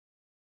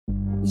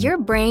Your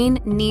brain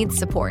needs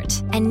support,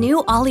 and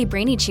new Ollie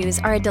Brainy Chews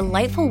are a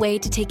delightful way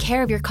to take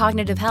care of your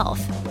cognitive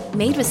health.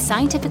 Made with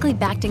scientifically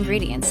backed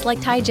ingredients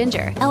like Thai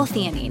ginger,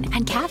 L-theanine,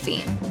 and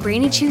caffeine,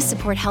 Brainy Chews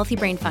support healthy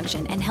brain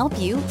function and help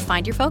you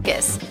find your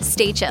focus,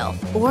 stay chill,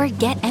 or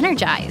get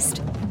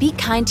energized. Be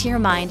kind to your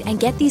mind and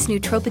get these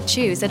nootropic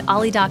chews at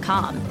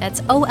ollie.com.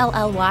 That's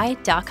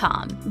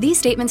OLLY.com. These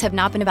statements have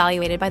not been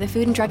evaluated by the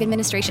Food and Drug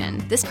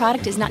Administration. This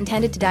product is not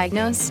intended to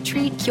diagnose,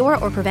 treat, cure,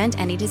 or prevent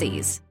any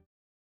disease.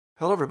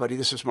 Hello, everybody.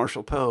 This is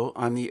Marshall Poe.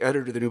 I'm the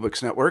editor of the New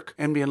Books Network.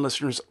 NBN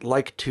listeners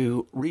like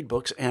to read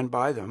books and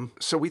buy them.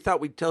 So we thought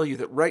we'd tell you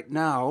that right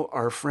now,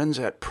 our friends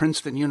at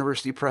Princeton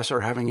University Press are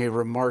having a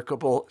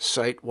remarkable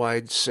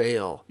site-wide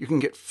sale. You can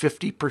get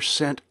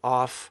 50%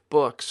 off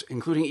books,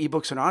 including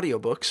ebooks and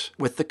audiobooks,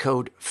 with the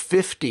code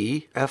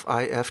 50,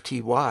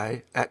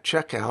 F-I-F-T-Y, at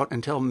checkout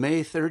until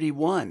May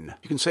 31.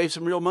 You can save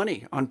some real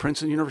money on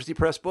Princeton University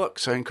Press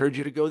books. I encourage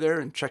you to go there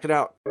and check it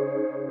out.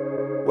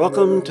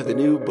 Welcome to the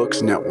New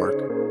Books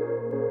Network.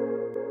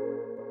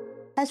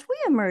 As we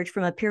emerge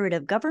from a period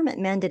of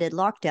government-mandated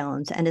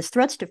lockdowns and as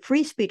threats to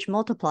free speech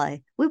multiply,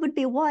 we would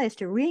be wise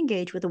to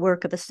re-engage with the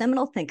work of a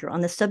seminal thinker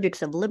on the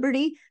subjects of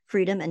liberty,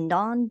 freedom, and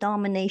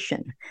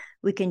non-domination.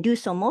 We can do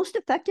so most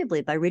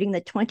effectively by reading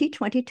the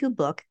 2022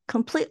 book,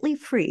 Completely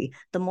Free,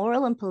 The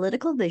Moral and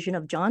Political Vision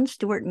of John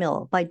Stuart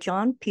Mill by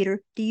John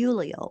Peter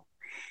DiIulio.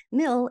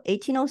 Mill,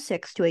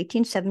 1806 to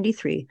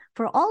 1873,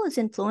 for all his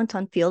influence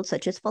on fields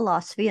such as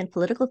philosophy and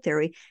political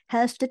theory,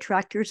 has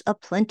detractors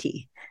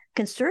aplenty.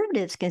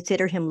 Conservatives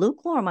consider him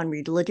lukewarm on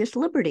religious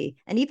liberty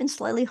and even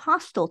slightly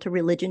hostile to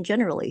religion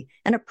generally,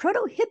 and a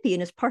proto-hippie in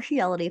his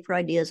partiality for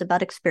ideas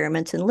about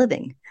experiments in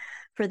living.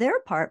 For their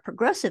part,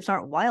 progressives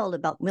aren't wild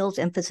about Mill's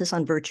emphasis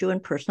on virtue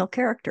and personal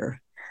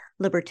character.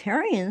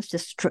 Libertarians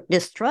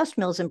distrust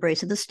Mill's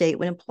embrace of the state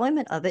when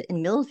employment of it,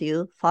 in Mill's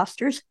view,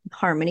 fosters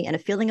harmony and a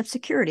feeling of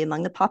security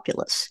among the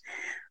populace.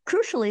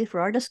 Crucially, for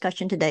our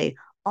discussion today,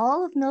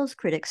 all of Mill's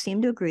critics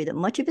seem to agree that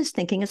much of his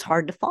thinking is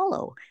hard to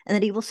follow, and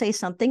that he will say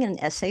something in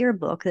an essay or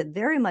book that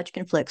very much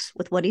conflicts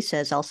with what he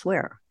says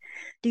elsewhere.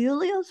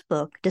 DiIulio's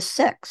book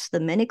dissects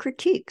the many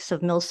critiques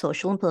of Mill's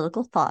social and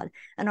political thought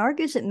and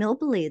argues that Mill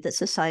believed that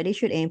society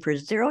should aim for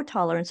zero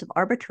tolerance of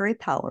arbitrary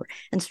power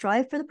and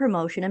strive for the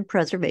promotion and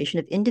preservation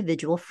of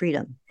individual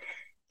freedom.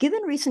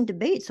 Given recent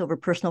debates over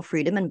personal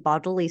freedom and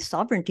bodily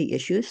sovereignty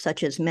issues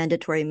such as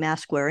mandatory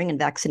mask wearing and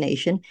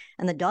vaccination,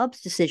 and the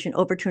Dobbs decision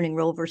overturning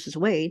Roe v.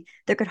 Wade,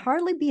 there could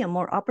hardly be a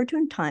more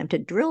opportune time to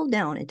drill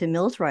down into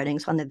Mill's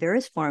writings on the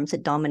various forms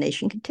that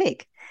domination can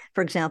take.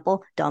 For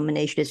example,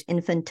 domination is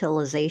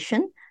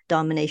infantilization,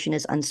 domination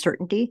is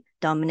uncertainty,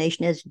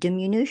 domination is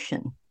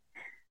diminution.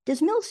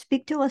 Does Mill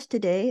speak to us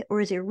today,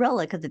 or is he a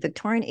relic of the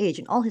Victorian age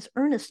in all his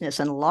earnestness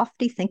and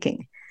lofty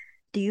thinking?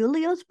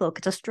 DiIulio's book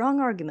is a strong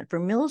argument for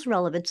Mill's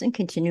relevance and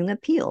continuing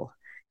appeal.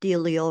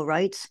 DiIulio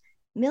writes,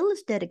 Mill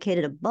is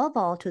dedicated above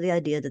all to the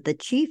idea that the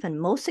chief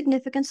and most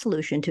significant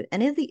solution to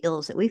any of the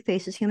ills that we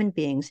face as human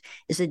beings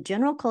is the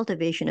general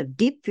cultivation of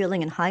deep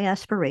feeling and high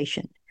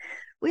aspiration.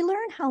 We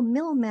learn how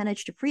Mill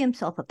managed to free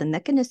himself of the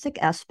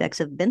mechanistic aspects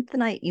of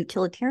Benthamite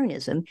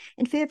utilitarianism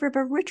in favor of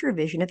a richer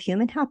vision of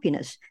human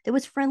happiness that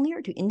was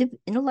friendlier to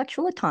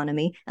intellectual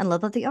autonomy and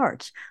love of the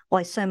arts,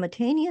 while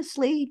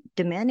simultaneously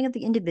demanding of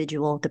the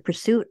individual the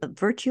pursuit of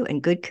virtue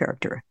and good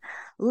character.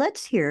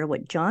 Let's hear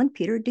what John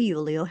Peter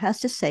DiIulio has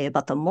to say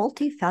about the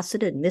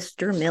multifaceted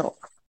Mr. Mill.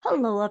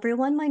 Hello,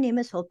 everyone. My name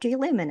is Hope J.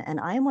 Lehman, and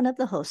I am one of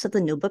the hosts of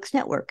the New Books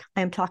Network.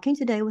 I am talking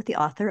today with the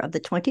author of the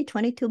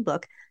 2022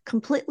 book,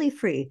 Completely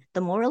Free,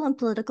 The Moral and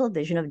Political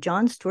Vision of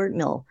John Stuart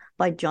Mill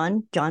by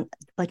John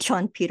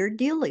Peter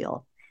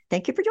DiIulio.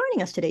 Thank you for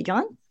joining us today,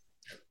 John.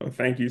 Well,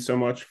 thank you so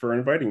much for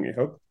inviting me,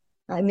 Hope.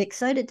 I'm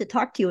excited to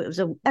talk to you. It was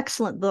an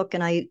excellent book,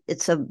 and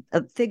it's a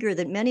figure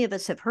that many of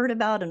us have heard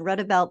about and read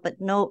about, but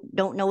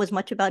don't know as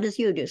much about as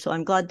you do, so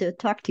I'm glad to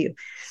talk to you.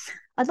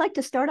 I'd like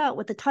to start out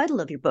with the title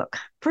of your book.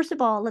 First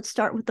of all, let's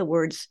start with the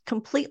words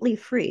completely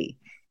free.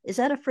 Is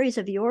that a phrase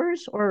of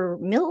yours or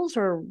Mill's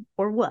or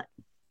what?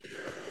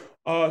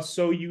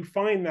 So you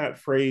find that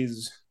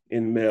phrase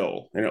in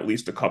Mill in at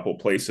least a couple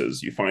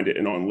places. You find it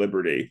in On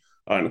Liberty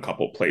in a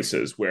couple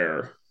places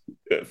where,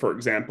 for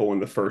example, in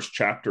the first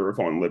chapter of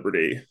On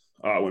Liberty,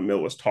 when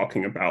Mill was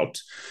talking about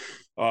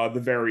the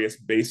various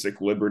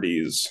basic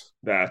liberties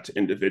that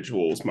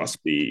individuals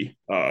must be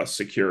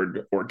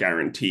secured or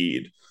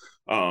guaranteed.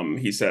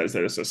 He says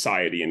that a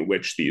society in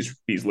which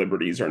these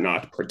liberties are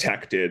not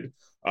protected,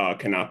 are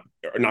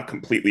not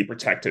completely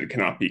protected,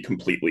 cannot be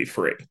completely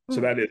free.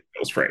 So that is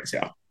Mill's phrase,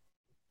 yeah.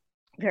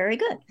 Very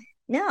good.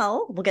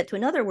 Now we'll get to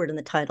another word in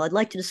the title. I'd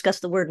like to discuss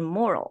the word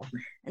moral.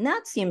 And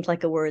that seems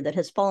like a word that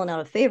has fallen out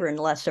of favor in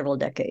the last several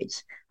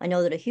decades. I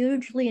know that a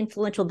hugely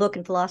influential book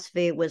in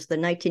philosophy was the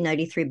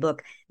 1993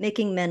 book,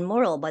 Making Men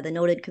Moral, by the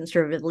noted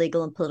conservative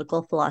legal and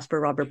political philosopher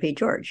Robert P.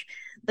 George.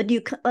 But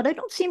I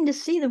don't seem to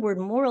see the word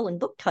moral in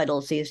book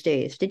titles these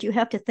days. Did you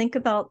have to think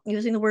about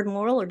using the word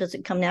moral, or does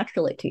it come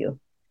naturally to you?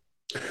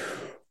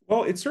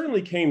 Well, it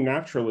certainly came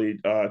naturally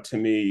to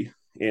me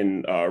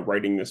in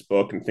writing this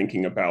book and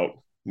thinking about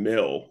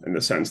Mill, in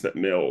the sense that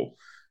Mill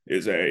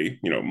is a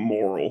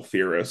moral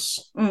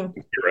theorist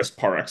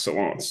par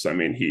excellence. I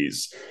mean,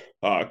 he's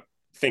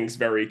thinks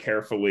very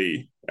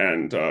carefully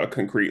and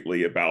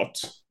concretely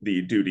about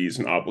the duties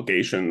and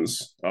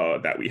obligations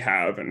that we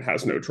have, and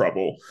has no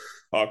trouble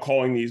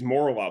calling these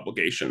moral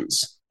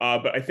obligations.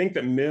 But I think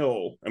that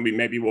Mill, and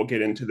maybe we'll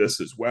get into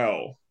this as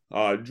well,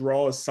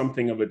 draws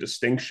something of a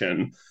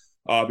distinction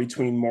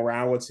between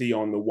morality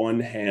on the one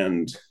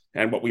hand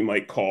and what we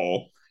might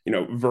call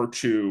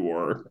virtue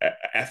or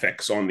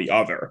ethics on the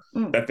other.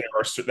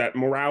 That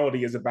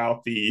morality is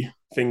about the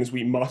things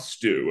we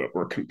must do, that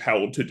we're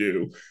compelled to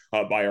do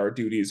by our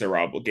duties or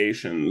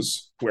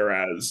obligations,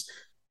 whereas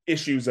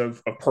issues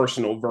of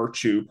personal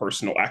virtue,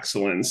 personal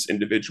excellence,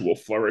 individual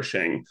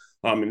flourishing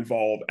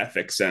involve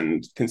ethics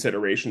and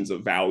considerations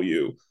of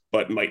value,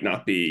 but might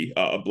not be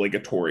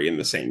obligatory in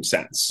the same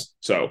sense.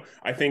 So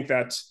I think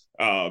that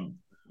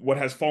what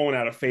has fallen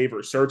out of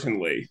favor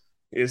certainly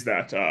is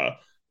that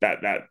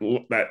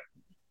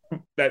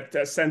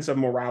sense of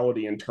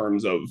morality in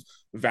terms of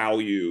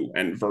value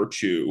and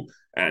virtue,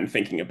 and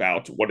thinking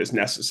about what is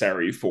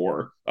necessary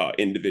for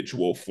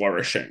individual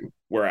flourishing,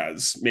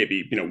 whereas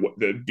maybe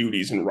the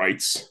duties and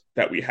rights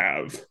that we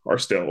have are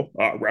still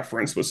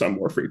referenced with some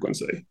more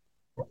frequency.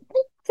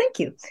 Thank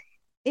you.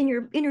 In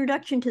your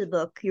introduction to the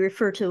book, you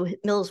refer to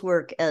Mill's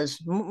work as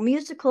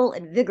musical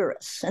and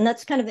vigorous. And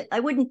that's kind of, I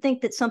wouldn't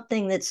think that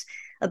something that's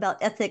about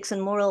ethics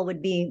and moral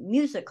would be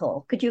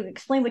musical. Could you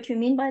explain what you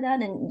mean by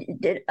that? And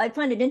I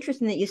find it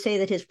interesting that you say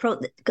that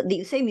that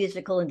you say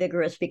musical and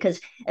vigorous, because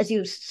as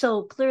you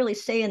so clearly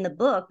say in the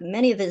book,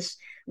 many of his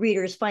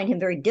readers find him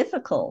very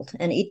difficult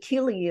and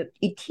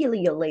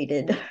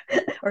etiolated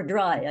or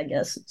dry, I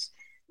guess.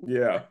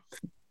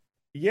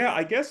 Yeah,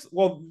 I guess,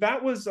 well,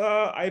 that was,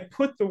 I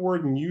put the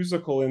word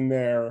musical in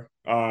there.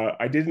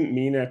 I didn't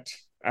mean it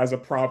as a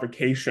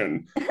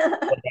provocation,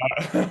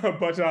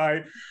 but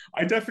I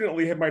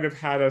definitely might have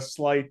had a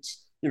slight,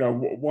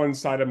 one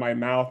side of my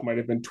mouth might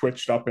have been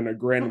twitched up in a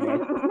grin when I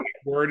put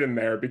that word in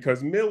there,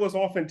 because Mill is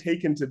often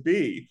taken to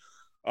be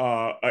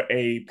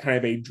a kind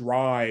of a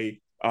dry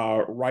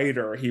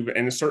writer.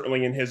 And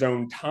certainly in his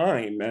own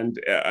time and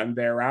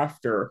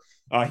thereafter,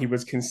 he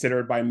was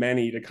considered by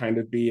many to kind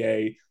of be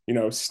a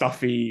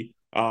stuffy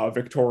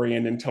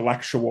Victorian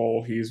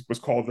intellectual. He was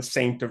called the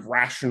saint of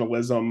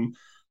rationalism.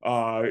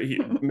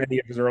 Many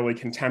of his early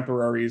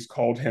contemporaries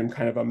called him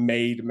kind of a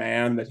made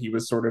man, that he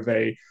was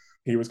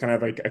kind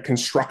of like a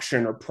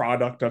construction or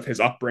product of his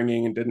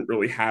upbringing and didn't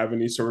really have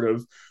any sort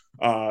of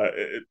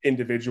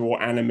individual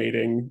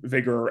animating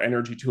vigor or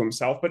energy to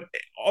himself. But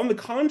on the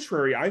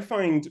contrary, I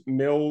find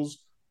Mill's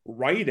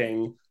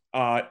writing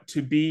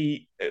to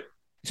be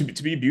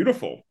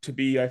beautiful, to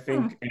be, I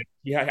think,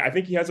 I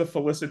think he has a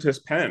felicitous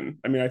pen.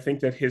 I mean, I think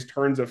that his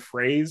turns of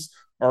phrase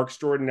are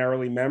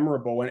extraordinarily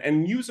memorable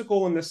and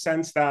musical, in the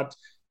sense that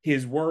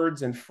his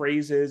words and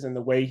phrases and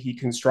the way he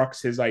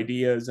constructs his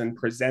ideas and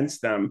presents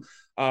them,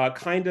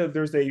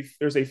 there's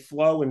a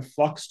flow and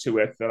flux to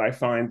it that I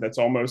find that's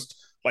almost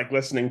like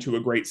listening to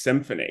a great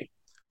symphony,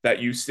 that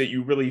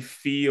you really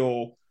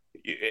feel.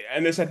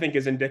 And this, I think,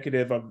 is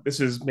indicative of, this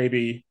is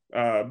maybe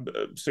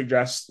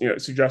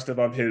suggestive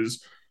of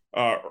his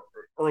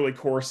early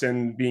course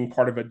in being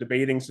part of a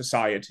debating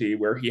society,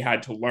 where he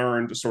had to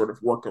learn to sort of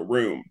work a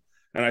room.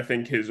 And I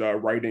think his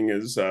writing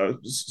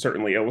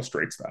certainly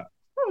illustrates that.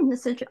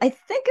 I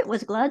think it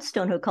was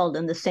Gladstone who called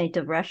him the saint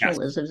of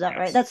rationalism. Yes. Is that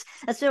right? That's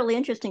really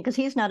interesting, because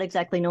he's not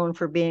exactly known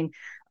for being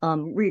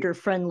reader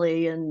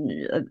friendly and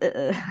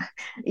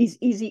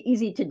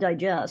easy to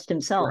digest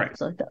himself. Right.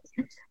 So,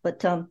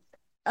 but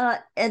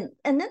and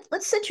then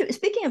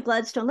speaking of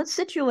Gladstone, let's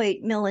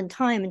situate Mill in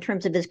time in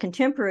terms of his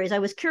contemporaries. I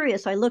was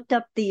curious. I looked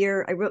up the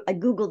year. I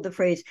Googled the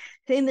phrase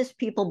 "famous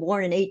people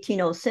born in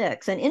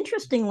 1806," and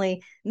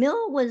interestingly,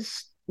 Mill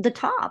was the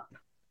top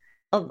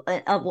of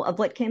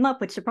what came up,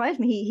 which surprised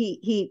me.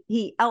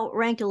 He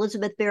outranked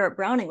Elizabeth Barrett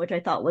Browning, which I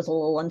thought was a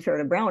little unfair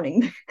to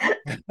Browning.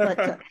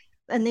 But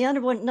and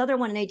another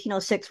one in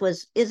 1806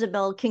 was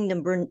Isabel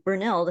Kingdom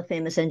Brunel, the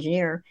famous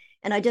engineer.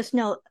 And I just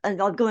know,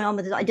 and I'll go on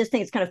with this, I just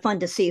think it's kind of fun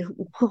to see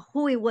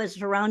who he was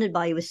surrounded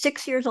by. He was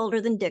 6 years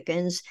older than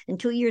Dickens and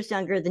 2 years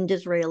younger than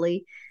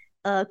Disraeli.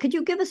 Could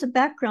you give us a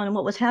background on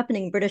what was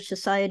happening in British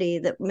society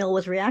that Mill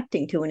was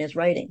reacting to in his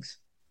writings?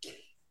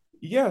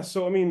 Yeah,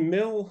 so I mean,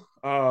 Mill,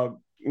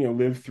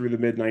 lived through the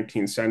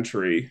mid-19th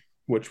century,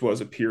 which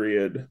was a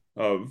period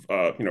of,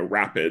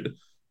 rapid,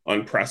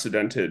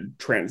 unprecedented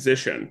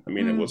transition. I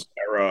mean, it was an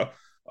era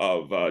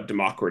of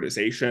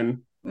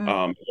democratization.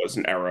 It was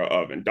an era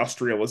of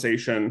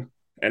industrialization,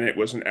 and it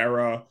was an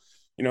era,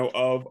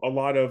 of a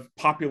lot of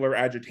popular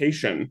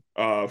agitation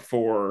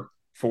for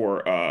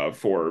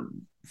the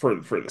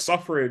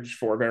suffrage,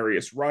 for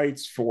various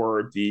rights,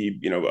 for the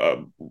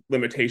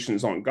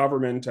limitations on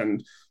government,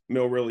 and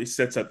Mill really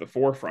sits at the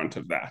forefront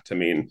of that. I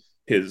mean,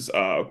 his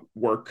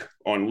work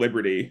on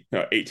liberty,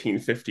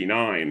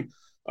 1859,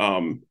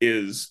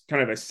 is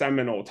kind of a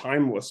seminal,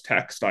 timeless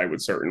text, I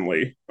would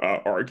certainly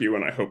argue,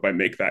 and I hope I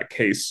make that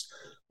case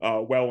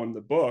well in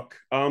the book.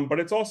 But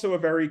it's also a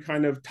very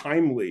kind of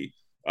timely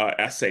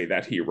essay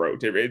that he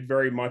wrote. It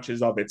very much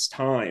is of its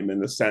time in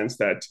the sense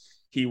that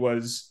he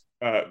was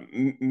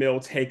Mill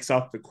takes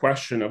up the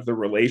question of the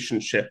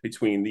relationship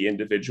between the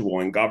individual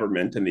and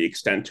government and the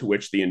extent to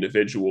which the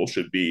individual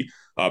should be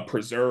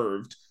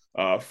preserved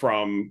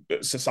from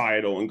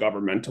societal and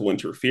governmental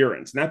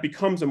interference. And that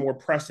becomes a more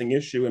pressing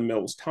issue in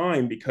Mill's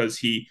time because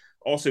he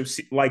also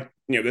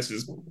this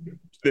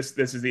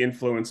is the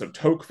influence of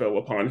Tocqueville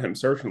upon him,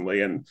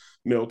 certainly, and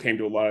Mill came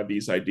to a lot of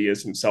these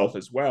ideas himself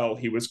as well.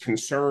 He was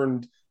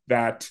concerned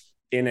that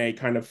he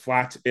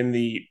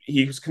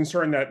was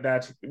concerned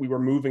that we were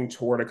moving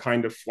toward a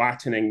kind of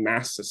flattening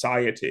mass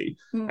society,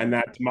 and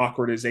that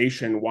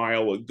democratization,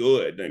 while a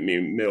good, I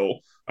mean,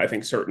 Mill, I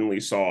think, certainly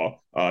saw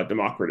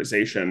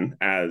democratization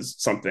as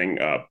something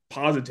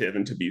positive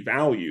and to be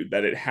valued,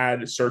 that it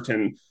had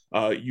certain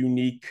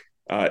unique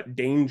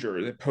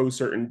danger that posed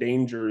certain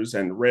dangers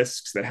and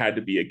risks that had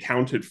to be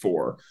accounted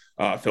for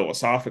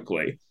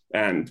philosophically.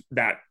 And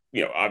that,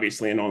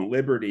 obviously, and on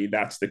liberty,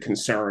 that's the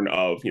concern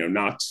of,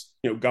 not,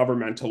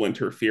 governmental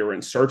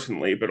interference,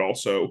 certainly, but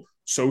also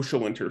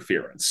social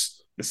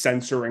interference. The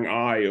censoring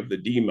eye of the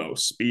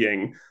demos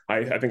being,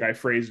 I think I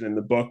phrased it in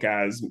the book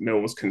as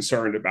Mill was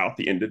concerned about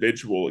the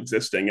individual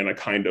existing in a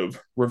kind of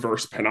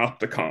reverse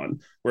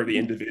panopticon, where the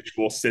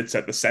individual sits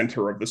at the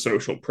center of the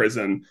social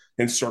prison,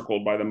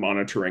 encircled by the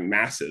monitoring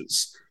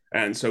masses.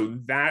 And so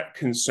that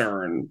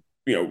concern,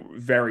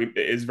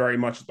 is very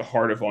much at the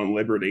heart of On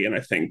Liberty, and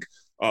I think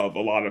of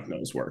a lot of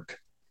Mill's work.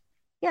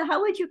 Yeah,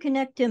 how would you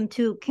connect him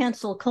to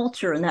cancel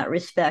culture in that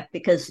respect?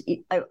 Because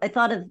I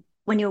thought of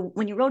when you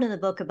wrote in the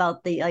book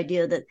about the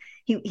idea that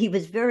he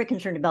was very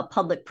concerned about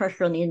public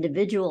pressure on the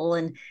individual,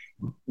 and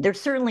there's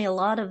certainly a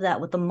lot of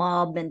that with the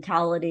mob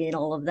mentality and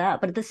all of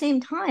that. But at the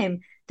same time,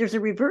 there's a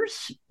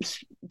reverse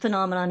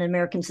phenomenon in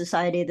American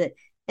society that,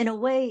 in a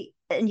way,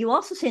 and you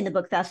also say in the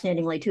book,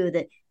 fascinatingly too,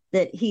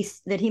 that he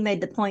made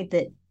the point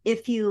that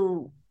if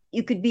you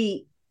could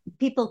be,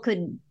 people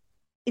could,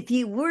 if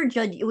you were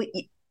judged,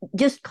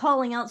 just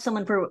calling out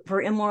someone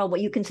for immoral,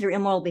 what you consider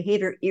immoral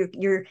behavior,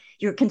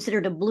 you're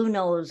considered a blue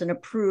nose and a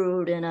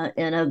prude and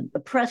a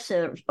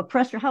oppressor.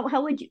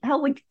 How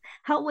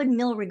would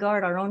Mill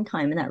regard our own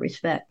time in that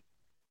respect?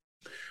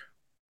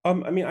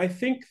 I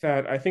think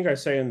I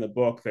say in the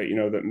book that,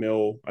 that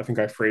Mill, I think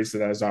I phrased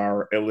it as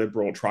our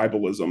illiberal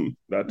tribalism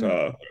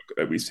that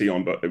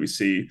we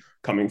see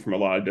coming from a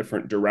lot of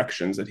different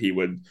directions, that he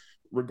would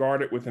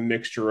regard it with a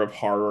mixture of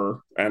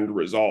horror and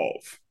resolve.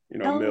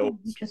 Mill,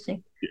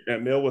 interesting.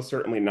 Mill was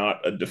certainly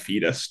not a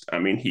defeatist.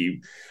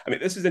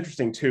 This is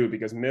interesting too,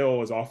 because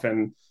Mill is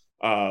often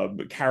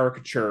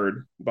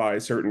caricatured by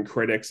certain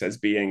critics as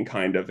being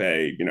kind of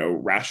a,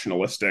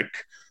 rationalistic,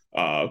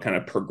 kind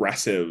of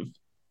progressive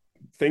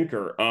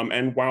thinker.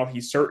 And while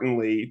he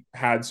certainly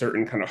had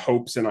certain kind of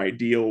hopes and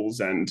ideals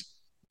and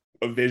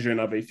a vision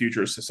of a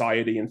future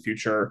society and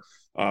future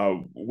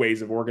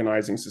ways of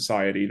organizing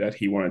society that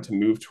he wanted to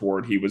move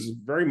toward, he was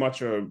very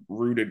much a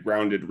rooted,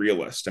 grounded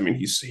realist.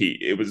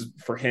 It was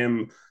for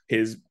him,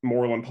 his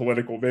moral and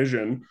political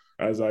vision,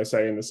 as I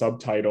say in the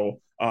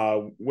subtitle,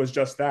 was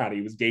just that.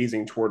 He was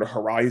gazing toward a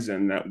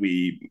horizon that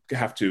we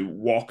have to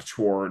walk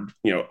toward,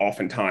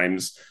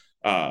 oftentimes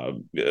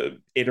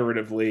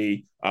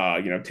iteratively,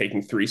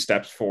 taking 3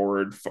 steps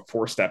forward,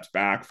 4 steps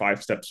back,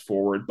 5 steps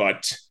forward.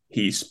 So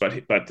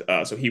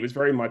he was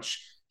very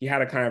much, he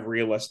had a kind of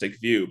realistic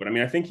view. But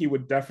I think he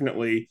would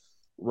definitely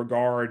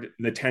regard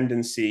the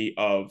tendency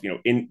of,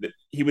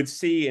 he would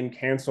see in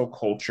cancel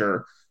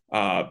culture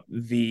a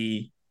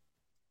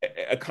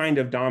kind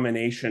of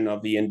domination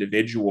of the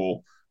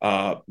individual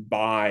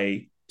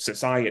by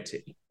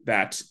society,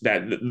 that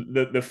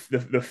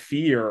the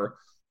fear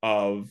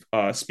of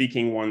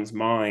speaking one's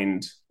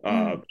mind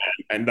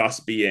and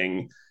thus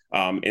being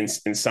in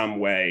some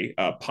way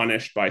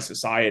punished by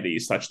society,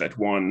 such that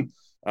one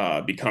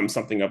becomes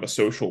something of a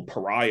social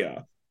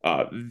pariah.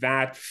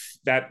 That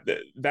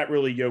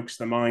really yokes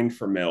the mind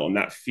for Mill, and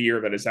that fear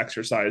that is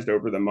exercised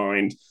over the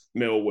mind,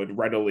 Mill would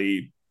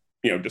readily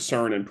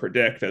discern and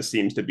predict, as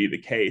seems to be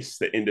the case,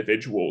 that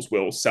individuals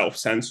will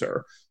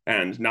self-censor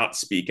and not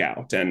speak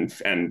out and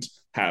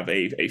have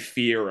a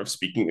fear of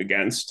speaking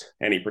against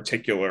any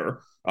particular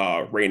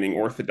reigning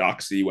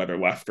orthodoxy, whether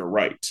left or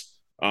right.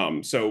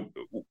 So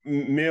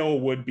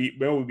Mill would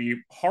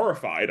be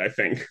horrified, I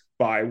think,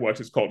 by what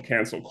is called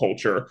cancel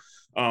culture,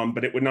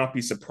 but it would not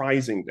be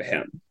surprising to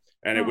him.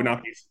 And it would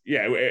not be,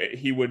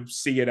 he would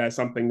see it as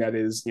something that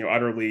is,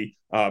 utterly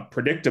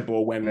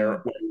predictable when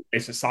a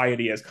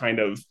society is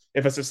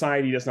if a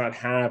society does not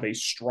have a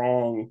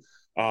strong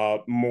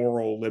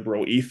moral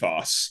liberal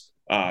ethos,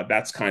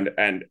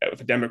 and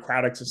if a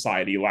democratic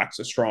society lacks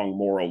a strong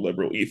moral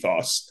liberal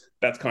ethos,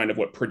 that's kind of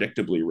what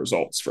predictably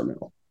results from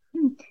Mill.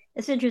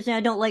 It's interesting.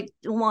 I don't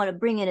want to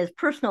bring in his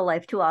personal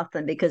life too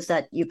often, because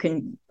I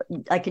can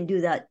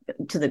do that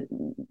to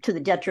the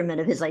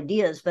detriment of his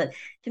ideas. But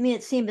to me,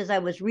 it seemed, as I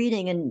was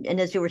reading and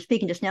as you were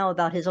speaking just now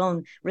about his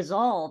own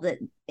resolve, that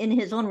in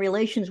his own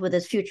relations with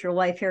his future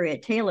wife,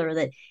 Harriet Taylor,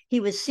 that he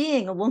was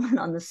seeing a woman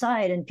on the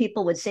side, and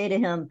people would say to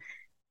him,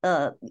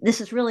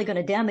 this is really going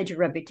to damage your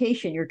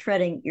reputation. You're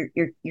treading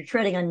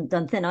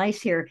on thin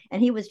ice here.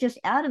 And he was just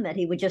adamant.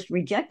 He would just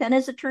reject that. And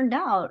as it turned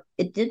out,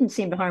 it didn't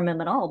seem to harm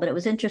him at all. But it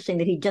was interesting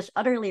that he just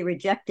utterly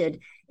rejected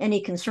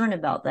any concern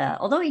about that.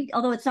 Although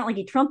it's not like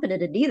he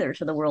trumpeted it either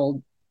to the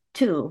world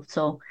too.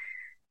 So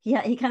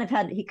he kind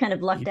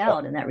of lucked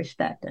out in that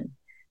respect. And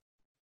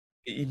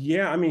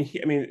yeah, I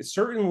mean,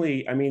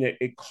 certainly, I mean,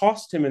 it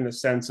cost him in the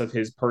sense of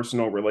his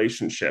personal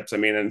relationships. I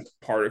mean, and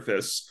part of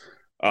this,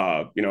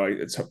 I'm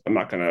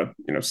not going to,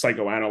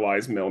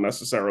 psychoanalyze Mill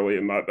necessarily.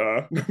 I'm not,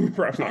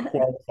 perhaps not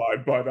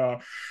qualified,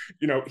 but,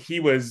 he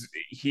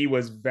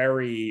was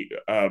very,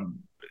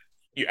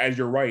 as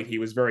you're right, he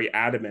was very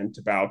adamant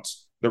about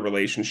the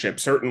relationship.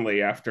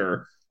 Certainly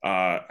after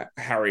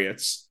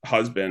Harriet's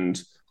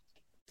husband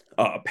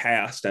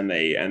passed, and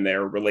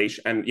their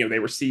relation, and they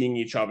were seeing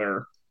each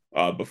other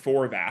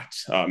before that,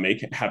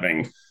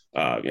 having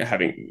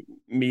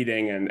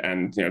meeting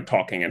and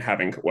talking and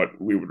having what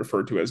we would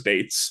refer to as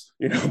dates,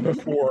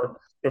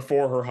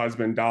 before her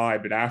husband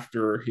died. But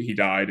after he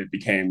died, it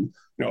became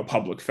a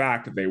public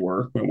fact that they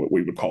were what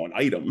we would call an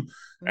item.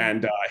 Mm-hmm.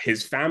 And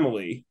his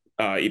family,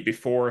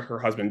 before her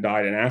husband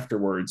died and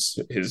afterwards,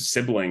 his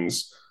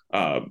siblings,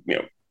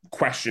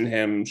 questioned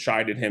him,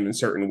 chided him in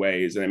certain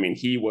ways. And I mean,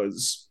 he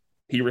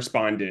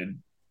responded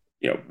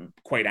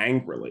quite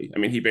angrily. I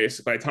mean, he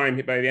basically,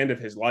 by the end of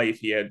his life,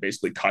 he had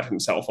basically cut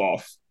himself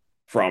off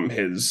from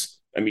his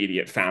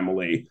immediate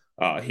family.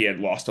 He had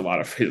lost a lot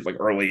of his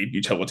early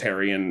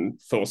utilitarian,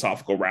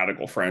 philosophical,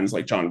 radical friends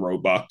like John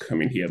Roebuck. I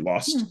mean, he had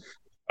lost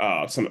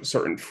some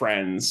certain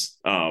friends,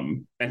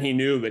 and he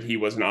knew that he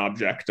was an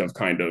object of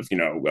kind of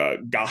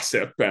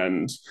gossip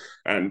and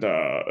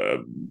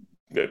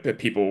that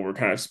people were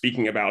kind of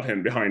speaking about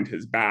him behind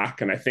his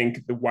back. And I think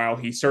while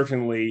he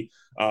certainly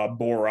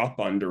bore up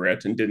under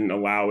it and didn't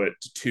allow it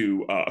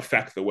to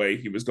affect the way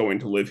he was going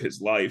to live his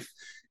life,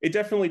 it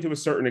definitely, to a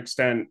certain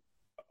extent,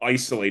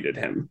 isolated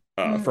him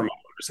from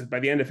others. By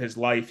the end of his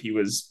life,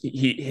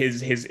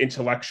 his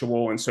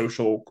intellectual and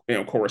social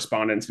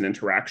correspondence and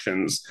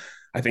interactions,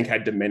 I think,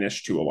 had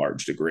diminished to a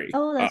large degree.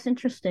 Oh, that's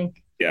interesting.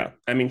 Yeah,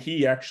 I mean,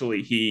 he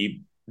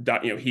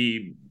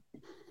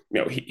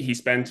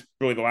spent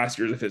really the last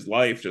years of his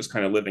life just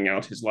kind of living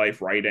out his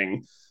life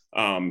writing.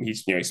 He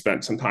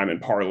spent some time in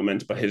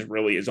Parliament, but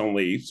his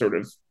only sort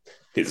of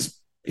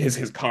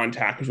his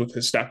contact was with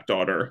his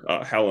stepdaughter,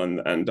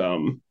 Helen,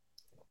 and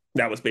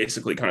that was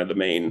basically kind of the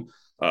main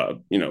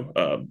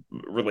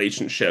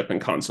relationship and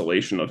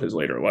consolation of his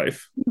later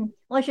life. Well,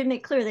 I should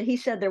make clear that he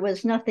said there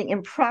was nothing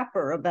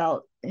improper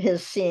about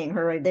his seeing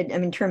her.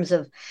 In terms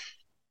of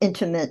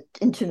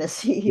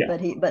intimacy, yeah. I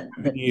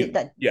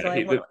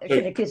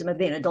shouldn't accuse him of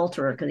being an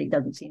adulterer, because he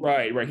doesn't seem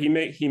right.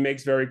 He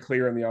makes very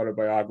clear in the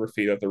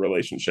autobiography that the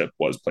relationship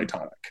was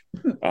platonic.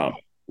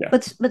 Yeah.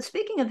 But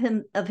speaking of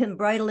him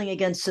bridling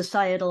against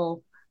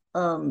societal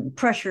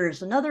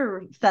pressures,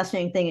 another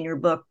fascinating thing in your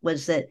book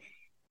was that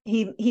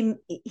he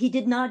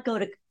did not go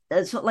to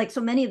like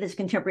so many of his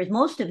contemporaries.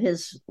 Most of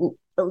his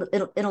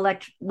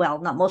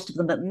not most of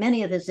them, but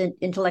many of his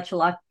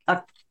intellectual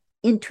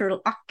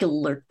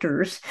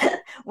interloculators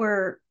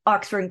were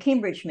Oxford and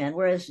Cambridge men,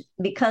 whereas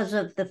because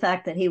of the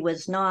fact that he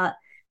was not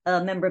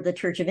a member of the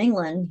Church of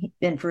England,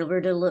 and for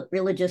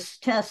religious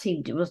tests,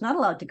 he was not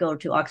allowed to go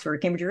to Oxford or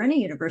Cambridge or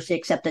any university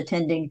except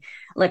attending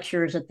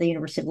lectures at the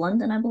University of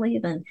London, I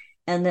believe.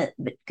 And that,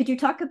 could you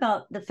talk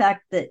about the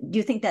fact that, do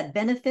you think that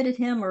benefited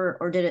him,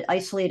 or did it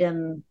isolate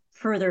him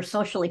further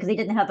socially, because he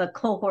didn't have a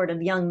cohort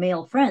of young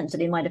male friends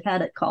that he might have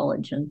had at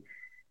college? And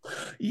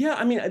yeah,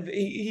 I mean,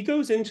 he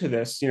goes into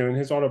this, in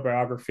his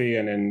autobiography,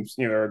 and in,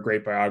 there are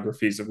great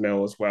biographies of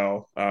Mill as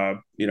well.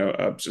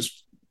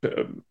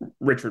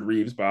 Richard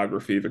Reeves'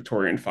 biography,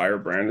 Victorian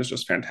Firebrand, is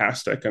just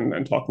fantastic,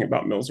 and talking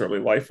about Mill's early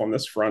life on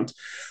this front.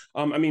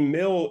 I mean,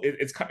 Mill,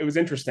 it was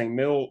interesting.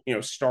 Mill,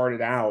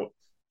 started out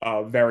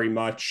very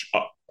much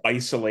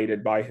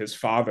isolated by his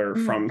father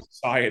from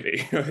society.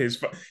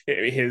 His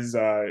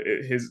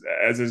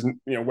as is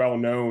well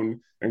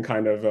known, and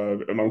kind of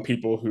among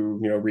people who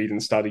read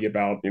and study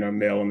about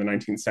Mill in the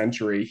 19th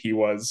century,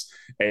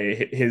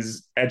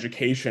 his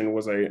education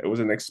was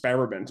an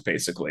experiment,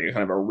 basically,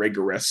 kind of a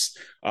rigorous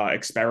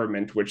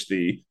experiment, which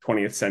the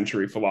 20th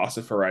century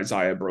philosopher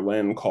Isaiah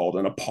Berlin called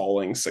an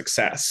appalling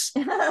success.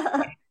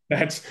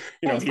 That's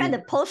he's kind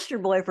of poster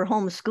boy for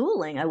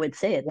homeschooling, I would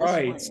say, at this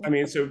point. I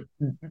mean, so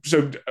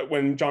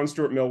when John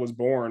Stuart Mill was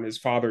born, his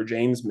father,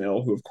 James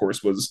Mill, who of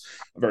course was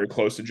very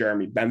close to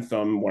Jeremy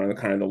Bentham, one of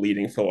the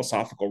leading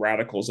philosophical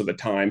radicals of the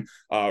time,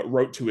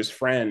 wrote to his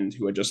friend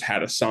who had just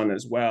had a son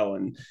as well,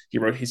 and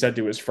he said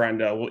to his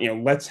friend,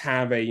 let's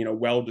have a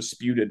well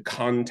disputed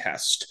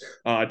contest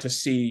to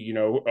see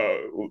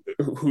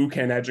who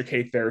can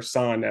educate their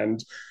son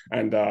and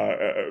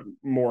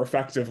more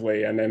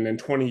effectively, and then in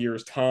 20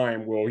 years'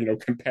 time we'll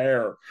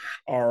compare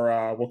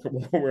our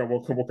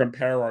we'll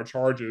compare our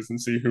charges and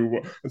see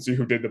who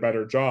did the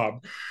better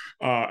job.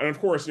 And of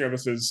course,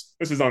 this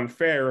is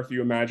unfair if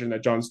you imagine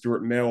that John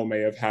Stuart Mill may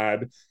have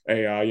had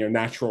a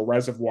natural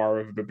reservoir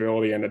of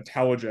ability and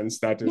intelligence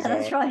that is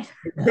that's right.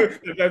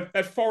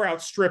 that far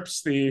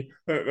outstrips the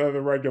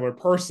regular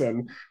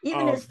person.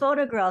 Even his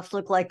photographs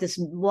look like this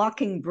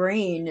walking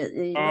brain.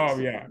 Oh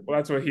yeah, well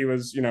that's what he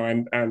was,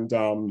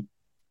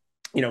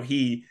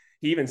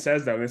 he even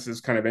says, though, and this is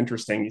kind of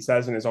interesting. He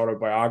says in his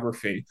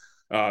autobiography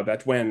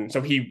that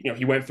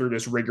he went through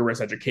this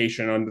rigorous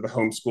education under the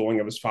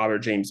homeschooling of his father,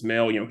 James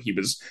Mill. He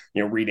was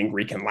reading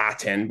Greek and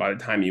Latin by the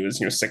time he was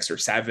 6 or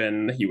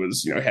 7. He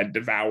was had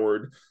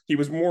devoured. He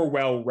was more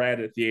well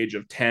read at the age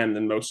of 10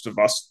 than most of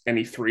us,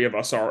 any three of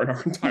us, are in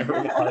our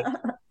entire life.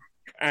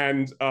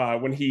 And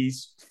when he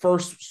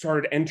first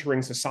started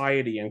entering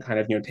society and kind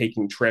of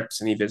taking trips,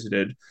 and he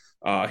visited.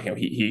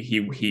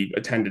 He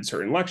attended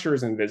certain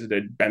lectures and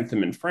visited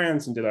Bentham in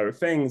France and did other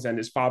things. And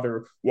his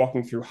father,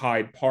 walking through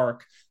Hyde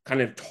Park,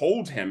 kind of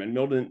told him,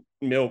 and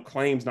Mill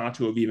claims not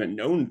to have even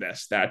known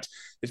this, that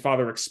his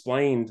father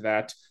explained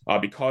that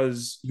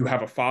because you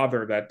have a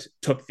father that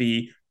took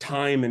the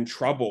time and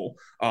trouble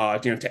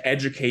to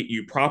educate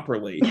you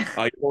properly,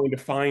 you're going to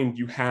find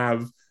you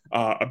have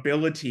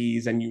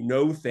abilities and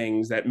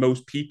things that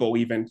most people,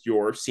 even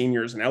your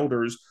seniors and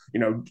elders,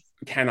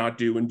 cannot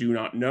do and do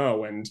not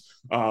know. And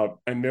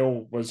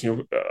Mill was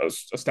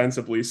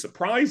ostensibly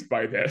surprised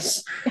by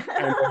this.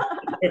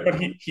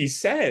 But he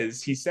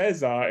says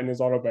in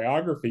his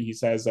autobiography, he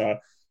says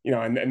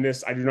and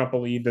this, I do not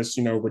believe this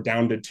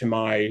redounded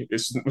to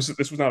this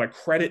was not a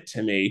credit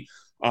to me,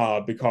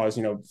 because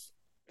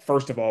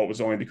first of all, it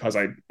was only because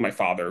my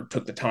father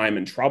took the time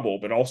and trouble,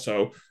 but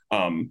also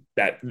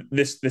that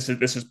this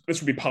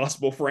would be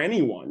possible for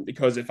anyone,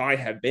 because if I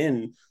had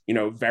been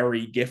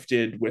very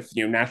gifted with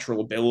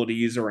natural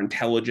abilities or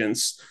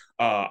intelligence,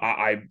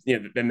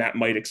 then that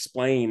might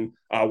explain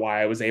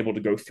why I was able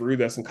to go through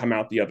this and come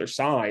out the other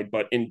side.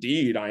 But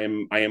indeed, I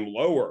am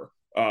lower.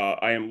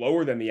 I am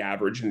lower than the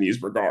average in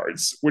these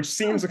regards, which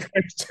seems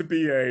to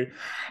be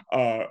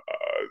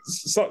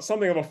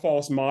something of a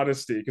false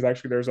modesty, because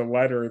actually there's a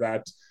letter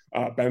that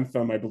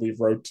Bentham, I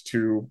believe, wrote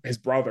to his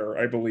brother,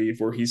 I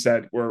believe, where he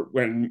said,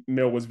 when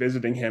Mill was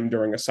visiting him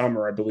during a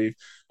summer, I believe,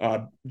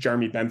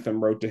 Jeremy Bentham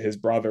wrote to his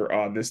brother,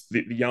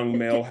 the young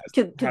Mill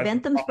to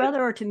Bentham's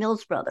brother or to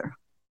Mill's brother?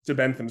 To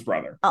Bentham's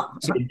brother. Oh,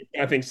 so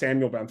I think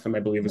Samuel Bentham, I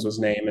believe, was his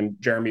name, and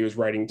Jeremy was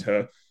writing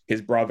to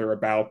his brother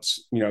about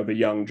the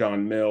young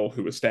John Mill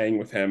who was staying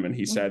with him, and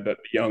he said that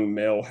the young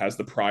Mill has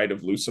the pride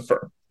of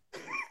Lucifer.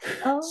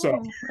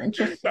 So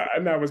interesting.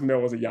 And that was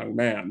Mill as a young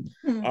man.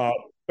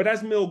 But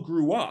as Mill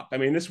grew up, I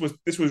mean, this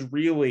was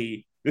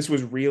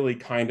really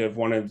kind of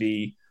one of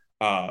the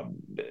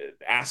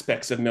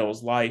aspects of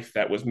Mill's life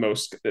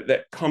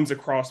that comes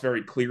across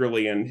very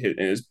clearly in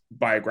his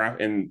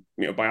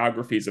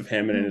biographies of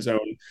him and in his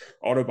own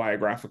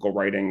autobiographical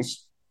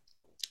writings,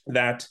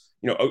 that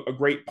a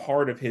great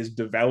part of his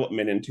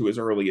development into his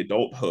early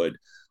adulthood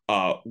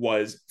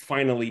was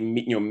finally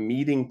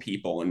meeting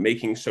people and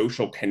making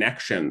social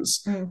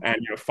connections,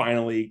 and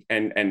finally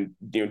and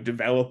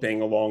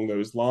developing along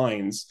those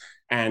lines.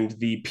 And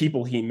the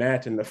people he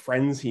met and the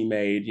friends he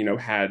made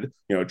had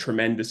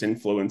tremendous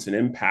influence and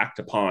impact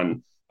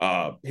upon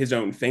his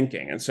own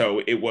thinking. And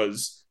so it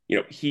was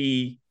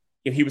he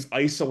was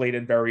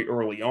isolated very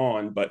early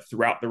on, but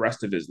throughout the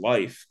rest of his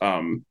life,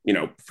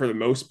 for the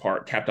most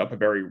part, kept up a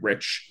very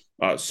rich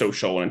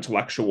social and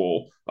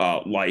intellectual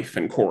life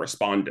and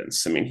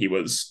correspondence. I mean,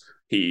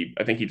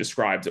 I think he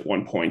describes at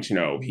one point,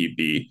 he'd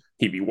be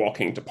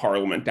walking to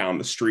Parliament down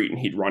the street, and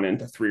he'd run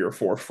into 3 or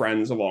 4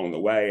 friends along the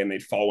way, and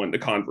they'd fall into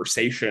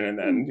conversation, and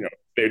then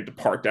they'd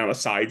depart down a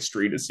side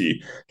street as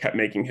he kept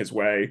making his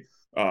way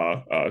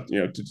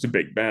to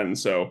Big Ben.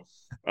 So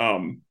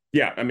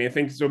yeah, I mean, I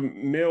think so.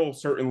 Mill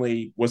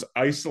certainly was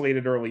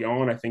isolated early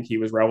on. I think he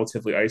was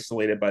relatively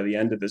isolated by the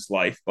end of his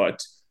life, but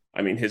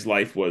I mean, his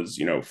life was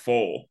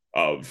full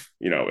of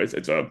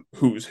it's a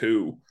who's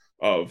who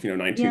of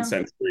 19th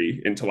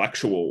century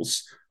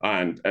intellectuals,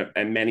 and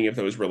many of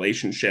those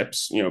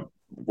relationships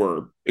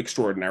were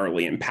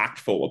extraordinarily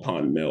impactful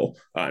upon Mill,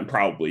 and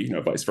probably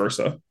vice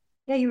versa.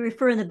 Yeah, you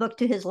refer in the book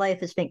to his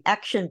life as being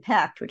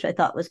action-packed, which I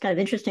thought was kind of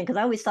interesting, because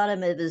I always thought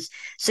of him as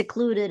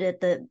secluded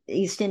at the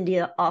East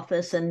India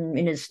office and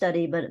in his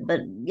study. But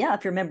yeah,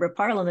 if you're a member of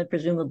Parliament,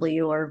 presumably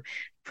you are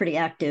pretty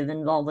active,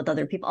 involved with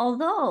other people.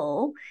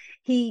 Although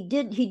he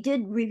did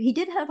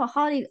have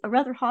a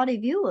rather haughty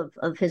view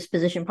of his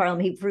position in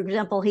Parliament. For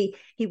example, he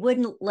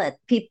wouldn't let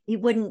people, he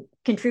wouldn't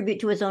contribute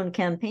to his own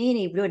campaign.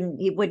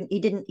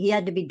 He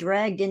had to be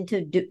dragged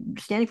into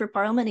standing for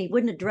Parliament. He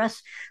wouldn't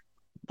address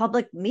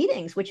public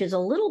meetings, which is a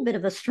little bit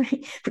of a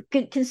strange,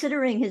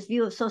 considering his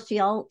view of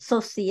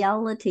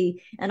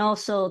sociality and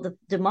also the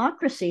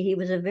democracy. He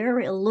was a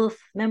very aloof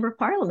member of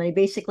Parliament. He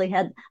basically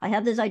I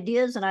have these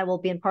ideas and I will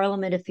be in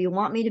Parliament if you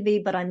want me to be,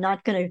 but I'm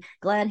not going to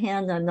glad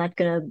hand. I'm not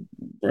going to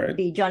Right.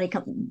 be Johnny,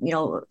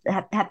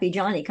 happy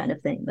Johnny kind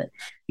of thing. But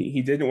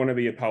he didn't want to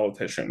be a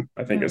politician,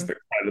 I think, is the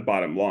kind of the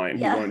bottom line.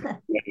 Yeah. He wanted to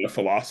be a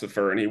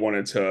philosopher, and he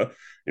wanted to,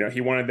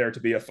 he wanted there to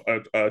be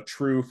a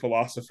true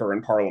philosopher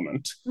in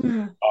Parliament.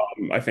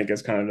 I think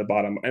is kind of the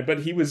bottom. But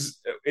he was,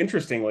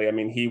 interestingly, I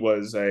mean, he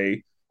was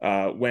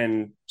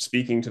when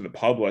speaking to the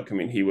public, I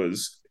mean,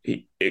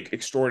 he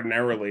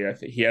extraordinarily, I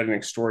think he had an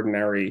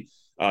extraordinary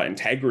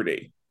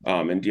integrity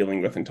in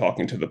dealing with and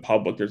talking to the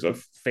public. There's a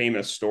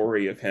famous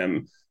story of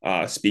him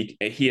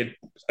he had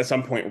at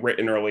some point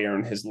written earlier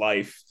in his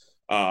life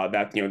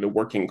that the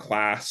working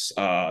class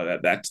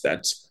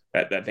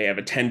that they have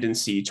a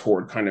tendency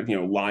toward kind of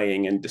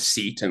lying and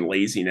deceit and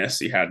laziness.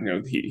 He had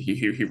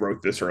he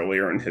wrote this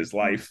earlier in his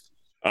life.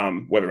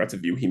 Whether that's a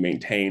view he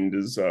maintained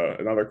is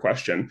another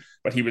question.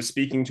 But he was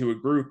speaking to a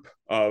group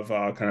of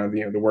kind of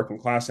the working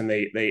class, and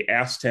they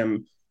asked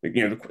him,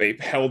 they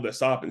held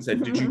this up and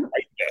said, "Did you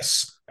write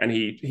this?" And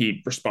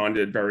he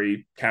responded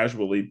very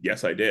casually,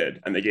 "Yes, I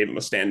did." And they gave him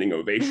a standing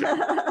ovation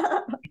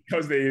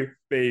because they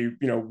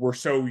were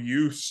so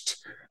used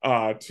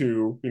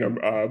to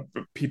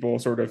people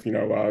sort of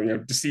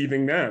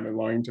deceiving them and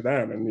lying to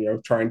them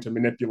and trying to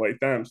manipulate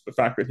them. So the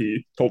fact that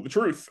he told the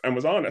truth and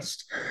was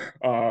honest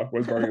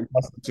was very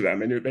impressive to them.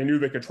 They knew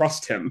they could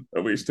trust him,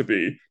 at least,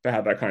 to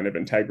have that kind of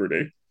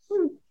integrity.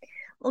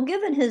 Well,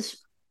 given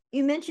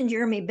you mentioned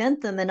Jeremy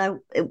Bentham, and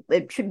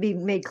it should be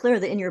made clear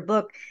that in your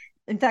book,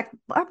 in fact,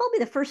 probably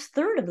the first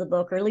third of the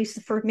book, or at least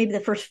maybe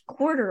the first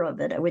quarter of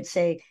it, I would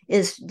say,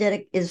 is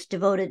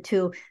devoted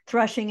to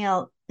thrashing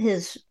out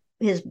his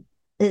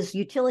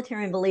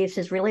utilitarian beliefs,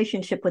 his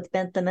relationship with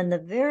Bentham, and the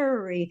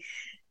very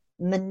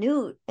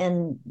minute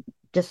and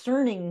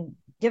discerning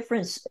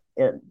difference,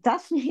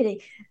 fascinating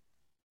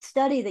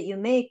study that you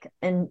make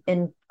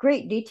in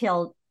great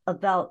detail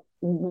about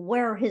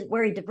where he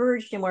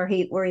diverged and where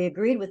he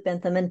agreed with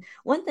Bentham. And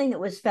one thing that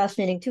was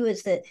fascinating too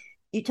is that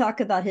you talk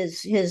about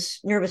his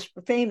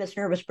famous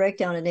nervous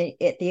breakdown at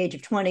the age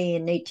of 20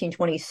 in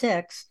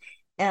 1826,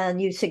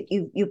 and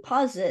you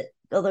posit,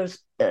 although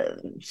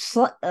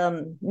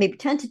maybe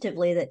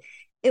tentatively, that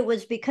it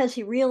was because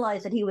he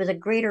realized that he was a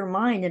greater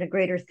mind and a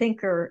greater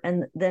thinker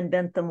than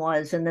Bentham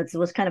was, and that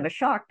was kind of a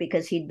shock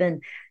because he'd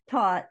been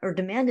taught or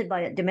demanded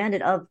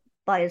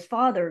by his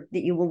father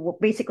that you will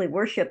basically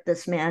worship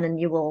this man and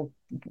you will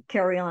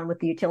carry on with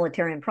the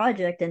utilitarian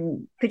project.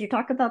 And could you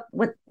talk about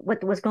what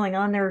was going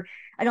on there?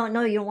 I don't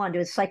know, you don't want to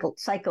do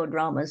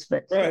psychodramas,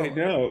 but right.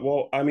 No,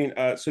 well, I mean,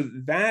 so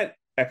that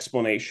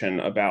explanation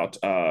about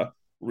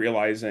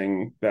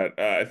realizing that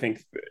I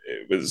think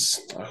it was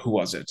who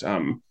was it?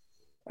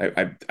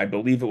 I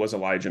believe it was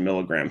Elijah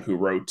Milgram who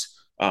wrote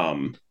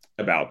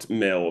about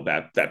Mill,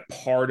 that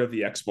part of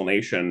the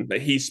explanation,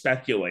 that he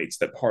speculates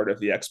that part of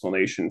the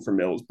explanation for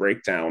Mill's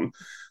breakdown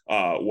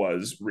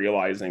was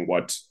realizing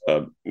what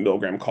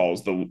Milgram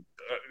calls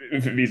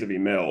vis-a-vis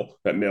Mill,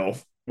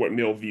 what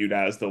Mill viewed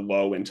as the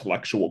low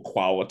intellectual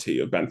quality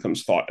of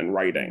Bentham's thought and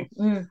writing.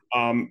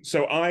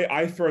 So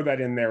I throw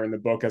that in there in the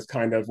book as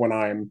kind of when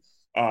I'm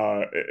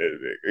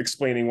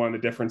explaining one of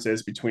the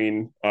differences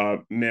between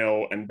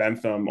Mill and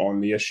Bentham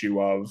on the issue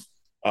of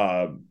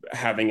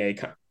having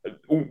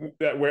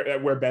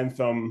where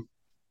Bentham,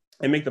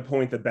 I make the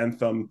point that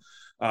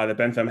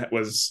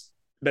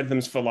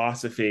Bentham's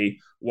philosophy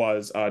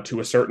was to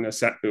a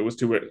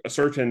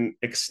certain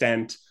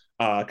extent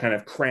kind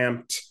of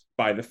cramped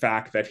by the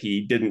fact that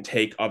he didn't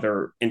take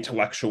other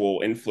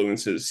intellectual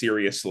influences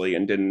seriously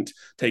and didn't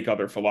take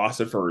other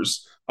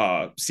philosophers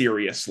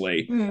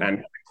seriously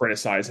and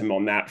criticize him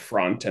on that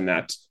front. And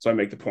so I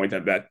make the point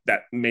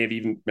that may have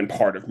even been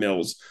part of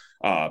Mill's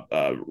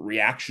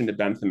reaction to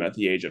Bentham at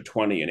the age of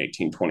 20 in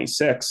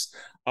 1826.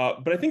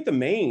 But I think the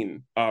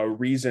main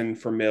reason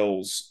for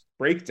Mill's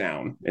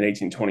breakdown in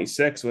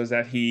 1826 was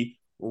that he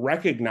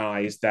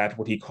recognized that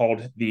what he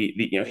called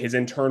his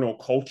internal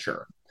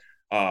culture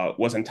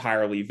was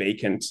entirely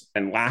vacant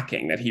and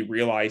lacking, that he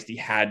realized he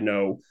had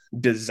no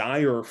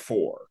desire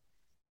for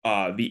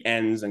the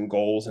ends and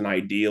goals and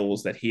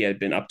ideals that he had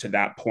been up to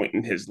that point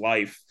in his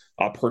life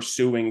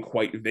pursuing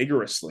quite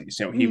vigorously.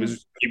 So he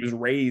was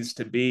raised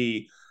to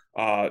be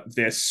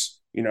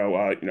this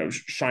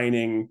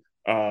shining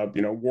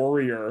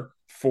warrior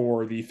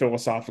for the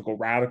philosophical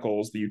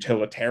radicals, the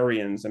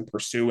utilitarians, and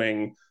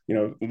pursuing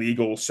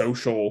legal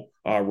social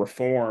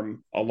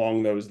reform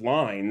along those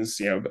lines,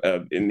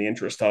 in the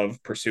interest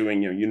of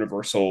pursuing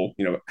universal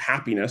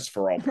happiness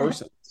for all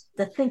persons.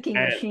 The thinking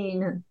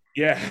machine.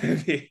 Yeah,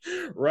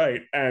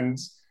 right. And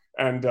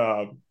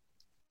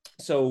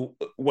so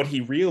what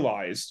he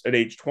realized at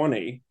age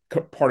 20,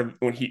 part of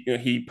when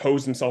he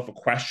posed himself a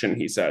question,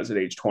 he says at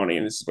age 20,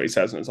 and this is what he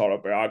says in his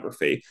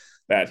autobiography,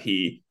 that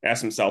he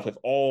asked himself, if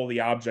all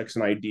the objects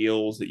and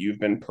ideals that you've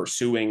been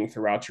pursuing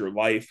throughout your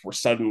life were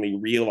suddenly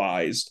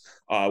realized,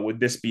 would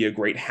this be a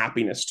great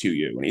happiness to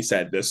you? And he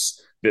said this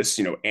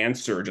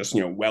answer just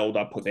welled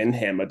up within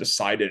him, a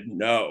decided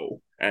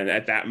no. And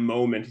at that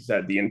moment, he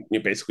said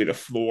basically the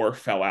floor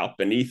fell out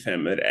beneath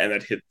him, and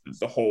that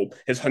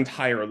his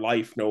entire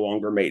life no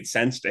longer made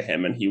sense to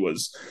him, and he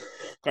was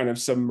kind of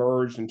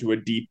submerged into a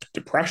deep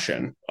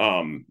depression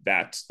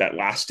that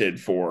lasted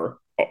for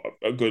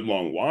a good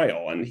long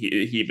while. And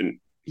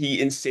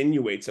he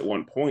insinuates at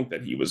one point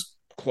that he was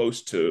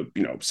close to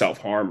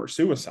self-harm or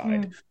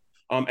suicide.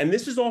 And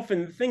this is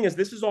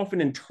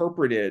often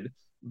interpreted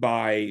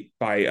by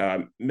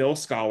Mill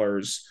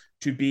scholars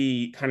to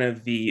be kind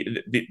of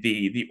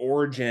the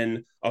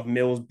origin of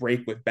Mill's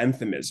break with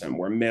Benthamism,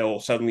 where Mill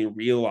suddenly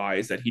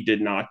realized that he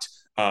did not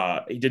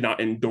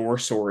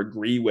endorse or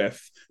agree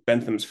with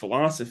Bentham's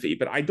philosophy.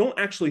 But I don't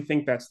actually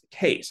think that's the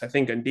case. I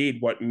think indeed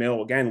what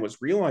Mill again was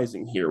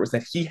realizing here was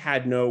that he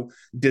had no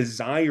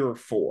desire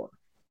for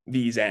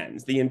these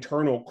ends, the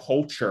internal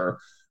culture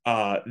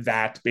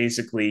that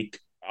basically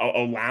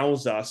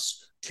allows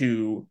us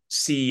to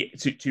see,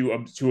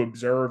 to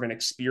observe and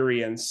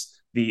experience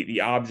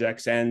the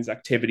objects, ends,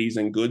 activities,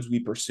 and goods we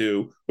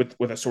pursue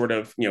with a sort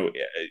of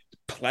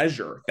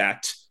pleasure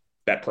that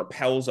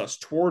propels us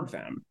toward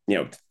them.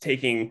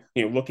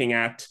 Looking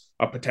at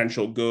a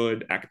potential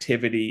good,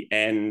 activity,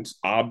 end,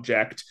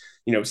 object,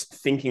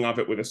 thinking of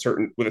it with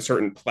a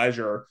certain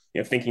pleasure,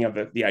 thinking of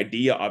the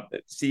idea of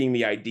it, seeing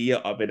the idea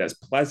of it as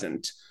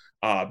pleasant,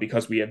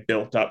 because we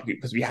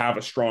have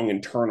a strong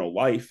internal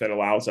life that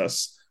allows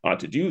us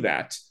to do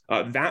that.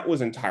 That was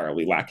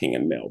entirely lacking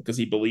in Mill, because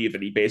he believed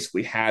that he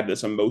basically had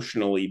this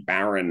emotionally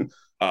barren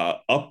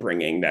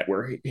upbringing, that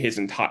where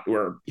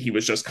he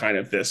was just kind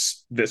of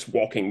this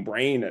walking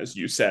brain, as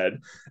you said,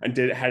 and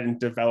hadn't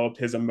developed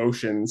his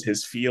emotions,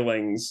 his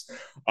feelings,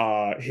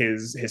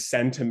 his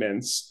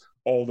sentiments,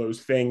 all those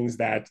things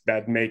that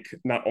make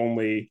not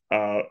only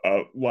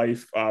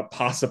life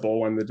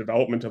possible and the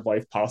development of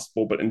life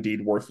possible, but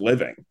indeed worth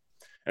living.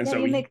 And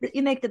so you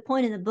make the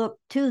point in the book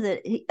too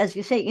that he, as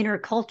you say, inner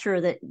culture,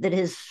 that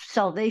his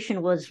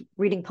salvation was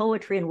reading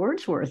poetry and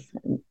Wordsworth.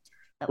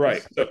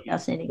 Right.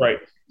 Fascinating. Right.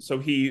 So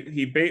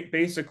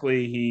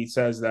basically he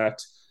says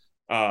that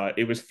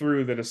it was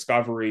through the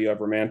discovery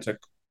of Romantic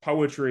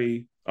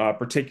poetry,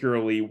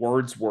 particularly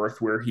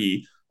Wordsworth, where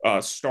he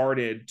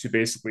started to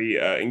basically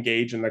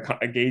engage in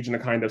a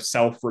kind of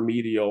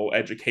self-remedial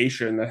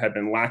education that had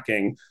been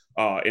lacking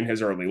in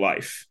his early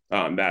life.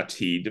 That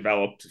he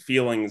developed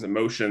feelings,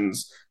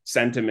 emotions,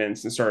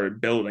 sentiments, and started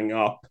building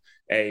up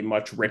a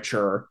much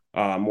richer,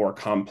 more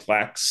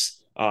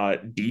complex,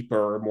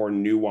 deeper, more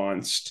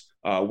nuanced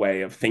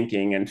way of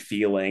thinking and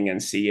feeling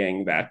and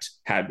seeing that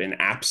had been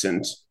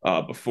absent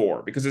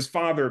before. Because his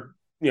father,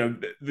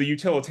 the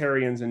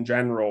utilitarians in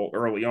general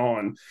early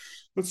on,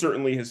 but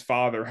certainly his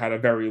father had a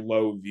very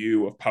low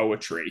view of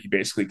poetry. He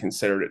basically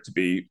considered it to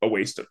be a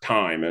waste of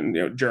time.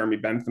 And Jeremy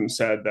Bentham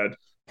said that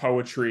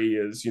poetry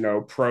is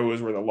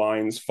prose where the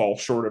lines fall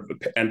short of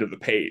the end of the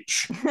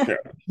page. That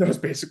was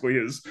basically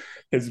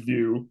his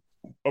view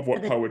of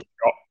what poetry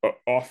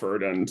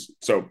offered. And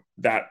so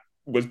that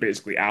was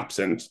basically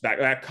absent.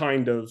 That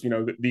kind of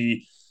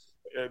the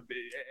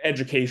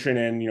education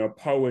in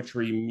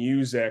poetry,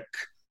 music,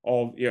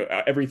 all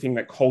everything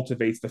that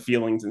cultivates the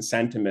feelings and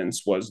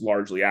sentiments was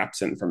largely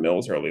absent from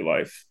Mill's early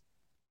life.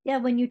 Yeah,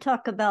 when you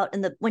talk about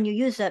when you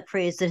use that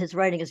phrase that his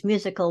writing is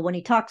musical, when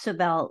he talks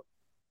about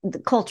the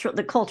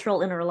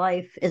cultural inner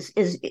life,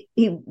 is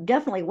he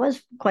definitely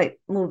was quite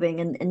moving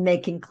and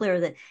making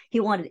clear that he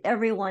wanted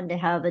everyone to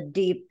have a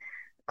deep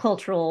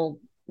cultural,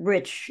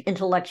 rich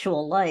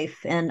intellectual life.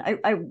 And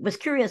I was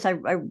curious, I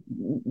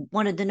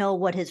wanted to know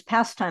what his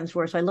pastimes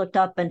were, so I looked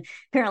up, and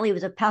apparently he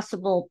was a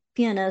passable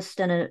pianist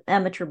and an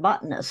amateur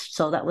botanist,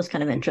 so that was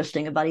kind of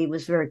interesting. About he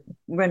was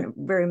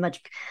very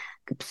much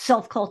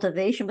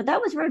self-cultivation, but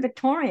that was very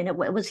Victorian.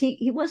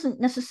 He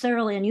wasn't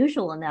necessarily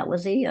unusual in that,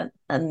 was he?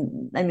 I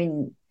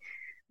mean,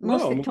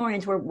 most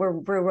Victorians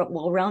were very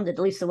well-rounded, at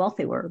least the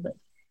wealthy were. But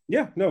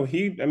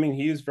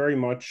he is very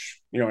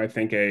much I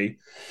think a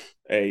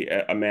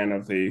man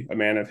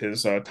of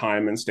his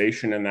time and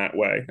station in that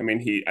way.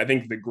 I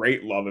think the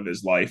great love of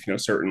his life,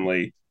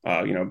 certainly,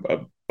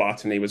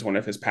 botany was one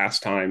of his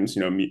pastimes,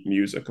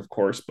 music, of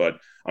course, but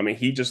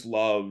he just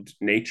loved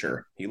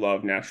nature. He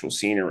loved natural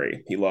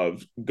scenery. He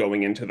loved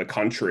going into the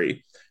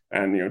country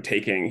and,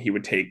 he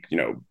would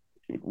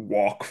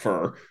walk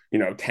for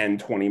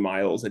 10-20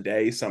 miles a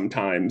day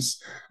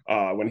sometimes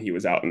when he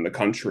was out in the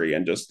country,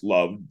 and just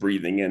loved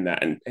breathing in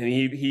that. And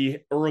he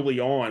early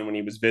on, when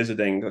he was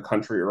visiting the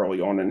country early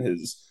on in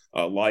his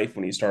life,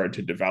 when he started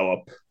to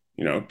develop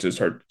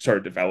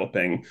start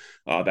developing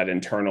that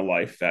internal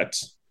life that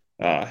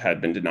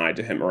had been denied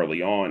to him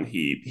early on,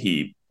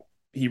 he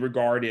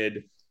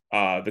regarded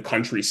the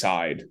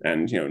countryside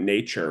and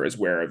nature as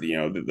where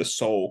the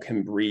soul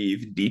can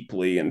breathe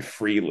deeply and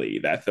freely,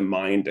 that the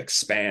mind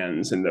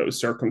expands in those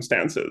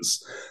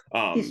circumstances.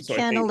 He's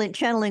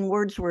channeling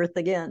Wordsworth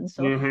again.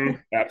 So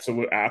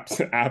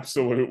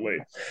absolutely.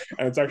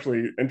 And it's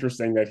actually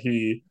interesting that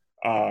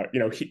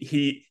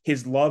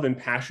his love and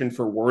passion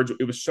for words,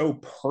 it was so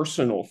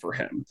personal for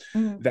him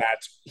that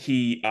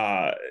he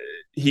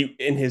he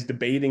in his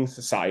debating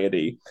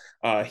society,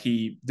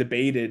 he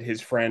debated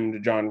his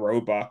friend John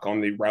Roebuck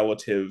on the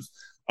relative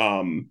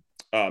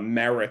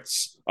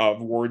merits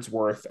of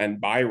Wordsworth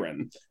and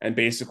Byron, and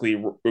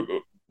basically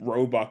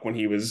Roebuck, when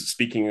he was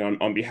speaking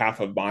on behalf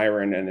of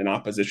Byron and in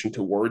opposition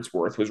to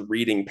Wordsworth, was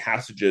reading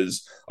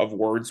passages of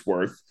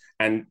Wordsworth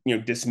and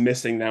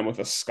dismissing them with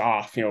a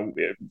scoff,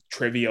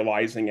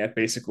 trivializing it,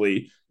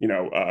 basically,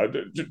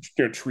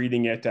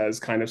 treating it as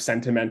kind of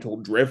sentimental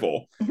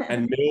drivel.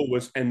 And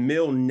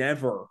Mill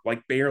never,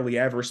 like barely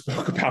ever,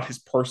 spoke about his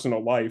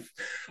personal life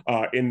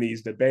in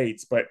these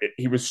debates, but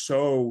he was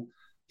so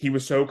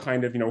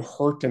kind of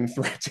hurt and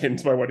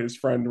threatened by what his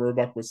friend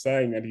Roebuck was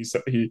saying, and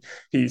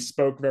he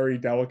spoke very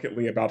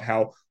delicately about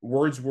how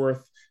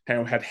Wordsworth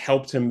had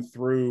helped him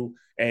through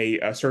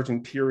a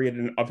certain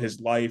period of his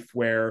life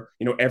where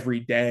every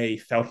day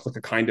felt like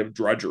a kind of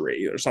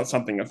drudgery or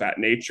something of that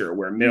nature,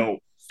 where Mill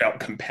felt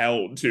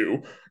compelled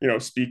to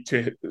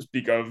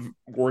speak of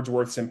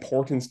Wordsworth's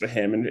importance to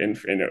him and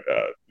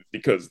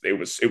because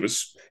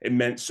it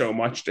meant so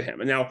much to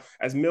him. And now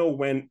as Mill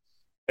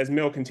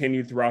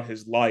continued throughout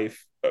his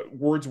life,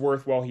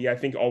 Wordsworth, while he, I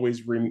think,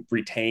 always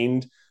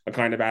retained a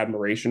kind of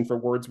admiration for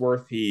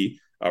Wordsworth, he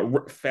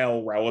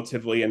fell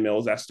relatively in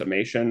Mill's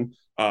estimation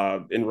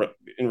in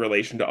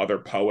relation to other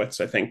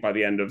poets. I think by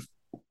the end of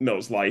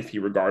Mill's life, he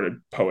regarded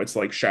poets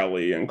like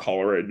Shelley and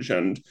Coleridge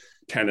and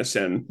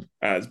Tennyson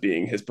as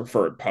being his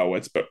preferred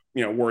poets. But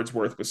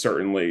Wordsworth was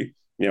certainly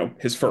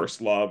his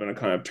first love and a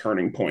kind of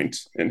turning point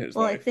in his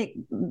life.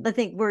 I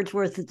think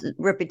Wordsworth's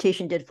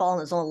reputation did fall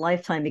in his own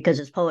lifetime because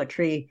his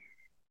poetry,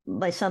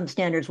 by some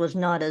standards, was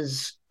not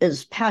as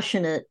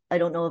passionate. I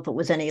don't know if it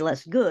was any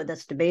less good.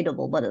 That's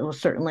debatable, but it was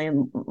certainly,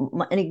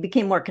 and he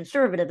became more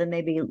conservative, and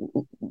maybe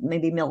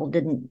Mill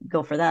didn't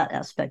go for that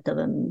aspect of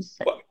him.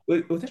 Well,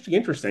 it was actually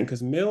interesting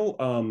because Mill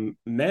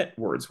met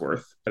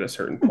Wordsworth at a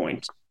certain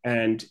point,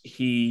 and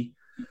he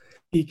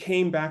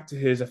came back to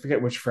his, I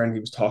forget which friend he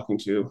was talking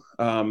to,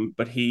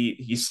 but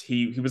he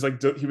was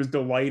like, he was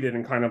delighted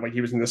and kind of like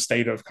he was in the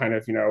state of kind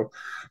of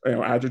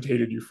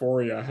agitated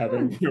euphoria,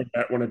 having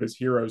met one of his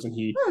heroes, and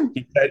he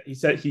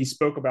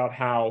spoke about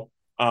how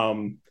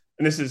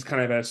and this is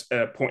kind of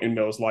a point in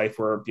Mill's life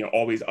where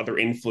all these other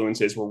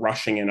influences were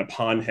rushing in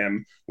upon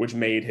him, which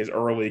made his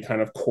early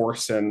kind of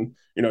course and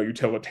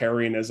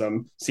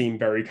utilitarianism seem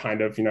very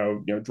kind of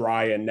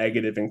dry and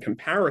negative in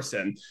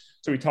comparison.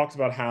 So he talks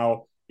about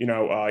how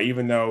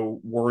even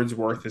though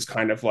Wordsworth is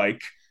kind of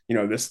like,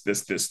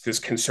 this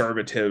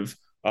conservative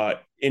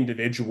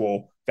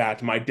individual,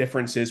 that my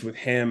differences with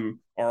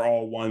him are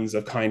all ones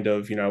of kind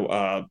of,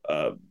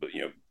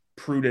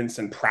 prudence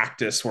and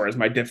practice, whereas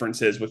my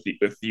differences with the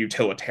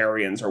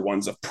utilitarians are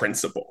ones of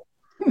principle.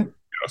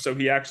 So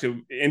he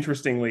actually,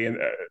 interestingly, and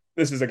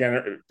this is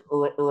again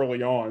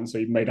early on, so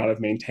he may not have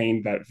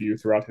maintained that view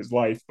throughout his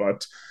life,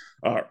 but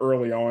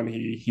early on,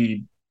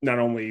 he not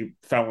only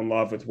fell in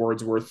love with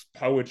Wordsworth's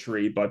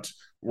poetry, but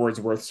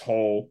Wordsworth's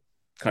whole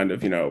kind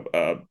of,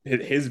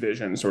 his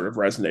vision sort of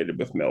resonated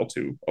with Mill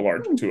to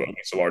at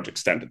least a large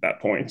extent at that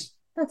point.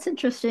 That's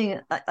interesting.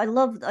 I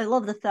love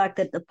the fact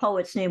that the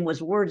poet's name was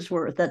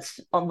Wordsworth. That's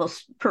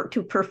almost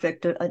too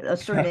perfect a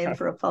surname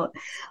for a poet.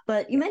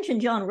 But you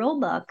mentioned John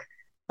Roebuck.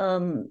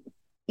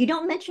 You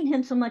don't mention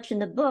him so much in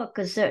the book.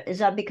 Is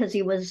that because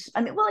he was?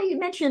 You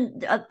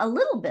mentioned a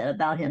little bit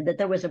about him, that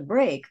there was a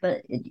break,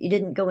 but you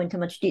didn't go into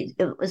much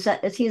detail.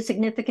 Is he a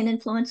significant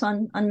influence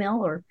on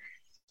Mill, or?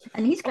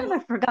 And he's kind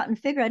of a forgotten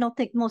figure. I don't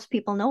think most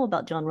people know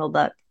about John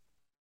Roebuck.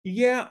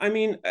 Yeah,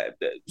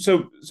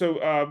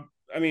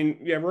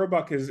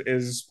 Roebuck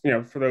is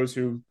for those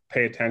who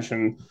pay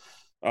attention,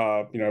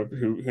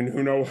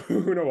 who know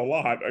a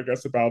lot, I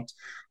guess, about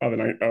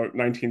the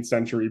 19th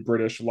century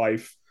British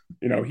life.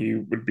 He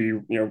would be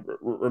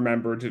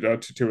remembered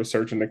to a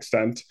certain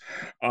extent,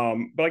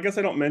 but I guess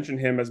I don't mention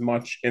him as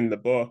much in the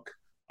book,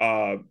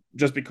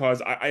 just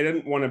because I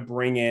didn't want to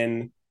bring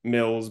in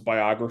Mill's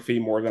biography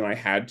more than I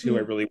had to.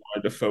 I really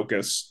wanted to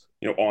focus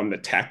on the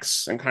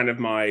texts, and kind of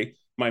my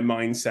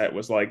mindset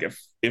was like,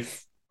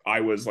 if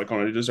I was like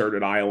on a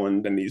deserted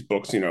island and these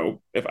books,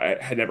 if I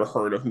had never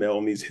heard of Mill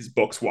and his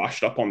books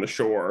washed up on the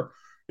shore,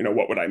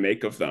 what would I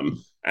make of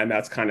them? And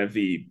that's kind of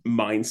the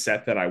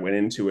mindset that I went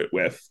into it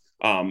with.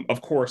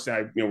 Of course,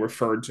 I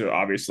referred to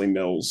obviously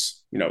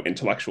Mill's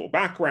intellectual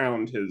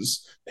background,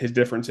 his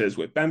differences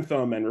with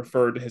Bentham, and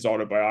referred to his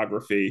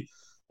autobiography.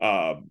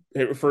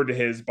 It referred to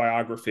his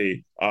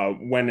biography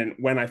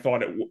when I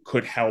thought it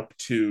could help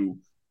to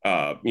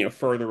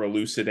further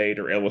elucidate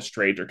or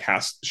illustrate or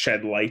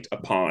shed light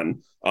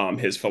upon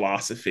his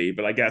philosophy.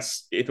 But I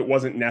guess if it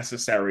wasn't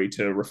necessary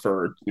to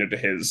refer to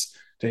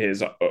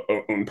his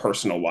own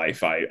personal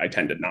life, I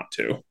tended not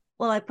to.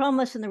 Well, I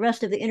promise in the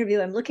rest of the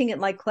interview, I'm looking at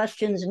my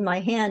questions in my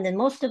hand, and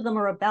most of them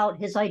are about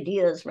his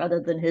ideas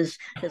rather than his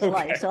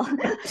life.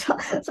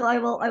 So I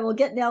will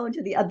get now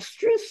into the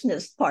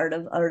abstruseness part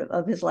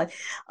of his life.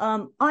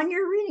 On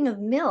your reading of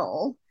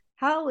Mill,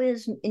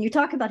 and you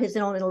talk about his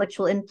own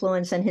intellectual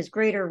influence and his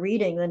greater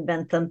reading than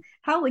Bentham,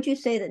 how would you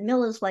say that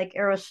Mill is like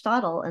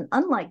Aristotle and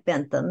unlike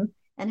Bentham?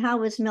 And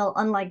how is Mill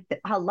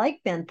like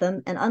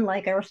Bentham and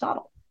unlike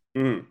Aristotle?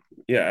 Yeah,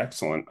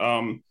 excellent.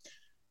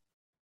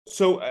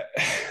 So,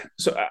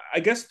 I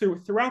guess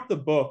throughout the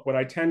book, what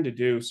I tend to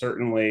do,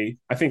 certainly,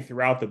 I think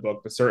throughout the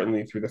book, but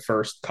certainly through the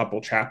first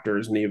couple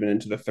chapters and even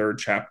into the third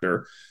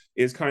chapter,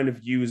 is kind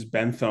of use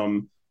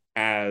Bentham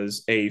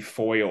as a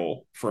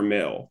foil for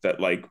Mill. That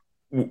like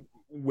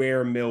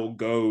where Mill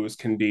goes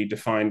can be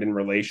defined in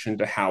relation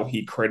to how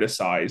he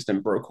criticized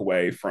and broke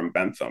away from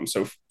Bentham.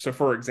 So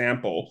for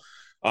example,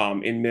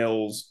 in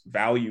Mill's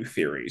value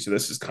theory, so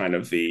this is kind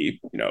of the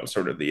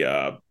sort of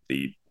the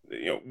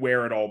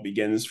where it all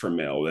begins for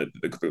Mill.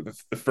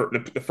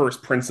 The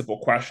first principal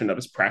question of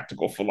his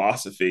practical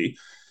philosophy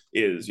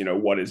is,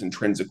 what is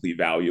intrinsically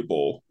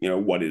valuable?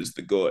 What is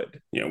the good?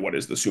 What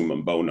is the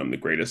summum bonum, the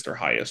greatest or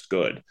highest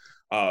good?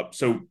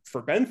 So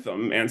for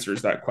Bentham,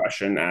 answers that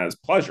question as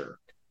pleasure,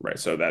 right?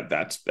 So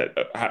that's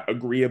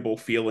agreeable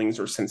feelings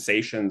or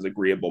sensations,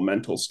 agreeable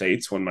mental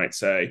states, one might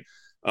say,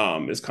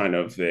 is kind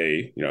of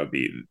the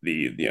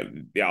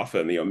alpha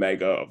and the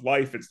omega of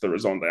life. It's the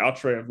raison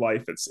d'être of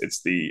life.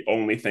 It's the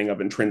only thing of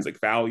intrinsic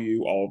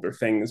value. All other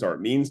things are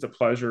means to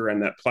pleasure,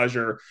 and that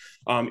pleasure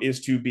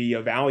is to be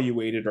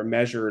evaluated or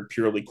measured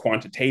purely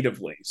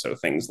quantitatively. So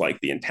things like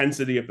the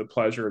intensity of the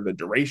pleasure, the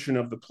duration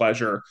of the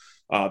pleasure,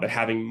 that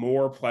having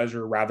more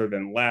pleasure rather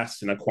than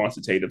less in a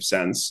quantitative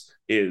sense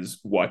is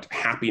what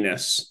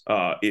happiness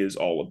is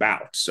all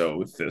about.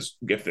 So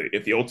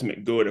if the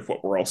ultimate good, if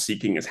what we're all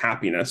seeking is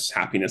happiness,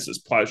 happiness is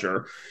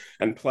pleasure,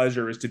 and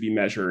pleasure is to be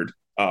measured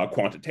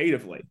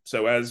quantitatively.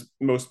 So as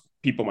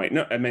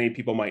many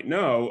people might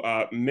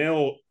know,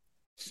 Mill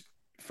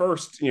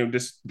first,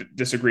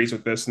 disagrees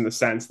with this in the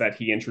sense that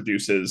he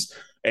introduces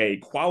a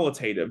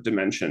qualitative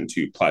dimension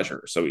to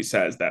pleasure. So he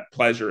says that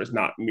pleasure is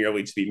not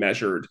merely to be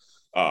measured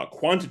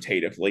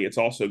quantitatively, it's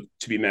also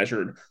to be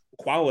measured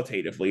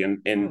qualitatively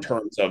in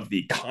terms of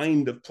the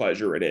kind of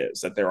pleasure it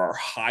is, that there are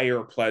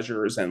higher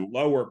pleasures and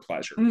lower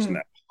pleasures, and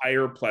that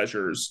higher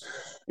pleasures,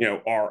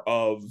 are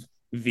of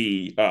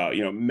the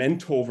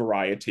mental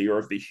variety or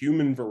of the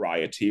human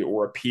variety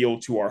or appeal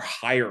to our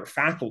higher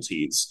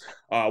faculties,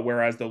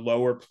 whereas the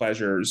lower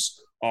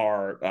pleasures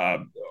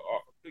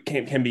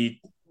can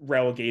be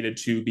relegated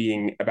to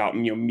being about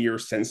mere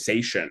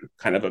sensation,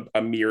 kind of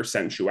a mere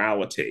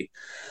sensuality.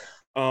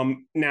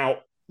 Now,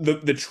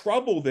 the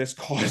trouble this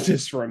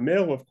causes for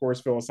Mill, of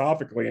course,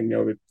 philosophically, and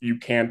that you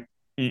can't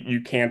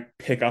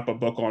pick up a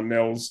book on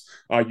Mill's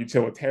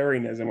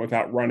utilitarianism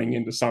without running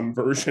into some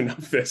version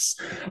of this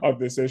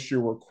issue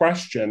or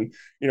question.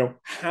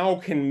 How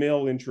can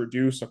Mill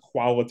introduce a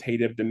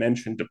qualitative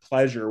dimension to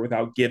pleasure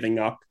without giving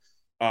up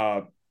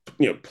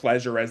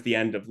pleasure as the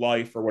end of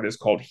life, or what is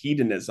called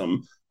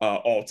hedonism,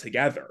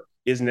 altogether?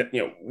 Isn't it,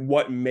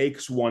 what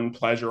makes one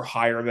pleasure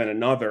higher than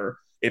another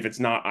if it's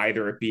not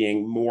either it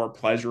being more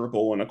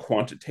pleasurable in a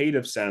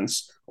quantitative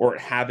sense or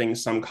it having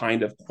some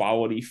kind of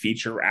quality,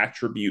 feature,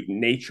 attribute,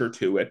 nature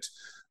to it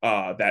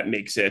that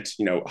makes it,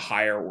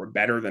 higher or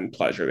better than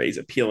pleasure, that is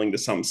appealing to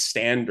some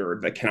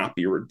standard that cannot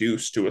be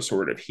reduced to a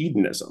sort of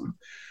hedonism.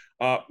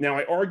 Now,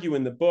 I argue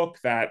in the book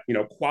that,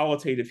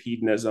 qualitative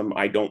hedonism,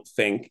 I don't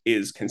think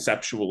is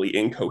conceptually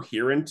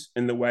incoherent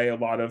in the way a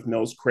lot of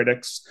Mill's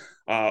critics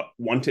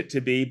want it to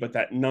be, but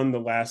that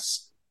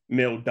nonetheless,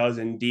 Mill does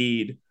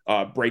indeed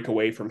break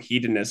away from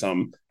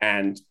hedonism,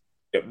 and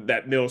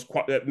that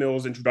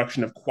Mill's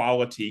introduction of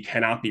quality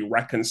cannot be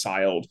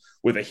reconciled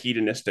with a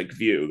hedonistic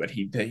view, that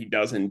he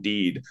does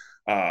indeed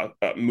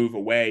move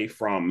away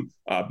from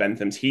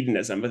Bentham's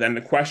hedonism. But then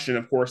the question,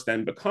 of course,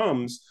 then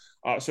becomes,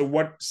 so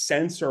what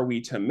sense are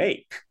we to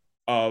make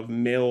of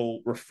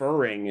Mill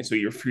referring? So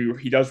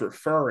he does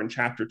refer in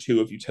chapter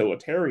 2 of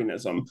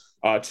Utilitarianism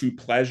to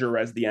pleasure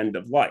as the end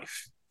of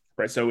life.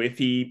 Right. So if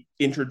he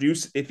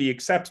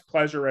accepts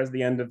pleasure as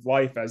the end of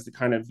life as the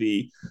kind of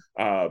the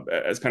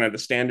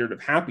standard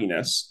of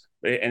happiness,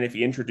 and if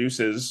he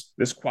introduces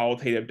this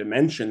qualitative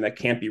dimension that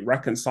can't be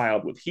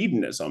reconciled with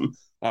hedonism,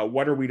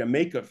 what are we to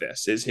make of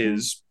this? Is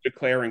his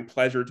declaring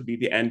pleasure to be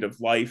the end of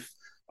life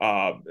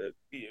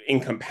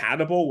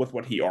incompatible with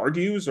what he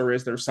argues, or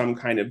is there some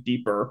kind of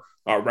deeper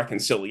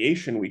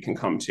reconciliation we can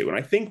come to? And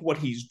I think what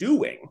he's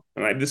doing,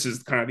 and this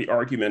is kind of the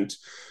argument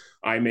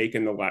I make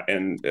in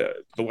the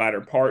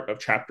latter part of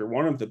chapter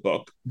 1 of the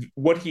book,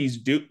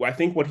 I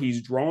think what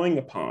he's drawing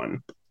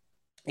upon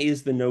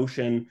is the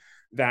notion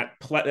that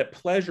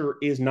pleasure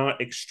is not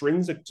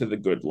extrinsic to the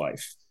good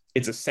life.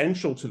 It's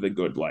essential to the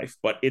good life,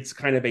 but it's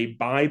kind of a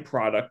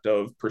byproduct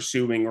of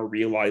pursuing or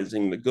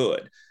realizing the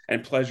good.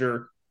 And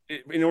pleasure,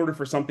 in order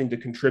for something to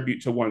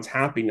contribute to one's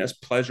happiness,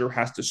 pleasure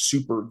has to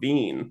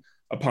supervene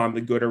upon the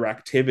good or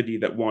activity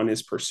that one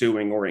is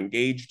pursuing or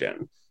engaged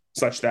in,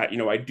 such that,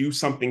 I do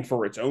something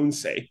for its own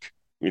sake,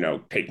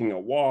 taking a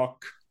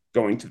walk,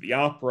 going to the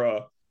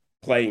opera,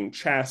 playing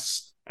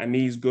chess, and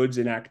these goods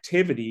and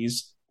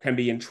activities can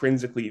be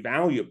intrinsically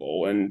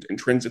valuable and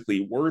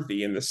intrinsically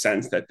worthy in the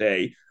sense that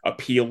they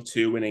appeal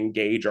to and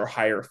engage our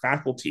higher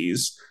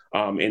faculties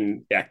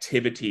in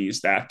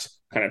activities that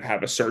kind of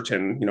have a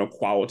certain,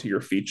 quality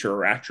or feature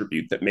or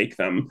attribute that make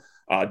them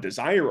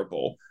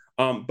desirable.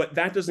 But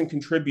that doesn't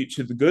contribute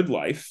to the good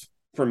life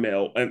for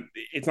Mill. And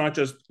it's not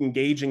just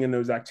engaging in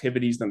those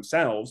activities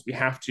themselves. We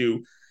have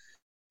to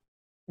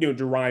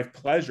derive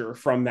pleasure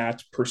from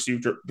that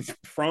pursuit,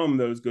 from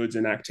those goods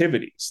and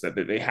activities, that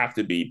they have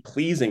to be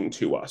pleasing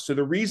to us. So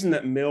the reason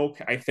that Mill,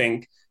 I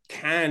think,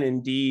 can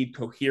indeed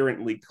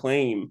coherently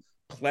claim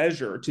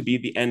pleasure to be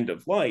the end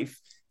of life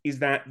is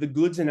that the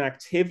goods and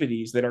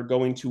activities that are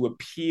going to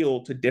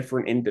appeal to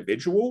different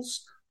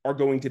individuals are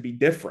going to be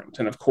different.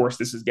 And of course,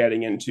 this is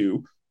getting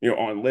into,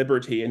 on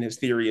liberty and his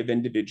theory of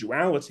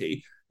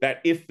individuality, that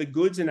if the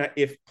goods and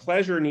if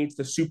pleasure needs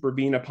to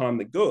supervene upon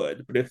the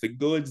good, but if the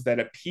goods that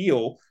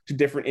appeal to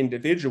different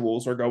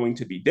individuals are going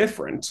to be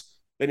different,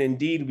 then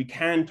indeed we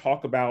can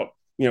talk about,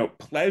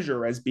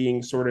 pleasure as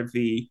being sort of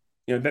the,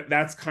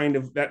 that's kind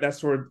of that's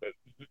sort of,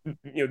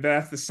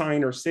 that's the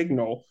sign or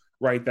signal,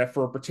 right, that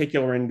for a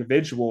particular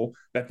individual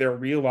that they're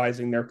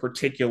realizing their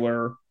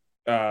particular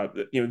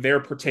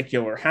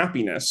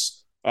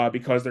happiness,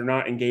 because they're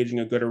not engaging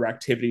in a good or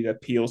activity that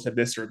appeals to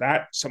this or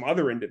that some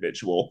other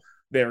individual.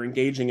 They're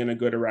engaging in a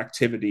good or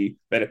activity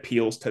that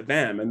appeals to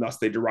them, and thus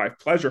they derive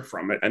pleasure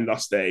from it, and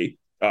thus they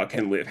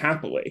can live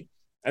happily.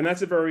 And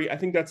that's I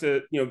think that's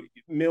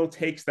Mill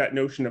takes that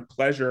notion of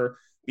pleasure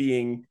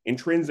being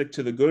intrinsic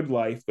to the good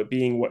life, but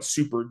being what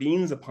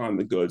supervenes upon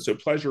the good. So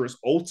pleasure is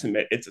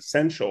ultimate, it's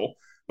essential,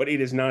 but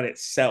it is not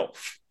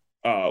itself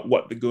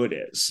what the good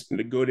is.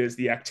 The good is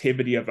the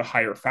activity of the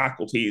higher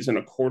faculties in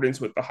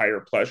accordance with the higher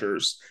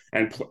pleasures,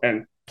 and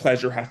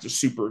pleasure has to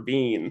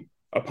supervene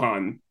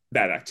upon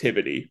that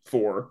activity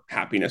for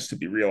happiness to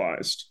be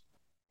realized.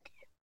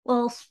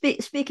 Well,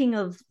 speaking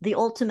of the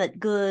ultimate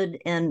good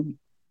and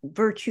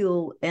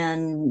virtue,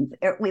 and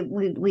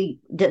we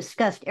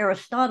discussed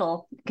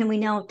Aristotle, can we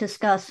now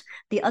discuss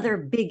the other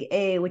big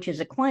A, which is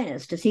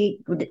Aquinas? Is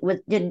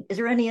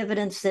there any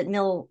evidence that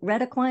Mill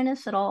read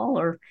Aquinas at all,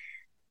 or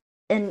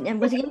and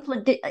was he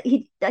influenced?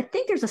 I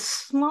think there's a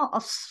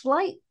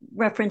slight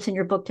reference in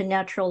your book to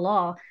natural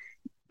law.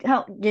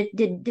 How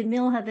did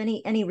Mill have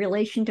any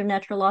relation to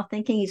natural law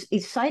thinking?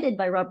 He's cited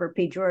by Robert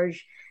P.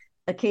 George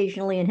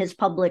occasionally in his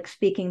public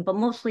speaking, but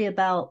mostly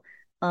about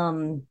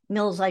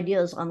Mill's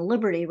ideas on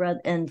liberty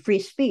and free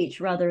speech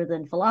rather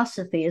than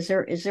philosophy. Is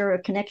there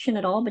a connection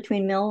at all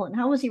between Mill, and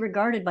how was he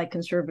regarded by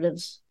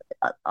conservatives,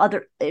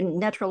 other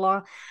natural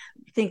law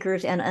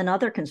thinkers, and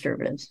other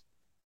conservatives?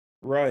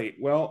 Right.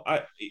 Well,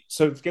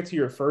 so to get to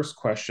your first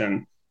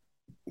question,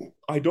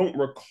 I don't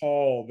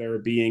recall there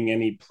being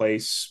any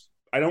place.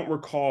 I don't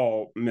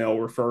recall Mill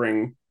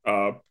referring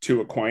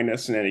to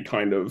Aquinas in any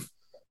kind of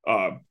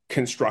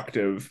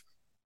constructive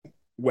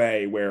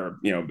way where,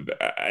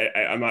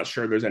 I'm not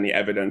sure there's any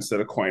evidence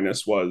that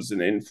Aquinas was an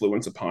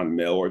influence upon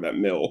Mill, or that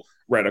Mill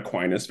read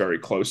Aquinas very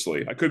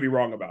closely. I could be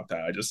wrong about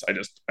that.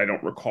 I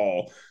don't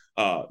recall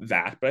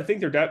that. But I think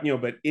they're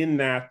but in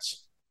that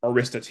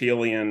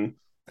Aristotelian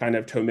kind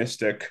of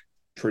Thomistic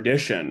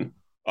tradition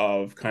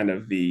of kind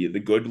of the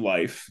good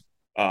life,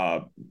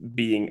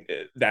 being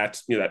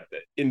that that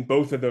in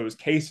both of those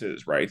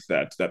cases, right,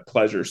 that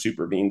pleasure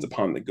supervenes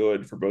upon the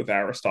good for both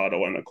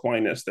Aristotle and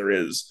Aquinas, there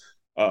is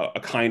a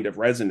kind of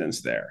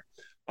resonance there.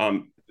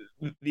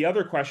 The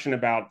other question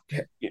about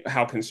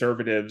how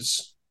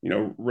conservatives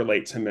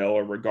relate to Mill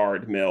or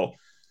regard Mill,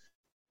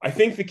 I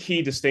think the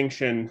key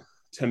distinction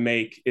to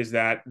make is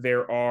that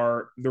there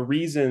are the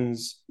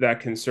reasons that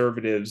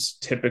conservatives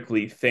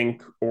typically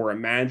think or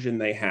imagine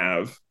they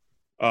have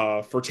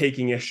for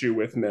taking issue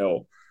with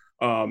Mill,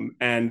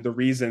 and the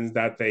reasons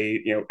that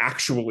they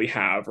actually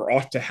have or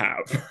ought to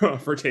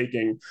have for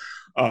taking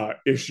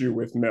issue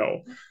with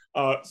Mill.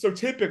 So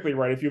typically,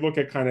 right, if you look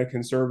at kind of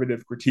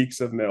conservative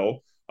critiques of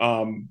Mill,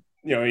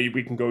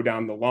 we can go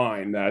down the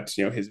line that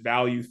his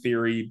value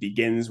theory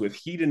begins with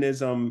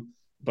hedonism,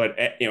 but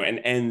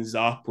and ends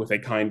up with a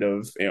kind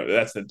of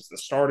that's the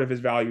start of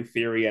his value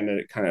theory, and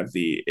it kind of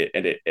the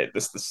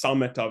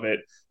summit of it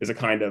is a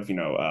kind of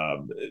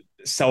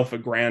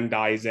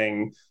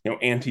self-aggrandizing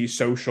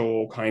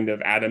antisocial kind of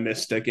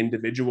atomistic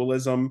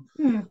individualism.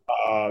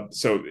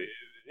 So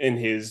in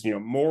his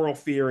moral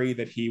theory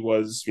that he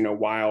was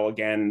while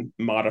again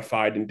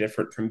modified and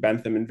different from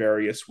Bentham in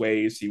various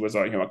ways, he was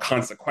a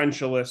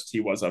consequentialist. He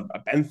was a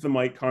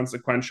Benthamite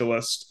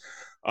consequentialist.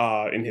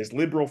 In his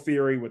liberal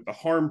theory with the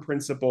harm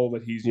principle,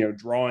 that he's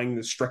drawing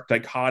the strict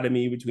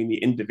dichotomy between the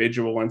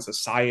individual and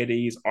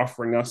society. He's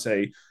offering us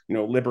a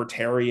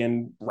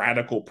libertarian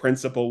radical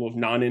principle of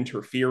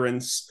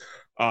non-interference.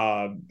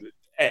 I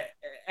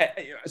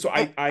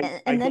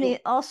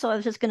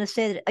was just going to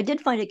say that I did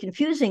find it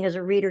confusing as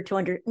a reader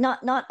to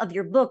not of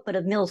your book, but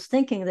of Mill's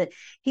thinking, that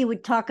he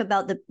would talk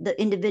about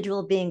the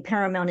individual being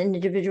paramount,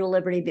 individual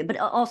liberty, but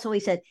also he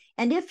said,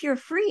 and if you're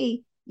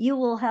free, you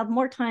will have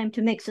more time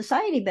to make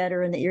society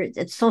better, and that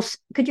it's so.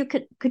 Could you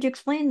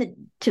explain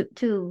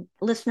to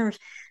listeners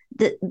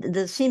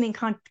the seeming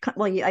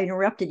I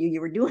interrupted you. You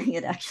were doing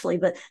it actually,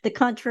 but the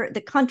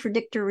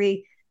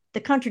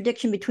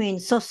contradiction between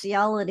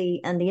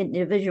sociality and the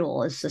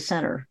individual is the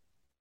center.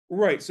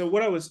 Right. Saying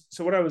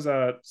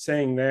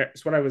there,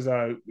 so what I was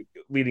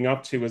leading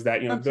up to was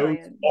that, I'm those,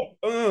 sorry.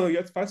 oh,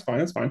 yeah, that's fine,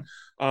 that's fine.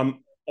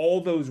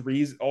 All those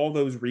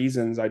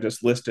reasons I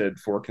just listed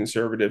for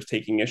conservatives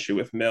taking issue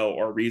with Mill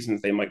are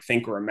reasons they might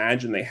think or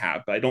imagine they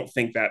have, but I don't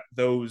think that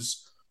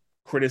those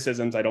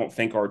criticisms, I don't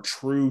think, are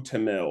true to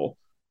Mill,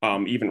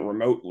 even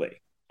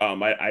remotely.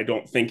 I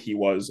don't think he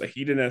was a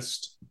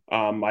hedonist.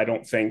 I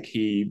don't think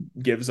he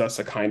gives us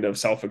a kind of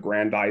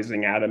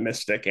self-aggrandizing,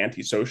 atomistic,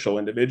 antisocial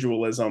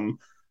individualism.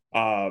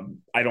 I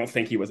don't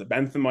think he was a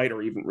Benthamite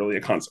or even really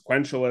a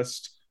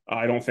consequentialist.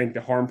 I don't think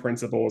the harm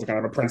principle is kind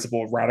of a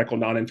principle of radical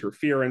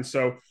non-interference.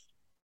 So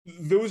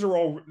those are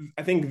all.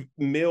 I think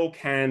Mill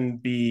can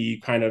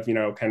be kind of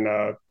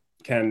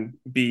can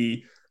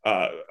be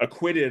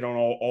acquitted on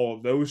all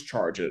of those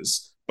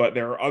charges. But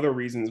there are other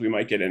reasons we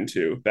might get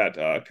into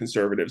that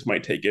conservatives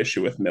might take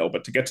issue with Mill.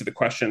 But to get to the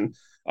question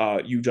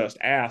you just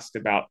asked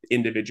about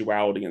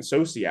individuality and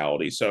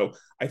sociality, so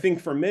I think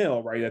for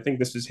Mill, right, I think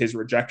this is his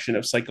rejection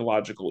of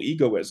psychological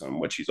egoism,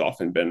 which he's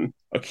often been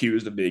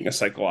accused of being a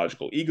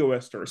psychological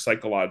egoist or a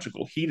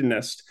psychological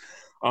hedonist.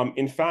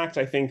 In fact,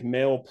 I think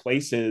Mill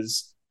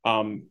places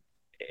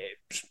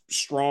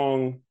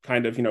strong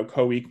kind of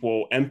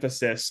co-equal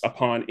emphasis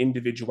upon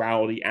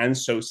individuality and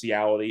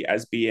sociality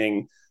as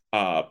being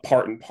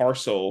part and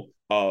parcel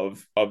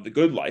of the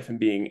good life,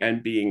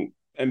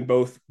 and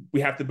both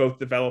we have to both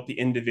develop the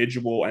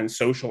individual and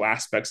social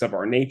aspects of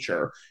our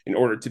nature in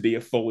order to be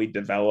a fully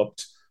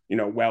developed,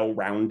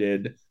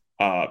 well-rounded,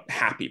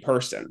 happy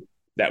person.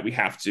 That we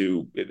have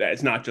to. That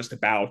it's not just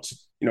about.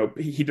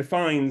 He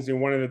defines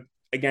one of the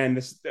again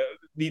this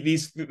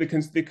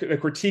the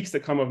critiques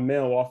that come of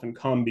Mill often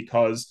come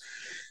because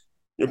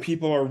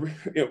people are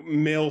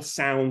Mill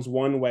sounds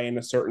one way in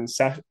a certain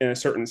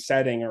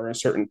setting or a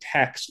certain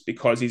text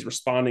because he's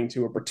responding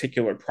to a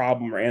particular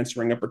problem or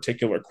answering a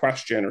particular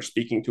question or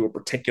speaking to a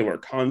particular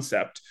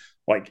concept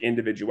like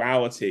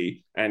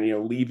individuality,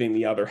 and leaving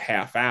the other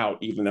half out,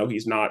 even though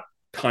he's not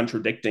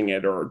contradicting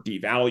it or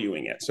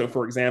devaluing it. So,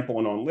 for example,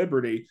 in On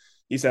Liberty,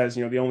 he says,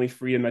 the only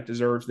freedom that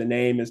deserves the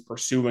name is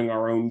pursuing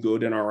our own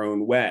good in our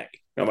own way.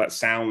 Now, that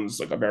sounds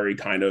like a very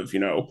kind of,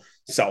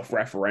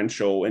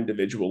 self-referential,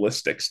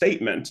 individualistic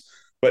statement.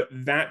 But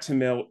that to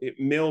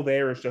Mill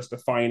there is just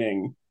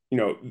defining,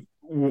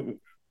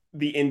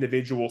 the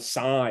individual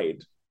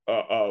side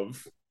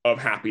of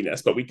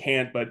happiness. But we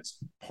can't, but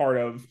part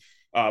of,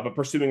 but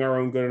pursuing our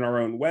own good in our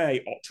own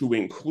way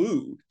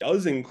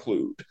does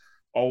include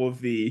all of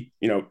the,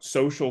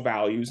 social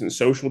values and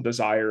social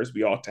desires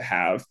we ought to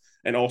have,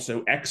 and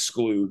also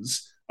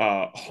excludes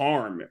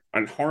harm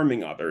and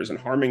harming others and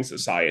harming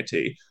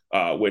society,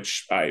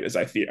 which as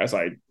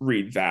I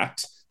read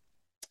that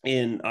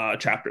in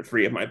chapter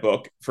 3 of my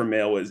book, for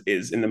Mill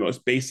is in the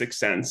most basic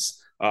sense,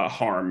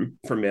 harm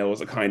for Mill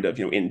is a kind of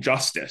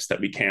injustice, that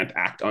we can't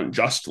act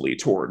unjustly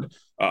toward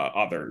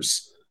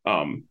others.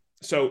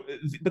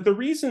 But the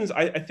reasons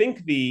I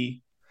think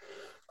the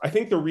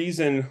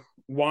reason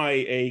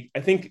why I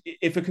think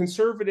if a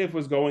conservative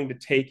was going to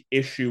take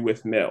issue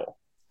with Mill,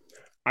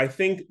 I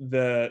think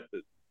the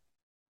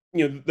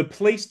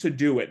place to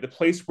do it, the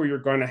place where you're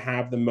going to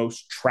have the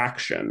most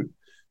traction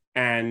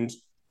and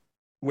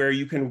where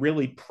you can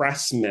really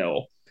press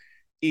Mill,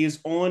 is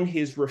on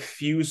his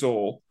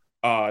refusal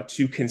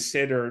to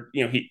consider,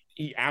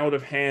 he out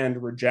of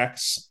hand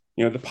rejects,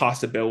 the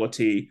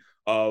possibility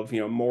of,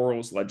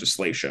 morals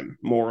legislation,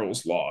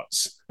 morals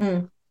laws.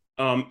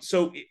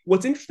 So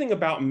what's interesting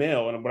about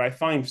Mill, and what I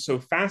find so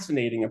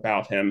fascinating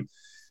about him,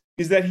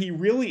 is that he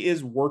really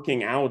is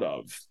working out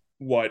of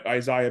what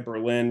Isaiah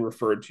Berlin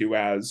referred to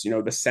as,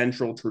 the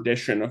central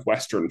tradition of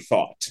Western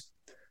thought,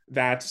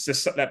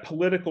 that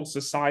political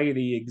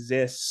society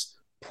exists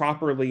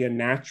properly and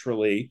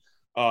naturally,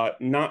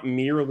 not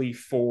merely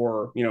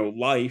for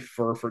life,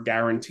 or for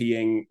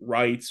guaranteeing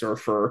rights, or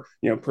for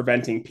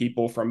preventing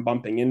people from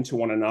bumping into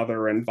one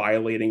another and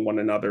violating one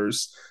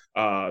another's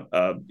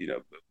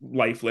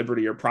life,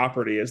 liberty, or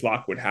property, as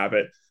Locke would have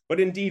it, but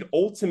indeed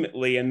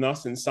ultimately, and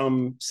thus in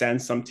some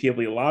sense, some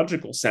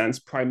teleological sense,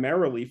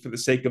 primarily for the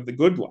sake of the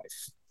good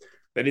life.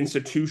 That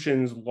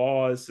institutions,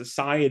 laws,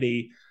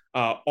 society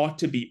ought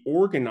to be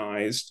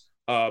organized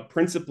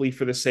principally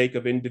for the sake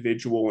of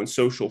individual and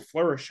social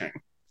flourishing.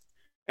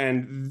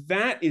 And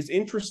that is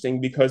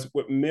interesting because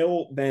what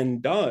Mill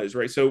then does,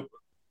 right? So,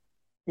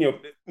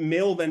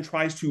 Mill then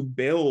tries to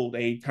build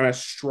a kind of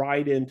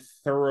strident,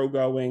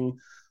 thoroughgoing,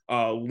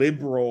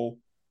 liberal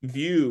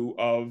view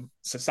of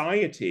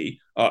society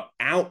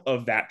out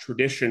of that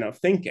tradition of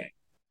thinking.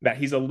 That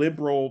he's a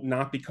liberal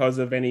not because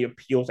of any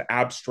appeal to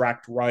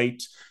abstract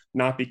right,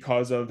 not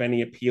because of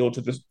any appeal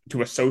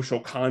to a social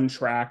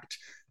contract,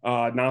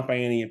 not by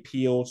any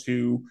appeal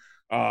to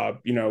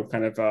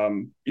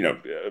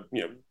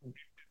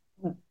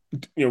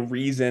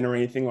reason or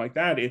anything like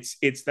that.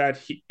 It's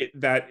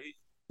that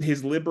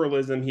his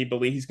liberalism,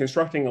 he's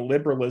constructing a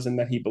liberalism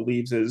that he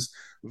believes is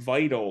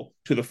vital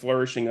to the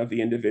flourishing of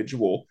the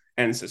individual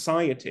and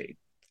society.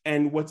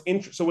 And what's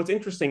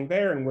interesting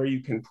there, and where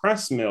you can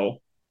press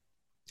Mill,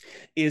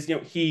 is,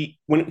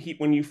 when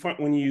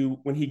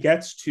he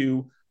gets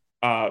to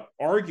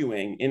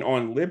arguing in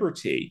On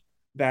Liberty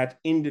that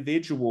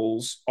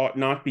individuals ought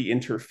not be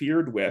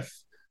interfered with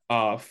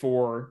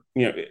for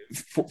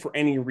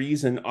any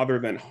reason other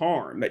than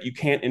harm, that you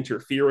can't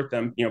interfere with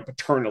them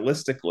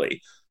paternalistically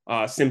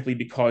simply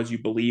because you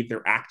believe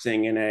they're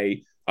acting in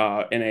a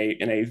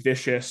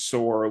vicious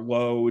or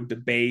low,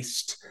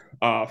 debased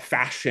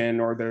fashion,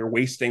 or they're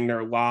wasting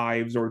their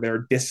lives, or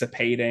they're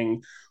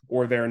dissipating,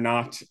 or they're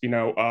not,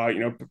 they're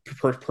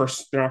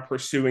not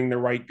pursuing the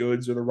right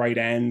goods or the right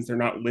ends. They're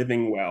not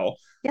living well.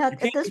 Yeah,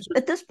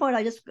 at this point,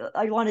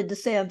 I wanted to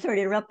say, I'm sorry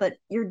to interrupt, but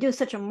you do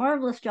such a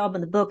marvelous job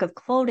in the book of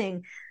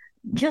quoting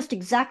just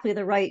exactly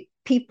the right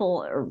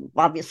people, or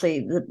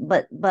obviously,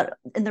 but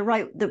in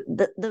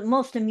the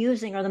most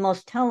amusing or the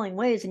most telling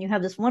ways. And you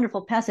have this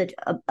wonderful passage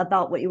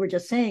about what you were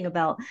just saying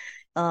about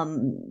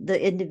the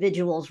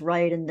individual's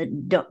right, and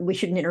we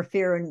shouldn't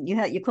interfere. And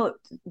you quote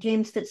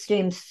James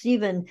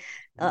Stephen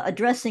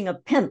addressing a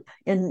pimp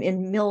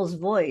in Mill's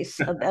voice,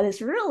 and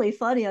it's really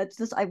funny. It's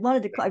just, I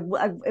wanted to,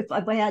 if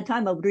I had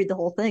time, I would read the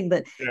whole thing,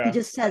 but yeah. He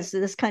just has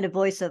this kind of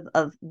voice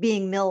of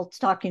being Mill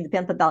talking to the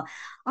pimp about,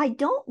 I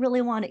don't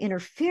really want to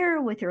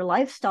interfere with your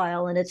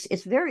lifestyle, and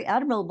it's very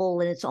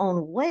admirable in its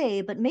own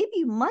way, but maybe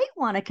you might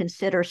want to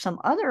consider some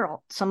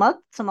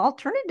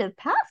alternative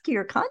path to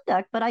your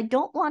conduct, but I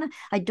don't want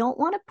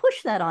to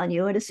push that on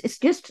you. And it's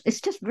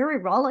just very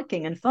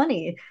rollicking and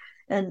funny.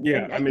 And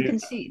yeah, and you can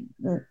see.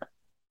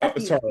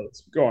 Sorry,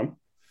 go on.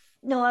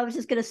 No, I was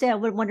just going to say, I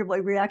would wonder what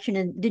your reaction,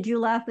 and did you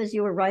laugh as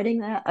you were writing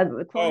that?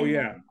 Oh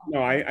yeah,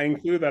 no, I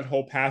include that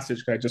whole passage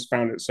because I just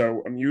found it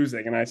so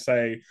amusing, and I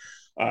say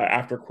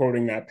after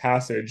quoting that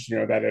passage,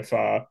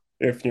 that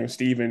if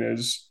Stephen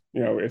is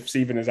if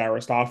Stephen is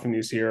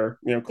Aristophanes here,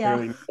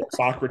 clearly yeah.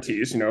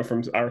 Socrates,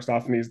 from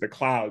Aristophanes the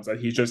Clouds, that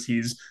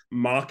he's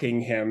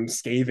mocking him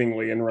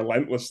scathingly and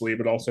relentlessly,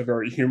 but also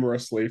very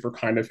humorously for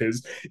kind of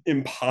his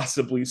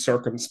impossibly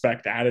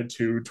circumspect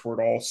attitude toward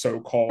all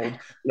so-called,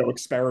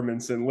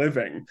 experiments in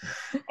living.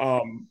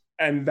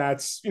 And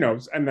that's,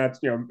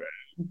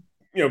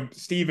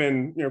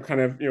 Stephen,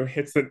 kind of,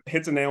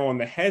 hits a nail on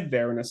the head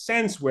there in a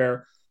sense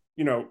where,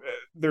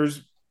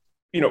 there's,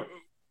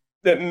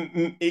 that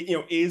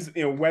is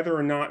whether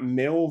or not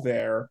Mill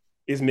there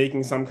is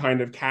making some kind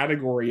of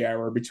category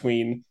error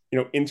between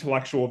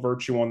intellectual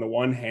virtue on the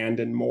one hand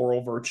and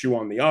moral virtue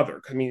on the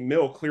other. I mean,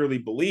 Mill clearly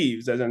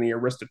believes, as any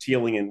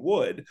Aristotelian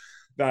would,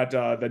 that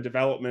the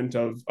development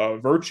of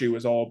virtue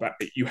is all about,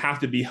 you have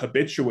to be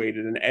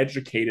habituated and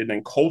educated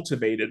and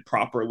cultivated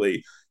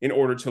properly in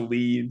order to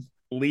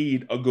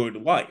lead a good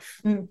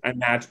life,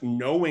 and that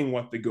knowing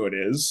what the good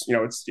is,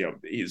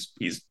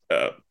 he's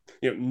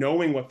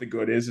knowing what the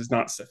good is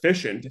not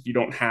sufficient if you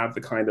don't have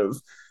the kind of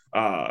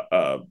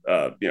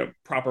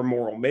proper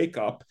moral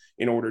makeup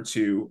in order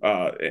to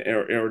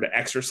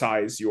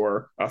exercise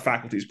your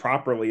faculties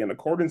properly in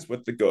accordance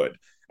with the good.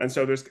 And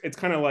so it's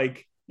kind of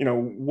like,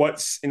 in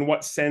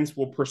what sense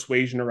will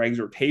persuasion or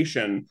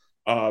exhortation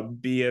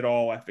be at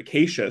all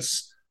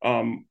efficacious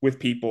with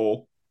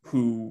people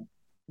who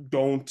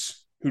don't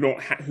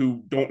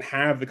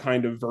have the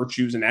kind of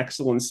virtues and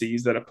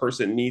excellencies that a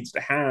person needs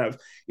to have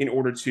in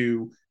order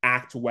to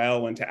act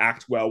well and to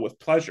act well with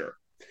pleasure.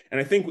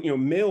 And I think,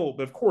 Mill,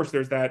 of course,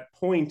 there's that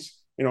point,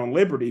 on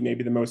Liberty,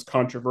 maybe the most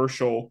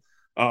controversial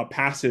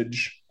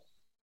passage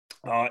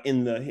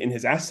in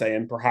his essay,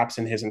 and perhaps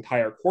in his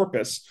entire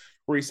corpus,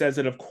 where he says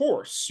that, of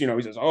course, he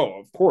says, oh,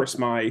 of course,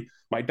 my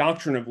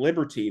doctrine of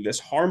liberty, this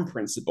harm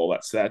principle,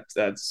 that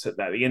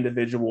the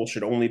individual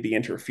should only be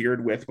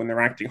interfered with when they're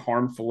acting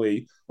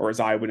harmfully, or as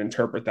I would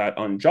interpret that,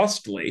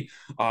 unjustly.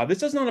 This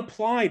does not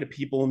apply to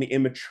people in the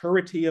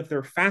immaturity of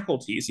their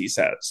faculties, he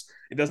says.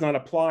 It does not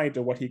apply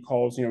to what he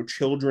calls,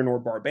 children or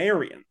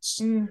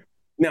barbarians.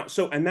 Now,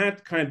 and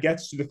that kind of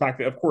gets to the fact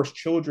that, of course,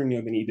 children,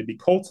 they need to be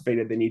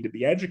cultivated, they need to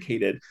be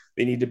educated,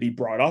 they need to be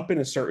brought up in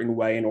a certain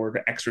way in order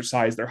to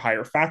exercise their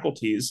higher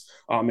faculties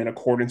in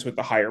accordance with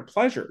the higher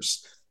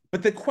pleasures.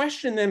 But the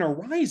question then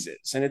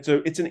arises, and it's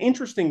an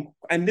interesting,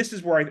 and this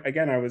is where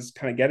I was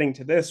kind of getting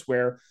to this,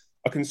 where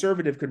a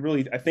conservative could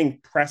really, I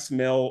think, press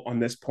Mill on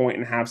this point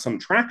and have some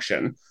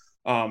traction.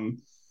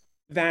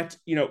 That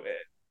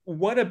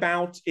what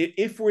about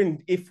if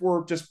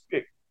we're just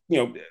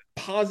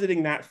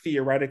positing that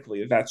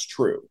theoretically, that's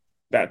true,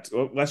 that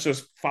let's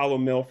just follow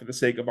Mill for the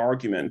sake of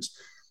argument,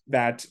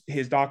 that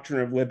his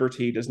doctrine of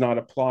liberty does not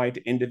apply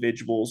to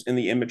individuals in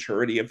the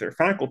immaturity of their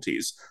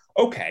faculties.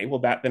 Okay, well,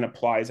 that then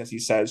applies, as he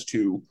says,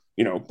 to,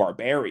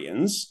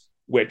 barbarians,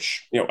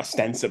 which,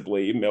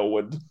 ostensibly Mill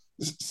would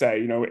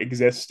say,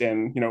 exist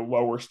in,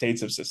 lower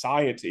states of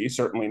society,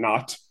 certainly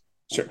not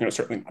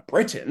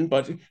Britain,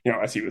 but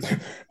as he was,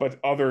 but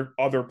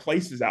other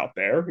places out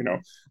there,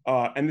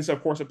 and this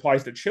of course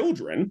applies to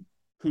children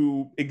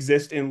who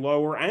exist in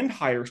lower and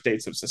higher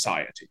states of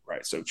society,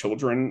 right? So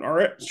children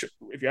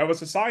if you have a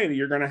society,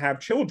 you're going to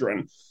have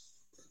children,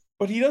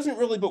 but he doesn't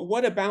really. But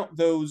what about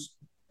those,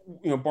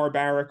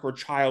 barbaric or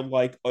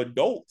childlike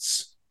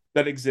adults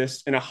that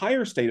exist in a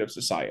higher state of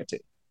society?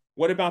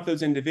 what about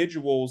those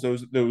individuals,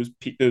 those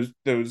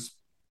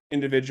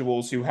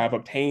individuals who have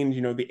obtained,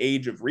 the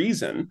age of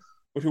reason,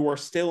 but who are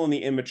still in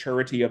the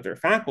immaturity of their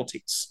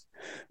faculties?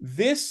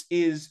 This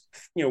is,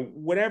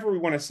 whatever we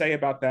want to say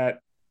about that,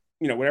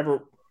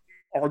 whatever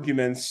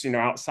arguments,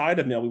 outside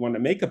of Mill we want to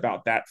make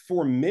about that,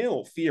 for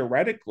Mill,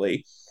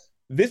 theoretically,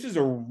 this is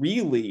a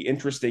really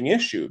interesting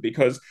issue,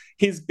 because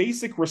his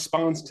basic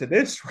response to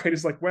this, right,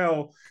 is like,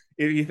 well,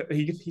 he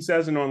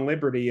says in On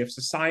Liberty, if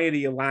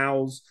society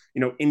allows,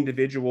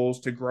 individuals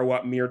to grow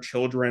up mere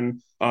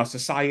children,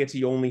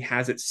 society only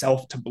has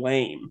itself to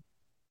blame.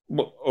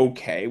 Well,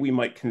 okay, we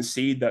might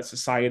concede that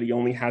society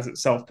only has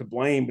itself to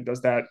blame, but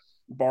does that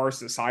bar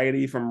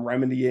society from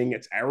remedying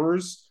its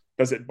errors?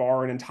 Does it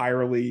bar an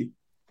entirely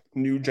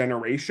new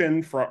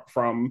generation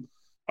from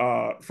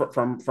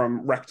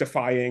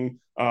rectifying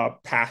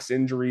past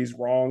injuries,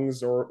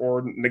 wrongs,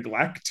 or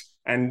neglect?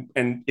 And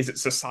is it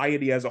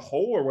society as a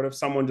whole, or what if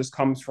someone just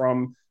comes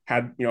from,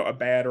 had a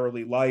bad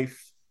early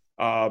life,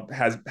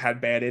 has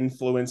had bad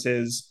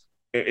influences?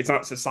 It's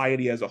not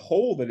society as a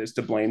whole that is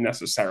to blame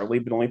necessarily,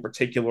 but only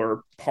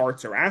particular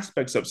parts or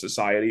aspects of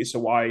society. So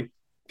why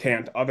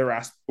can't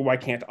other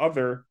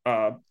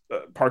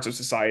parts of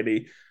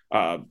society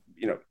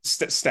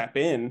step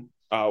in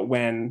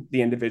when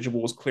the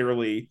individual is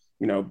clearly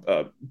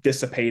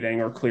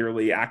dissipating, or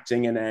clearly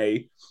acting in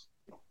a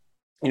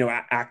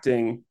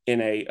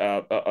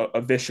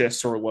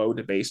vicious or low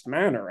debased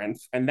manner? And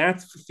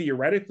that's,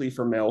 theoretically,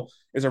 for Mill,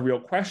 is a real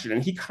question.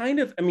 And he kind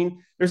of,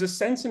 there's a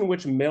sense in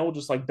which Mill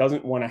just like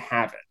doesn't want to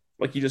have it.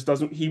 Like, he just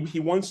doesn't, he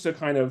wants to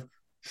kind of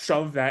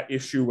shove that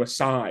issue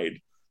aside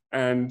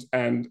and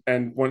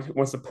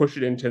wants to push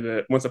it into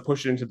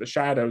the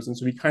shadows. And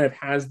so he kind of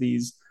has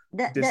these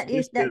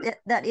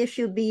that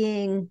issue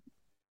being,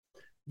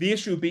 the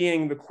issue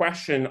being the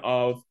question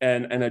of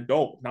an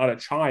adult, not a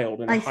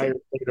child, in a higher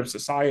state of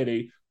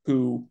society,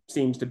 who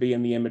seems to be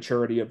in the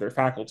immaturity of their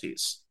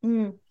faculties.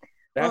 I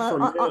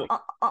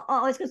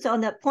was going to say, on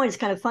that point, it's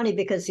kind of funny,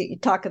 because you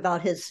talk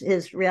about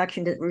his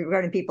reaction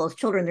regarding people as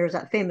children. There's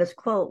that famous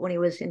quote when he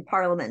was in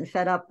Parliament and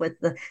fed up with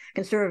the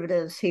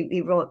conservatives.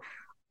 He wrote,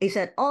 he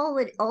said,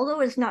 although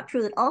it's not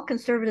true that all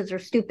conservatives are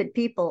stupid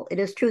people, it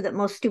is true that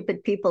most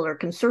stupid people are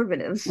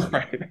conservatives.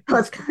 Right.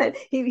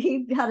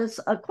 He had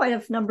quite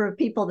a number of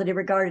people that he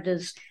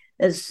regarded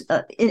as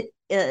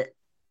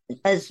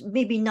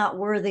maybe not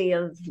worthy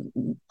of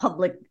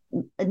public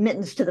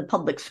admittance to the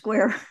public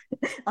square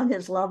on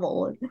his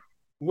level.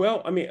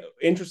 Well,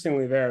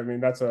 interestingly there,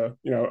 that's I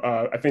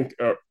think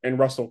in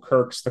Russell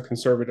Kirk's The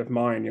Conservative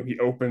Mind, he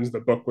opens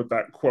the book with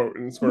that quote,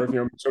 and sort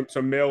of,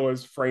 so Mill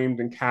is framed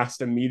and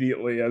cast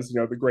immediately as,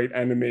 the great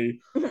enemy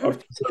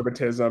of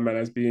conservatism, and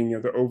as being,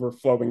 the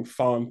overflowing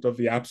font of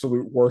the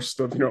absolute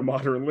worst of,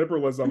 modern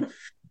liberalism.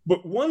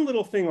 But one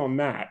little thing on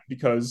that,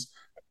 because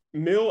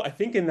Mill,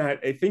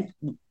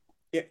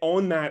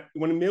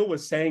 when Mill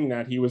was saying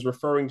that, he was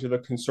referring to the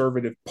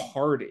Conservative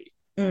Party.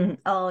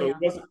 Oh,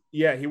 so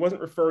yeah. He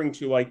wasn't referring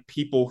to like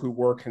people who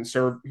were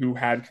who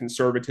had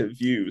conservative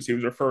views. He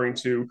was referring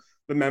to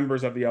the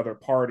members of the other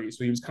party.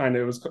 So he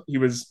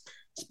was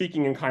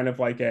speaking in kind of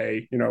like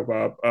a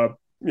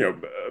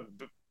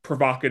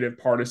provocative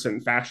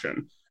partisan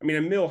fashion.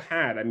 And Mill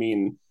had,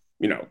 he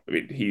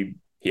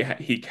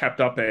kept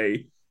up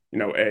had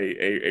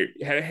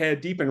a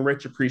deep and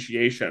rich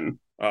appreciation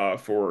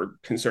for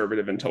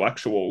conservative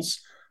intellectuals.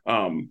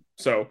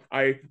 So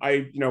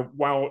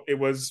while it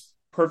was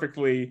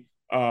perfectly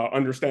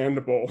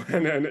understandable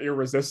and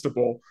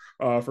irresistible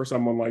for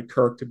someone like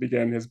Kirk to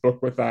begin his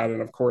book with that,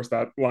 and of course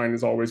that line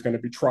is always going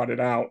to be trotted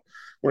out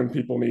when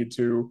people need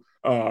to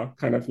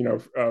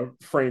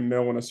frame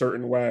Mill in a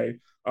certain way,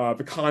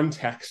 the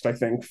context, I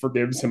think,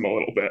 forgives him a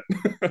little bit.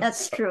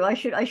 That's true. I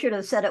should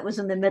have said it was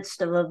in the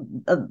midst of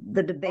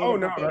the debate. Oh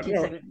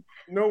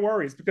no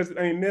worries, because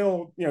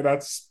Mill, Mill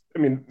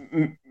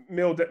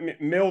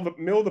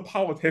the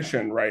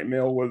politician, right?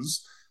 Mill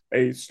was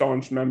a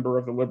staunch member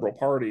of the Liberal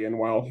Party, and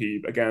while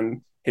he,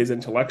 again, his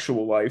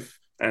intellectual life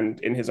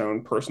and in his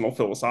own personal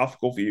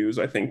philosophical views,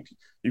 I think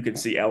you can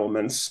see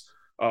elements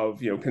of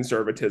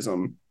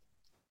conservatism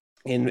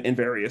in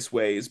various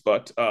ways,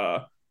 but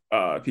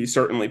he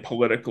certainly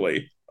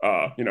politically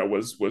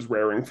was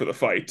raring for the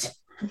fight.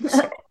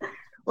 So.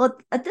 Well,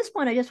 at this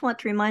point, I just want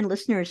to remind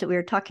listeners that we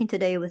are talking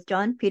today with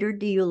John Peter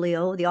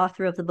DiIulio, the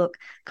author of the book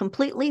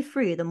Completely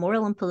Free: The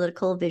Moral and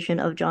Political Vision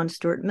of John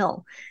Stuart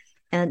Mill.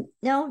 And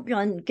now,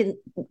 John,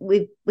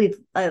 you've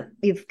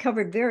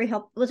covered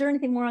Was there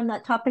anything more on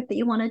that topic that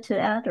you wanted to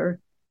add, or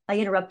I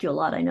interrupt you a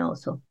lot, I know.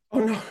 So. Oh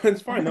no,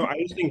 it's fine. No, I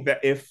just think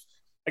that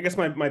I guess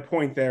my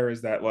point there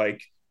is that,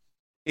 like,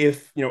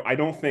 if I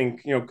don't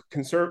think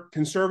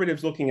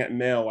conservatives looking at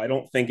Mill, I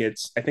think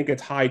it's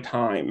high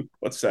time,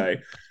 let's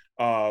say,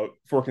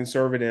 for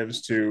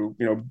conservatives to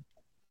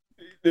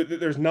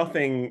there's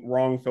nothing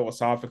wrong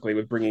philosophically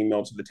with bringing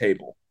Mill to the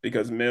table,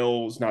 because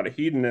Mill's not a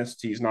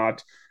hedonist. He's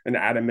not an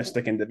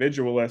atomistic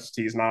individualist.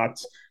 He's not,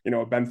 a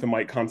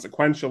Benthamite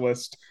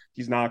consequentialist.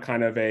 He's not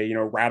kind of a,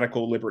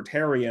 radical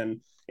libertarian.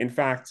 In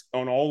fact,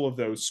 on all of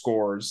those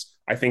scores,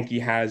 I think he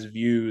has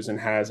views and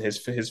has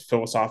his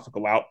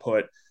philosophical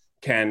output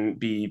can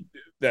be,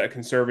 that a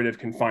conservative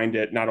can find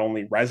it not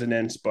only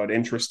resonant but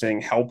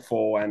interesting,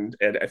 helpful, and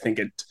I think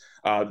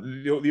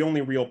the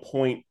only real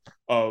point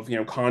of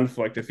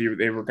conflict, if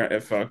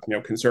a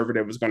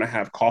conservative was going to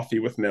have coffee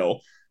with Mill,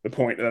 the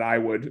point that I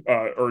would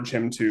urge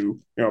him to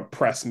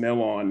press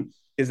Mill on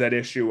is that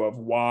issue of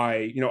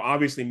why,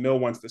 obviously Mill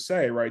wants to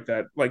say, right,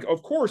 that like,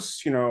 of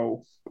course,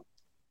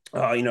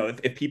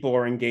 if people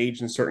are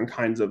engaged in certain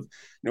kinds of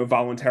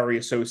voluntary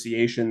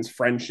associations,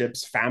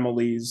 friendships,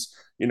 families,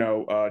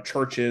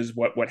 churches,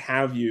 what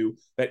have you,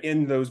 that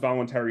in those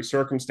voluntary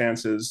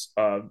circumstances,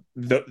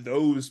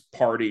 those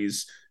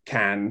parties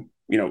can,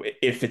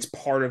 if it's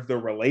part of the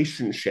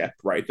relationship,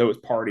 right, those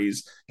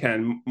parties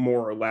can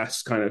more or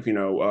less kind of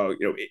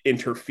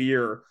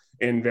interfere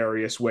in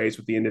various ways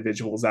with the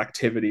individual's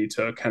activity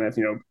to kind of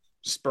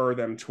spur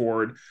them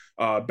toward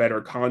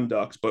better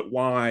conduct. But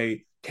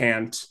why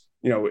can't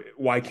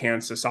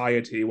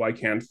society, why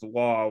can't the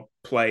law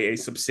play a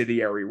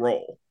subsidiary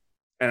role?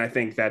 And I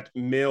think that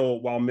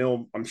while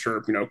Mill, I'm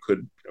sure,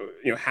 could,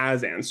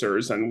 has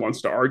answers and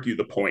wants to argue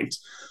the point,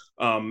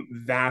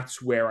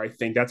 that's where I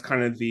think that's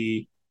kind of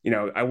the,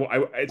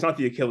 it's not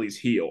the Achilles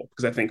heel,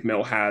 because I think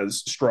Mill has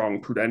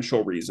strong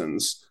prudential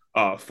reasons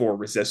for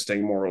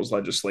resisting morals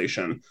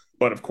legislation.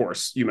 But of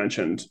course, you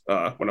mentioned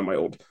one of my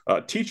old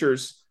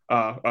teachers,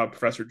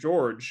 Professor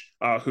George,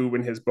 who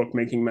in his book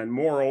Making Men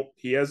Moral,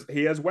 he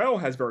as well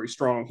has very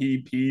strong,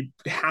 he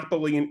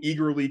happily and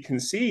eagerly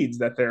concedes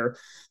that there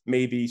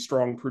may be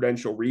strong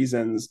prudential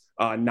reasons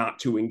not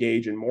to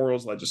engage in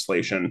morals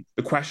legislation.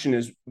 The question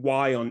is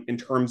why, in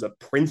terms of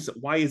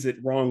principle, why is it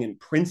wrong in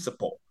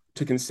principle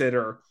to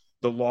consider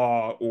the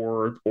law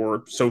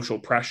or social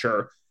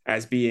pressure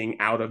as being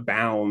out of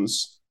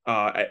bounds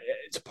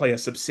to play a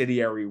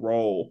subsidiary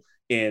role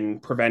in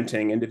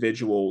preventing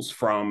individuals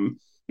from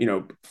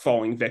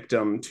falling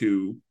victim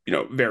to,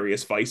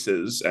 various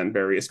vices and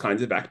various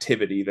kinds of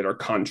activity that are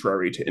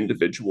contrary to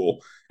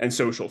individual and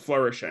social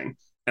flourishing.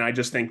 And I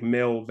just think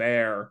Mill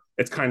there,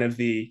 it's kind of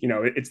the,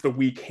 it's the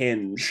weak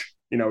hinge,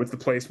 it's the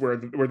place where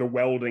the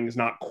welding is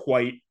not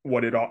quite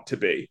what it ought to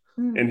be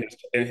in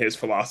his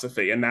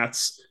philosophy. And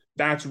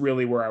that's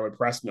really where I would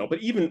press Mill.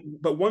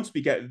 But once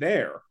we get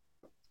there,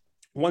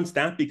 once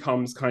that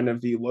becomes kind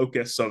of the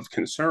locus of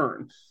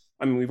concern,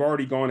 I mean, we've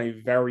already gone a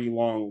very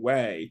long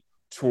way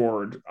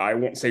toward, I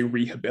won't say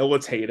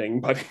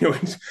rehabilitating, but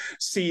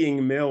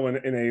seeing Mill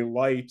in a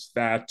light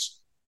that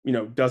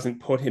doesn't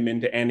put him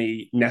into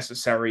any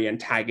necessary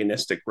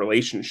antagonistic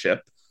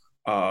relationship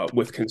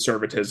with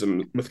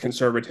conservatism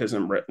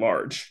writ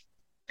large.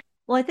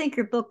 Well, I think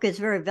your book is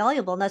very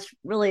valuable, and that's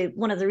really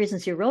one of the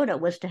reasons you wrote it,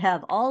 was to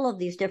have all of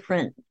these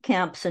different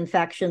camps and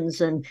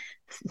factions and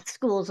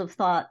schools of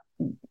thought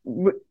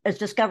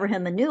discover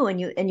him anew.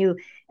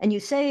 And you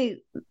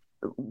say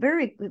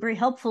very, very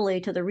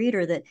helpfully to the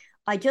reader that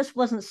I just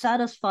wasn't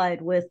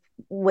satisfied with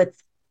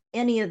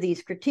any of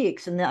these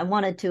critiques, and I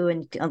wanted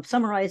to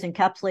summarize,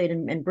 encapsulate,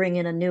 and bring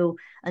in a new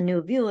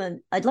view.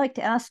 And I'd like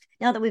to ask,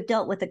 now that we've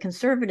dealt with the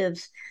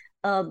conservatives,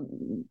 I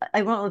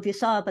don't know if you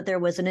saw it, but there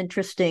was an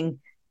interesting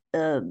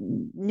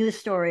news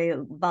story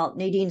about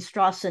Nadine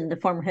Strossen, the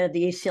former head of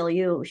the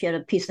ACLU. She had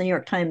a piece in the New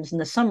York Times in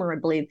the summer, I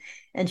believe,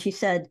 and she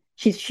said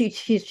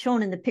she's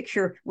shown in the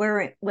picture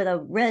wearing with a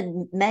red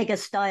MAGA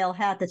style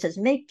hat that says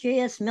 "Make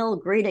J.S. Mill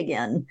Great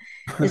Again."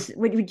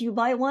 Would you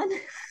buy one?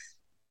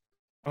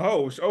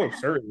 Oh,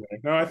 certainly.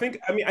 No, I think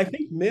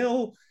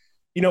Mill.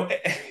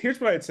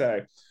 Here's what I'd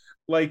say.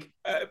 Like,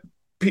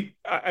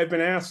 I've been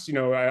asked.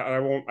 I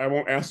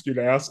won't ask you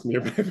to ask me,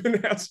 but I've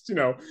been asked.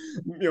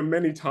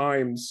 Many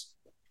times.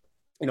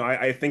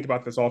 I think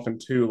about this often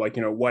too, like,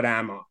 what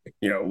am I,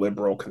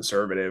 liberal,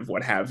 conservative,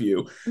 what have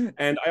you.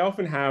 And I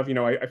often have,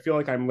 I feel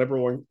like I'm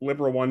liberal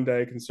one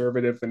day,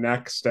 conservative the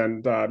next,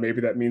 and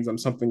maybe that means I'm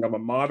something of a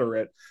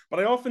moderate.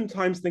 But I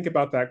oftentimes think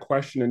about that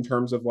question in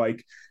terms of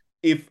like,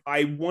 if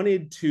I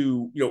wanted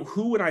to,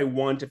 who would I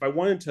want, if I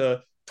wanted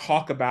to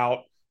talk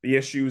about the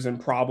issues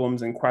and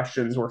problems and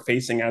questions we're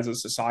facing as a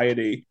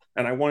society,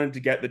 and I wanted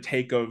to get the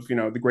take of,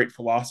 the great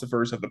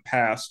philosophers of the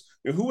past,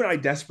 who would I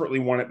desperately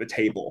want at the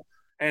table?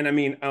 And I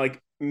mean,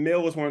 like,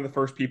 Mill is one of the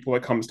first people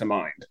that comes to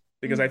mind,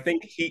 because I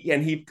think he,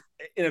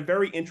 in a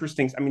very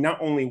interesting, I mean,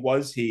 not only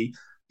was he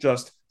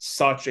just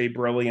such a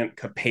brilliant,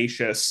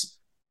 capacious,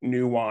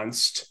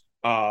 nuanced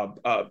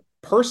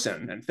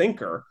person and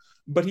thinker,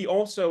 but he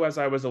also, as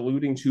I was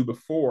alluding to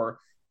before,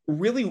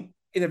 really,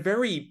 in a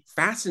very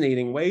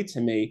fascinating way to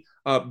me,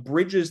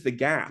 bridges the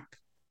gap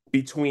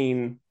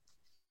between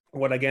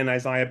what, again,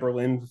 Isaiah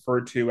Berlin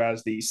referred to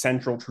as the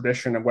central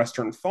tradition of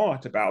Western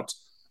thought about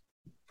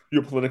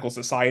your political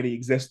society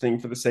existing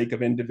for the sake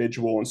of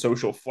individual and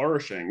social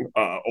flourishing,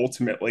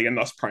 ultimately, and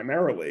thus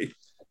primarily,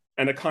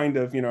 and a kind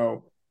of,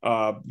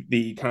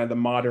 the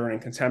modern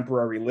and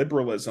contemporary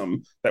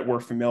liberalism that we're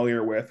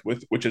familiar with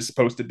which is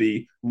supposed to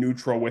be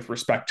neutral with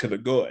respect to the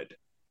good,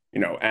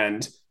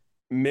 and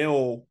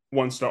Mill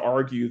wants to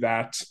argue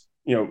that,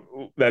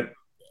 that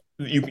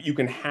you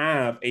can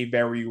have a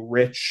very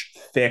rich,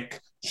 thick,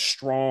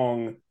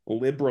 strong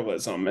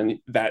liberalism, and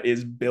that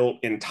is built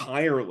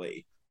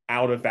entirely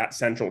out of that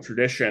central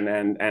tradition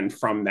and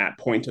from that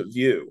point of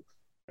view.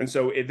 And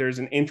so there's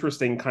an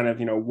interesting kind of,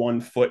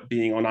 one foot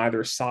being on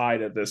either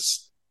side of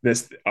this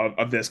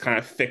kind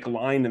of thick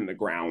line in the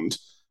ground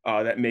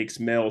that makes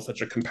Mill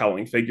such a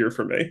compelling figure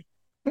for me.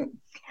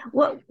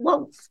 Well,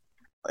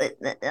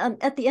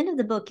 at the end of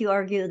the book, you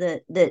argue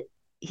that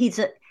he's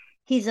a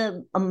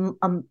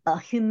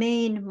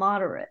humane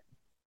moderate,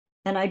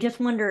 and I just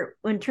wonder,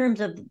 in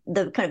terms of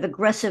the kind of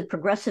aggressive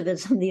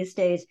progressivism these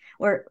days,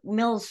 where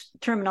Mill's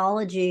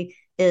terminology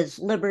is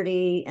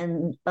liberty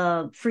and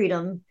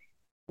freedom,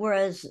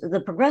 whereas the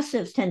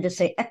progressives tend to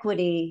say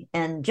equity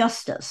and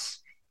justice.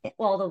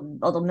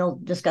 Although Mill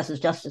discusses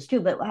justice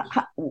too, but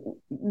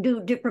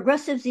do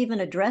progressives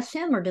even address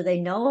him, or do they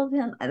know of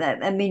him?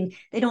 I mean,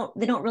 they don't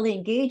really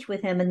engage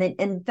with him, and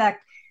in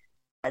fact,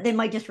 they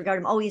might just regard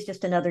him. Oh, he's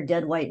just another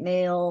dead white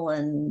male,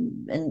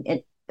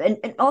 and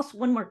also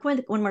one more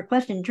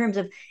question in terms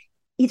of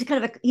he's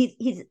kind of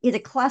he's a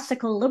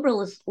classical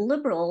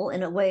liberal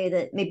in a way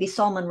that maybe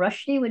Salman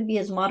Rushdie would be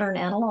his modern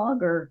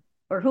analog, or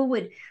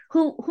who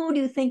do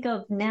you think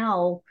of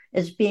now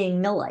as being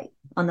Millite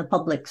on the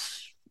public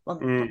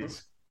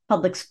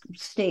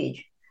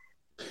stage?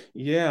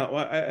 Yeah,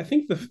 well, I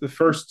think the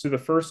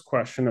first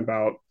question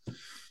about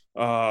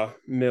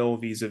Mill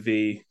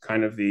vis-a-vis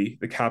kind of the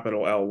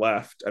capital L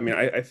left. I mean,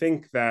 I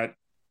think that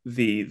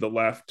the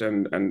left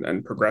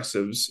and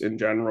progressives in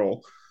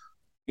general,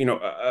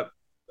 I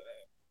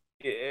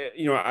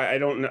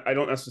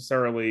don't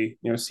necessarily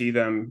see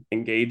them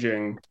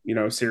engaging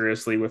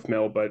seriously with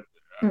Mill, but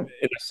in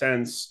a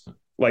sense,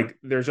 like,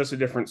 there's just a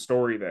different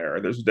story there.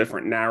 There's a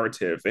different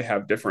narrative. They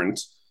have different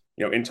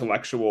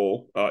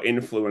intellectual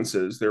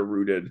influences. They're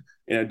rooted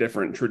in a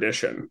different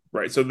tradition,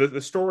 right? So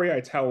the story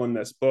I tell in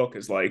this book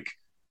is like,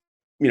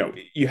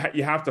 you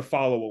have to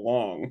follow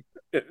along,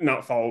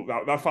 not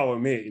follow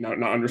me,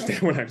 not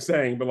understand what I'm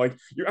saying, but like,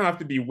 you have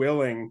to be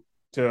willing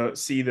to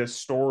see this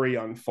story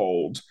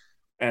unfold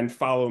and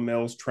follow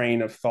Mill's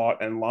train of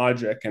thought and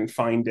logic and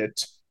find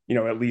it,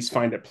 at least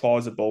find it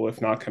plausible,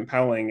 if not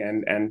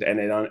compelling,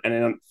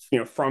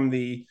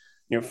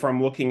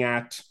 from looking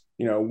at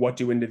what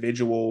do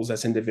individuals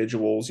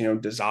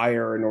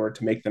desire in order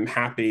to make them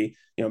happy.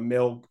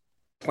 Mill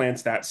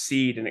plants that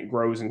seed and it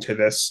grows into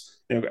this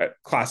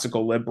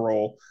classical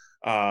liberal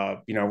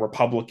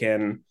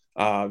Republican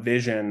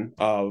vision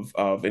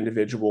of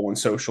individual and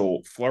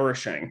social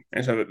flourishing.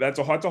 And so that's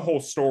a whole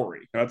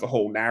story. That's a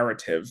whole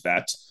narrative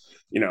that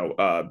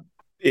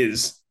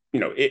is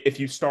if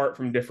you start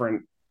from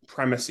different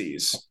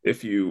premises,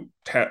 if you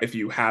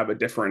have a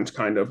different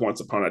kind of once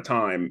upon a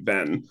time,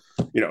 then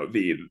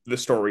the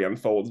story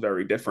unfolds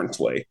very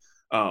differently.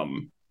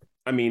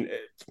 I mean,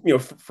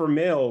 for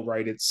Mill,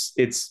 right,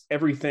 it's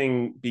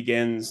everything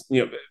begins,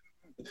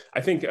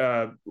 I think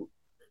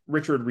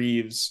Richard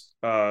Reeves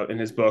in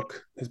his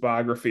book, his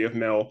biography of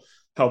Mill,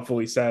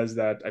 helpfully says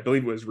that, I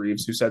believe it was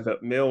Reeves who said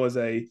that Mill is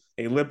a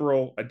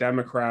liberal, a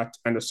Democrat,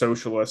 and a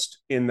socialist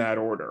in that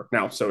order.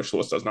 Now,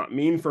 socialist does not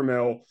mean for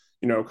Mill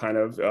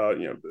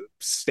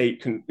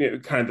state, kind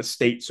of the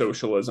state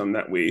socialism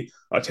that we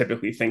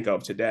typically think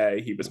of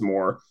today. He was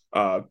more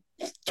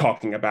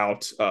talking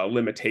about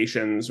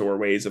limitations or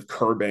ways of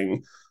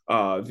curbing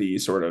the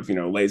sort of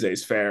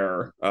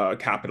laissez-faire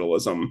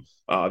capitalism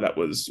that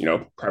was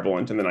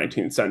prevalent in the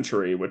 19th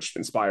century, which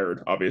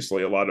inspired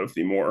obviously a lot of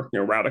the more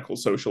radical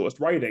socialist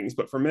writings.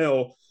 But for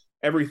Mill,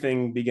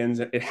 everything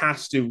begins, it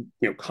has to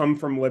come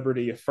from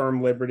liberty,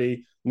 affirm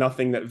liberty.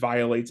 Nothing that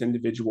violates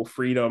individual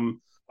freedom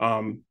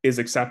is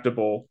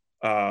acceptable.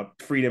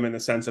 Freedom in the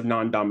sense of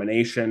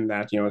non-domination,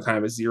 that kind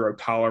of a zero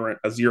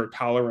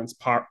tolerance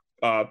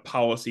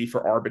policy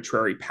for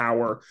arbitrary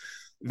power.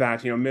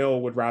 That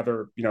Mill would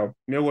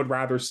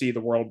rather see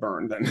the world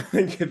burn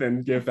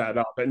than give that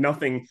up. And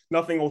nothing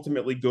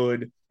ultimately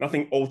good,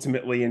 nothing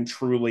ultimately and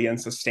truly and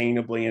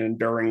sustainably and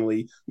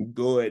enduringly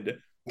good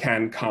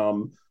can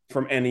come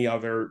from any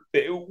other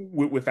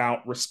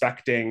without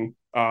respecting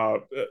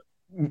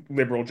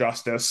liberal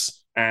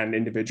justice and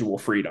individual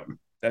freedom.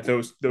 That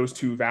those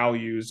two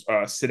values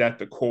sit at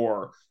the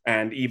core,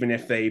 and even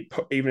if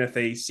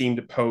they seem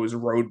to pose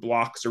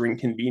roadblocks or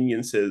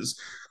inconveniences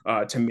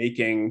to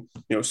making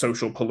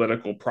social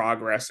political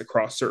progress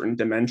across certain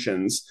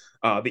dimensions,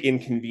 the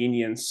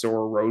inconvenience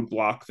or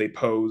roadblock they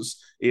pose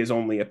is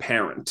only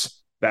apparent.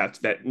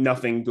 That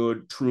nothing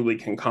good truly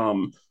can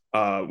come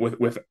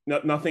with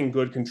nothing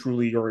good can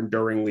truly or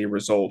enduringly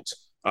result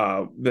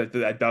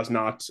that does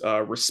not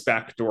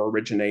respect or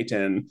originate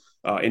in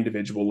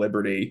individual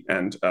liberty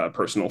and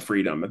personal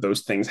freedom.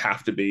 Those things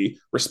have to be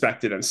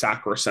respected and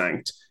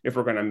sacrosanct if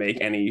we're going to make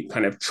any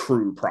kind of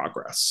true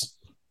progress.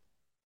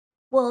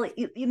 Well,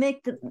 you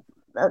make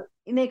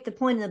the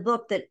point in the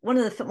book that one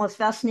of the most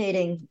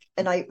fascinating,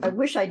 and I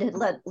wish I did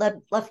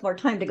left more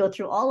time to go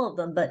through all of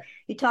them, but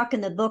you talk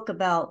in the book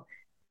about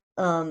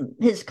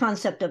his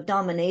concept of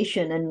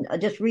domination, and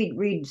just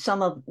read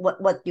some of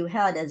what you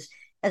had as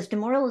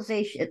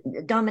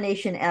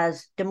domination,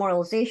 as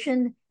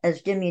demoralization,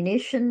 as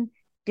diminution,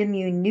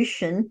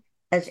 diminution,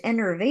 as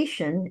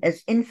enervation,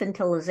 as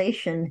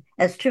infantilization,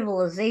 as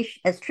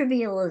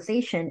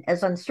trivialization,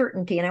 as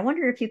uncertainty. And I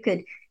wonder if you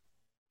could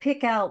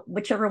pick out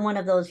whichever one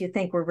of those you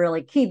think were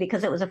really key,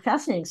 because it was a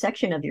fascinating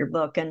section of your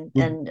book, and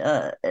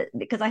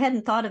because I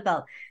hadn't thought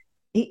about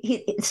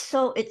it's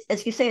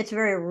as you say, it's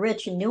very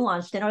rich and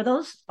nuanced. And are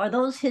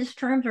those his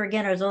terms, or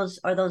again, are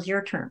those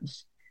your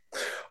terms?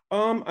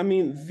 I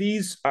mean,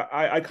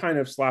 I kind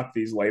of slapped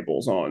these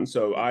labels on.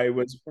 So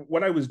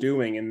what I was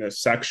doing in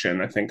this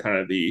section, I think kind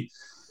of the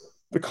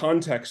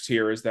context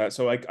here is that,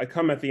 so I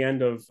come at the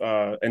end of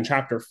in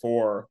chapter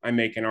 4, I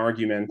make an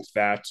argument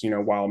that,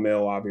 while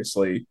Mill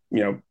obviously,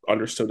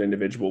 understood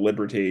individual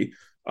liberty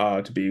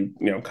to be,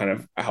 kind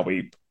of how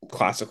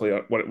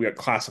what we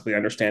classically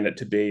understand it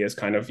to be, as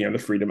kind of, the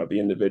freedom of the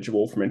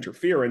individual from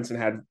interference, and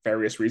had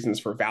various reasons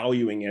for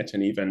valuing it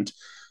and even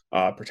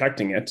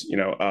protecting it,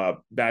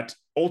 that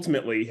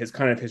ultimately his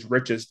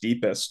richest,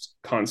 deepest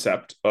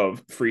concept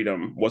of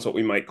freedom was what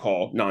we might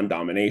call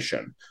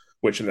non-domination,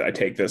 which I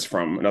take this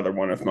from another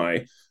one of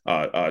my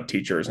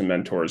teachers and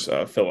mentors,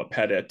 Philip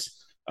Pettit,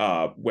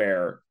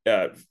 where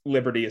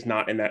liberty is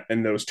not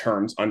in those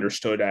terms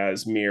understood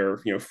as mere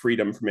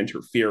freedom from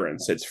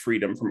interference. It's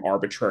freedom from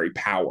arbitrary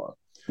power.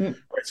 Right?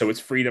 So it's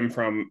freedom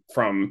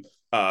from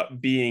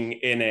being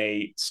in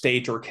a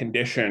state or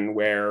condition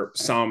where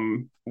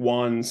some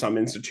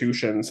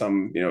institution,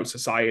 some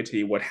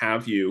society, what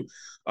have you,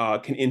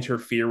 can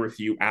interfere with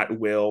you at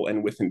will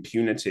and with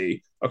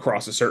impunity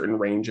across a certain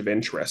range of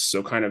interests.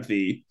 So kind of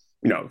the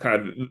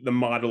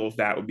model of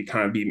that would be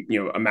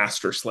a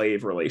master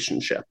slave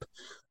relationship,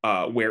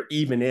 where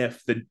even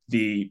if the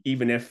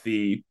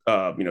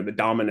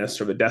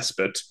dominus or the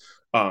despot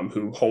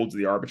who holds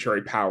the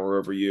arbitrary power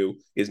over you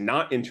is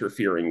not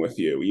interfering with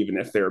you, even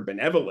if they're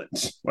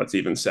benevolent, let's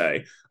even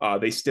say,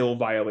 they still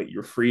violate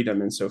your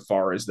freedom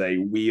insofar as they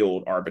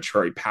wield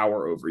arbitrary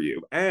power over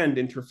you. And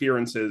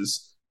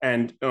interferences,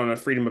 and on a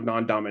freedom of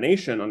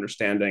non-domination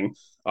understanding,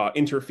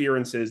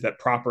 interferences that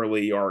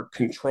properly are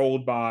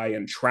controlled by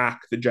and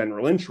track the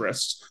general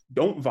interests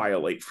don't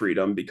violate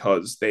freedom,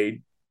 because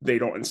they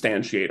don't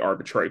instantiate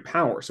arbitrary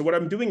power. So what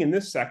I'm doing in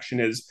this section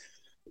is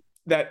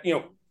that,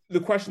 the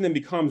question then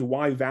becomes,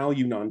 why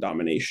value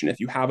non-domination? If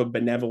you have a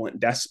benevolent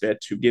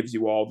despot who gives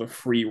you all the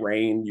free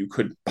reign you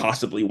could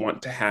possibly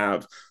want to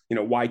have,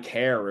 why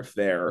care if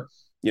they're,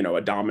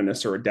 a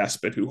dominus or a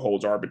despot who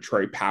holds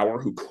arbitrary power,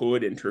 who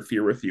could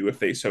interfere with you if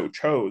they so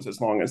chose,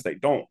 as long as they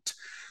don't?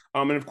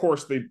 And of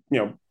course, the,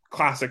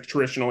 classic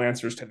traditional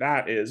answers to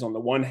that is, on the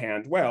one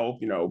hand, well,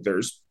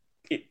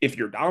 if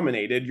you're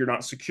dominated, you're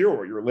not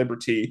secure. Your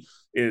liberty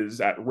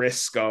is at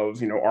risk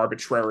of,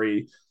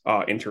 arbitrary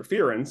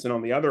interference. And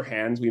on the other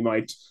hand, we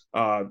might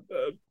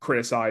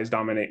criticize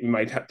dominate. We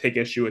might take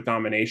issue with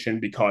domination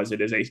because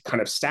it is a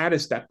kind of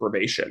status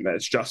deprivation. That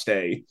it's just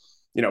a,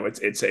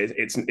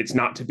 it's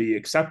not to be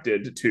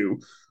accepted to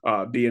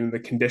be in the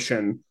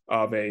condition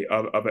of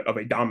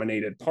a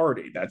dominated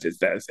party.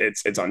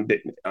 It's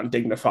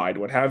undignified,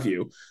 what have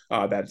you.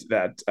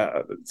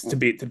 To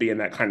be in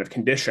that kind of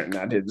condition,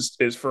 that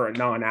is for a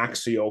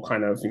non-axial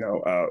kind of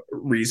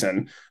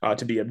reason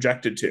to be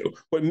objected to.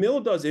 What Mill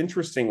does,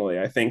 interestingly,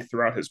 I think,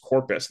 throughout his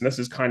corpus, and this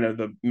is kind of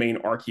the main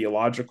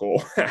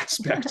archaeological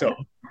aspect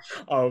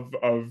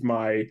of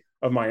my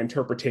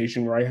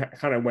interpretation, where I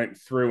kind of went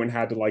through and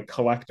had to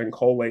collect and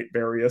collate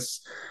various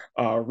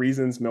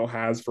reasons Mill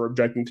has for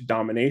objecting to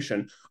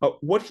domination.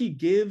 What he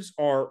gives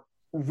are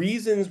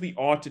reasons we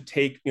ought to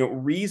take,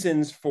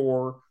 reasons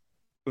for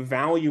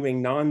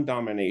valuing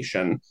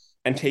non-domination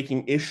and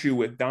taking issue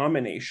with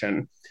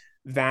domination,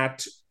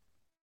 that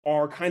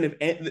are kind of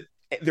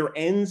they're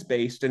ends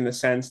based, in the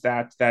sense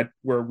that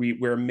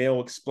where Mill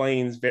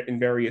explains in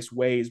various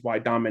ways why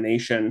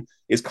domination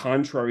is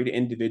contrary to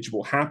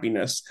individual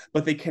happiness,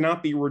 but they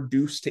cannot be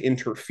reduced to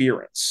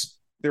interference.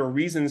 There are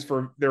reasons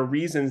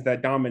that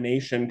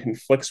domination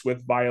conflicts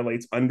with,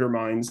 violates,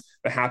 undermines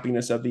the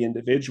happiness of the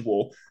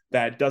individual,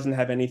 that doesn't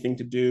have anything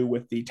to do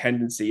with the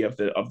tendency of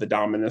the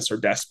dominus or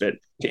despot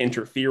to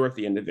interfere with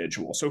the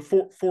individual. So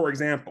for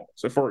example,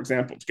 to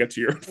get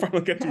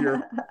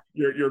to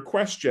your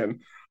question,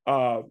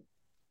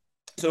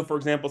 so for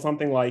example,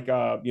 something like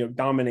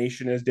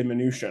domination is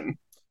diminution,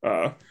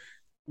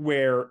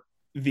 where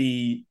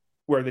the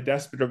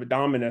despot or the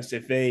dominus,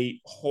 if they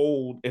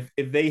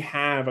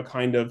have a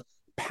kind of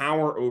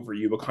power over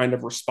you, a kind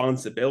of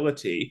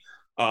responsibility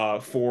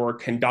for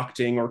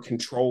conducting or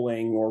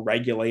controlling or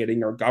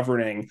regulating or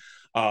governing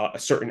a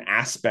certain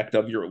aspect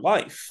of your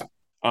life,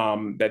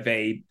 that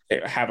they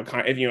have a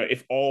kind of,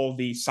 if all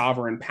the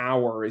sovereign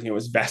power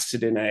is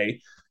vested in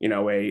a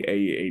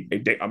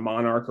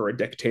monarch or a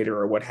dictator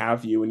or what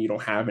have you, and you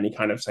don't have any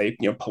kind of, say,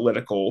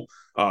 political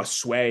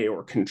sway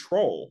or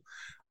control,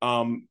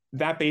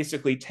 that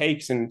basically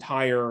takes an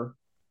entire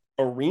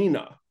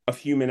arena of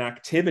human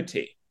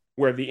activity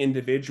where the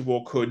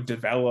individual could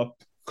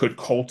develop could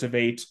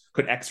cultivate,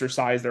 could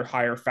exercise their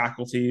higher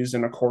faculties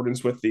in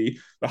accordance with the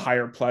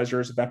higher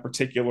pleasures of that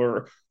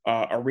particular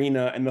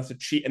arena, and thus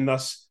achieve, and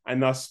thus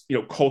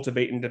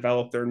cultivate and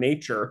develop their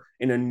nature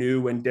in a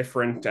new and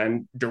different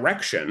and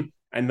direction,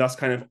 and thus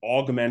kind of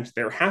augment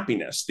their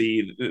happiness,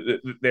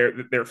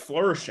 their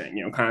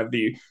flourishing, kind of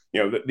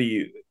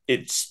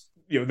it's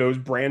those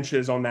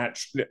branches on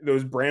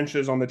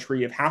the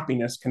tree of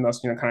happiness can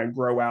thus kind of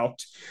grow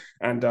out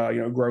and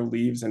grow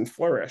leaves and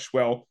flourish.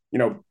 Well,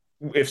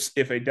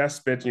 if a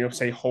despot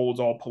say holds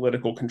all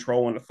political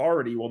control and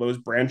authority, well, those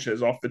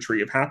branches off the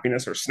tree of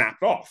happiness are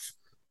snapped off.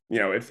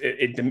 If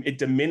it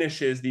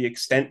diminishes the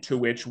extent to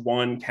which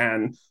one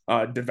can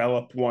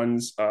develop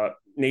one's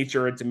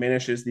nature, it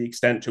diminishes the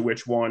extent to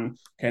which one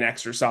can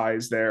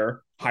exercise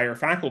their higher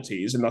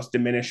faculties, and thus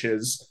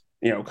diminishes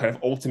kind of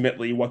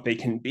ultimately what they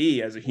can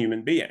be as a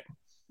human being.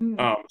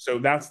 So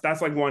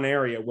that's like one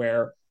area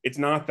where it's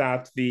not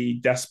that the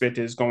despot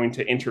is going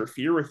to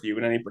interfere with you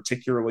in any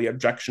particularly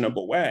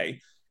objectionable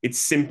way. It's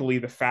simply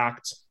the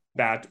fact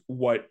that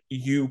what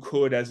you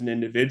could as an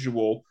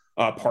individual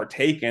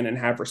partake in and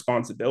have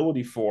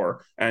responsibility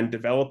for and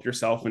develop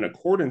yourself in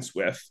accordance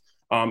with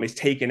is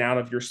taken out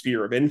of your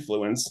sphere of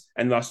influence,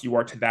 and thus you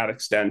are to that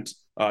extent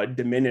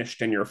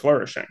diminished in your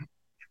flourishing.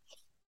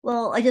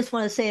 Well, I just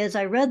want to say, as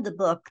I read the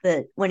book,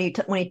 that when he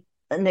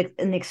in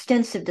the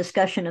extensive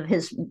discussion of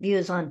his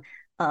views on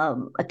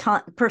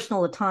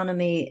personal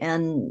autonomy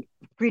and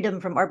freedom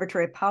from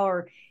arbitrary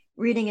power,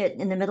 reading it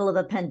in the middle of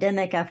a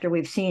pandemic after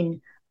we've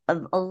seen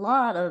a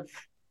lot of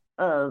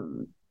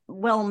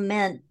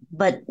well-meant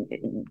but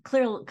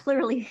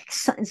clearly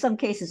in some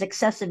cases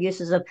excessive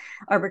uses of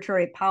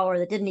arbitrary power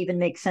that didn't even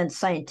make sense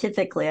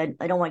scientifically.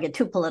 I don't want to get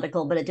too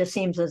political, but it just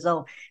seems as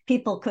though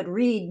people could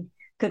read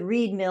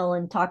Mill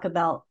and talk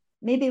about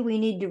maybe we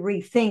need to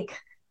rethink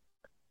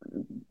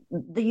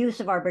the use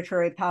of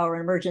arbitrary power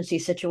in emergency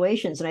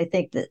situations. And I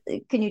think that,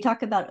 can you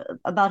talk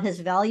about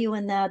his value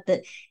in that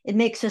it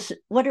makes us,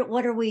 what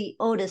are we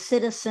owed as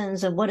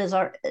citizens, and what is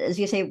our, as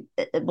you say,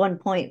 at one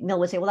point, Mill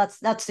would say, well,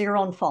 that's your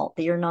own fault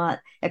that you're not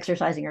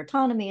exercising your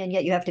autonomy, and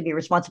yet you have to be a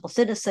responsible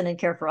citizen and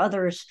care for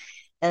others,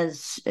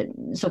 as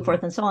so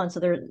forth and so on.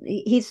 So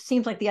he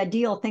seems like the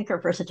ideal thinker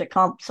for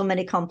so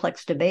many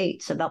complex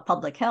debates about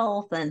public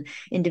health and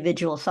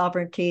individual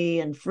sovereignty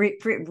and free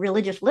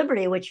religious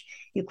liberty, which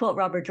you quote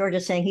Robert George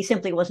as saying he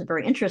simply wasn't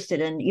very interested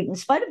in, even in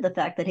spite of the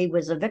fact that he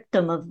was a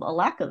victim of a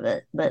lack of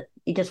it. But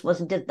he just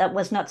wasn't. That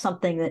was not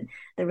something that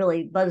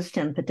really buzzed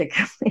him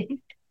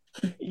particularly.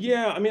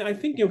 Yeah, I mean, I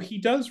think he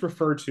does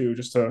refer to,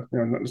 just to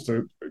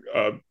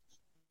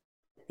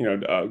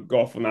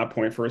go off on that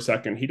point for a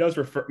second. He does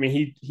refer. I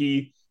mean,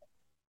 he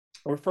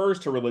refers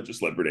to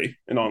religious liberty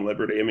and on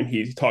liberty. I mean,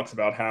 he talks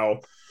about how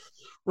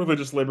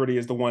religious liberty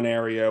is the one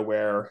area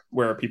where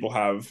people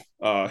have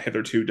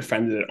hitherto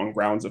defended it on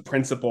grounds of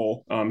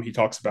principle. He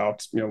talks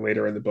about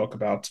later in the book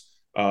about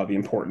the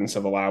importance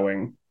of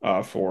allowing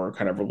for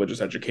kind of religious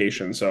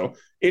education. So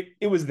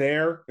it was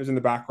there, it was in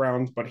the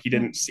background, but he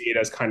didn't see it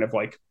as kind of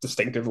like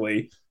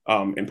distinctively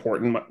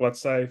important,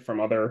 let's say, from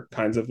other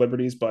kinds of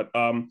liberties. But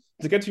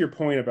to get to your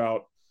point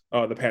about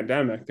the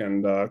pandemic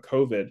and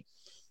COVID,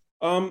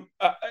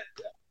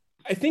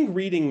 I think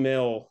reading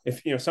Mill,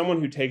 if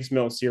someone who takes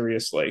Mill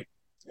seriously,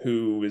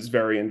 who is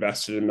very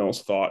invested in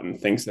Mill's thought and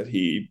thinks that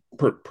he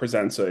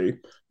presents a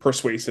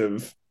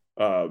persuasive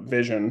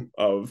vision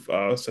of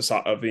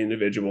the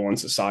individual and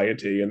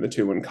society, and the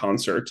two in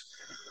concert.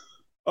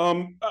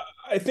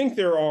 I think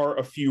there are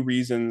a few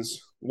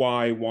reasons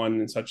why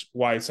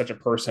such a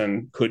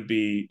person could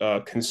be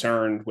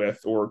concerned with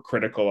or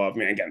critical of. I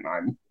mean, again,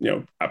 I'm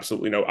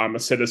I'm a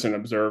citizen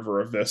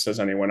observer of this as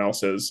anyone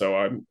else is, so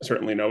I'm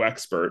certainly no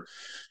expert,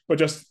 but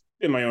just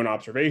in my own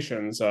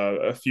observations,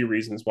 a few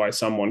reasons why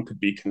someone could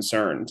be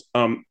concerned.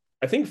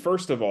 I think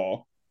first of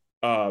all,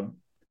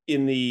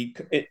 in the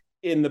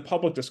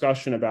public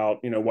discussion about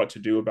what to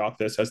do about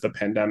this as the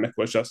pandemic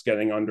was just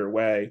getting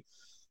underway,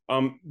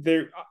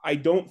 I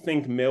don't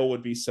think Mill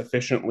would be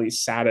sufficiently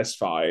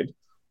satisfied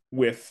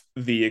with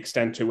the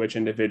extent to which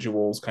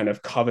individuals kind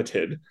of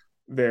coveted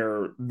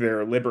their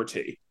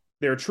liberty,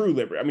 their true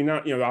liberty. I mean,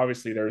 not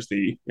obviously there's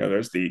the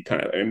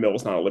kind of, I mean,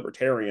 Mill's not a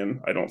libertarian,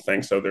 I don't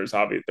think so. There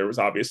was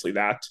obviously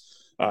that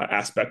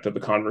aspect of the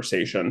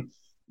conversation,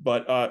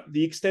 but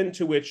the extent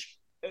to which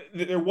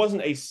there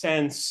wasn't a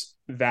sense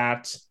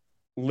that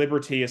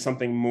liberty is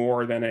something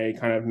more than a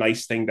kind of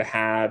nice thing to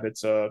have.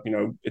 It's good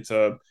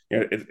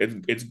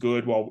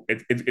while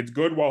it's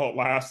good while it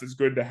lasts. It's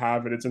good to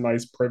have it. It's a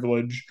nice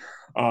privilege.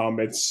 But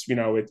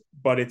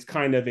it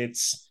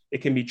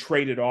can be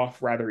traded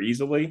off rather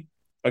easily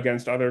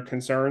against other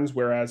concerns.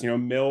 Whereas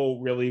Mill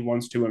really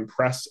wants to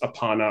impress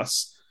upon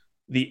us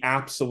the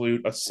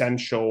absolute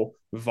essential,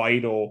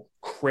 vital,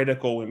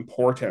 critical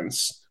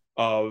importance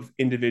of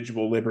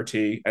individual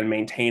liberty and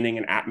maintaining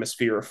an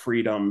atmosphere of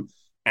freedom,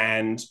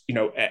 and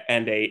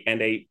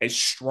a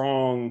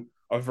strong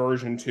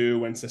aversion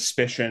to and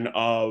suspicion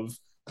of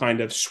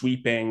kind of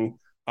sweeping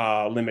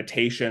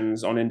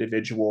limitations on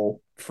individual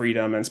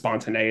freedom and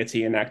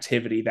spontaneity and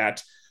activity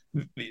that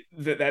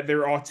that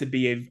there ought to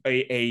be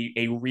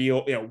a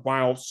real,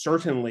 while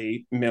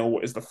certainly Mill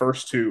is the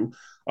first to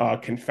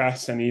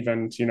confess and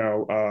even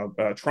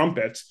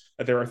trumpet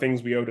that there are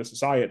things we owe to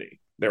society.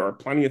 There are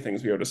plenty of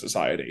things we owe to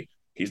society.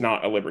 He's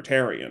not a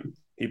libertarian.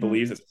 He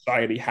believes that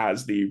society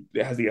has the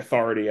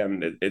authority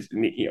and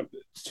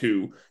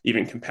to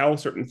even compel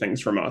certain things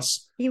from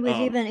us. He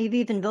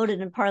even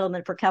voted in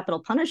Parliament for capital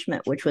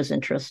punishment, which was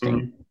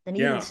interesting. And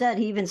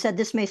he even said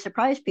this may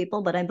surprise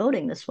people, but I'm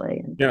voting this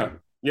way.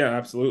 Yeah,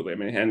 absolutely. I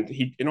mean, and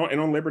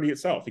on liberty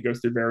itself, he goes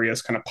through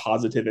various kind of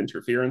positive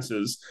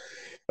interferences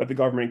that the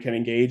government can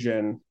engage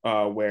in,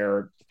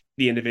 where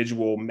the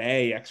individual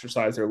may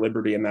exercise their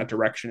liberty in that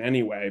direction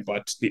anyway,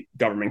 but the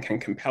government can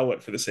compel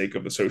it for the sake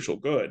of the social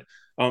good.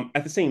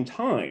 At the same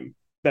time,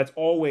 that's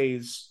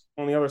always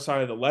on the other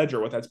side of the ledger.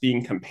 What that's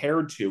being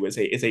compared to is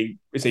a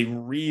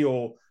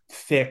real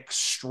thick,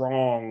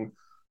 strong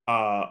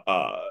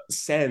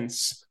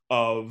sense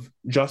of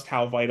just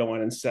how vital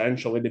and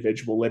essential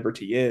individual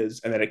liberty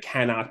is, and that it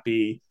cannot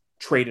be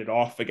traded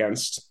off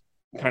against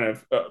kind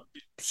of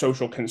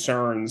social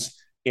concerns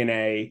in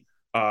an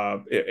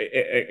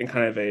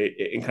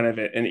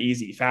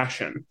easy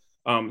fashion.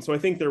 So I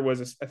think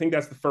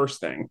that's the first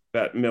thing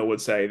that Mill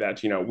would say,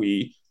 that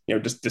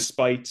just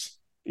despite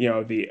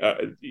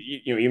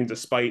even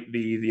despite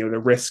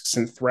the risks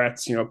and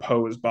threats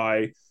posed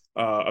by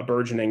a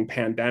burgeoning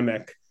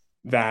pandemic,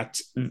 that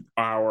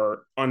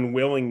our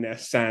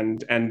unwillingness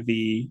and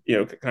we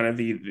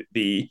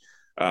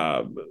ought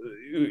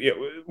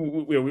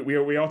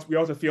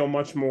to feel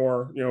much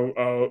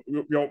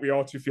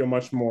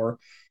more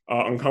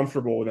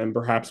uncomfortable than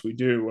perhaps we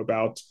do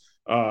about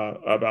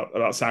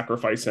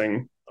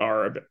sacrificing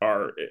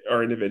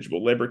our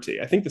individual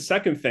liberty. I think the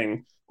second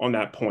thing on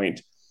that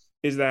point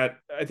is that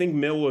I think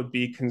Mill would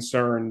be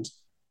concerned,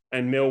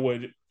 and Mill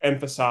would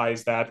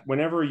emphasize that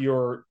whenever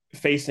you're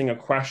facing a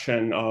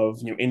question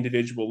of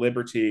individual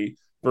liberty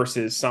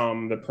versus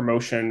the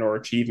promotion or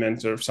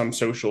achievement of some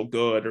social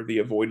good or the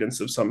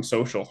avoidance of some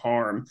social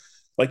harm,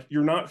 like,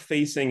 you're not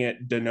facing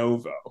it de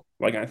novo.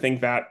 Like, I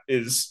think that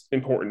is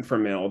important for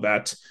Mill,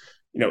 that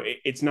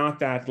it's not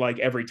that, like,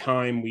 every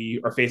time we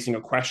are facing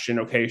a question,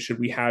 okay, should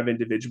we have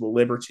individual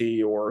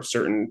liberty or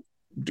certain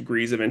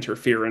degrees of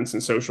interference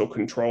and social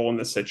control in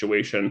this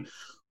situation,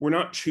 we're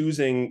not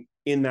choosing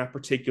in that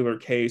particular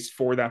case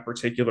for that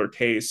particular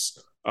case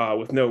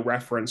with no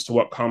reference to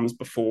what comes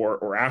before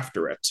or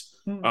after it.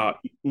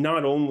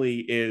 Not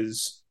only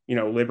is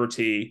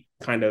liberty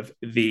kind of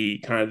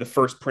the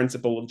first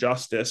principle of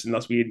justice, and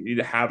thus we need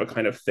to have a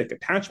kind of thick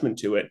attachment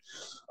to it.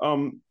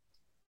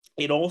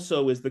 It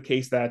also is the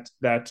case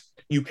that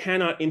you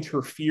cannot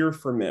interfere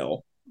for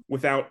Mill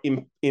without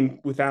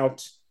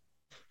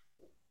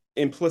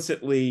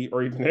implicitly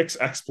or even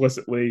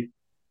explicitly,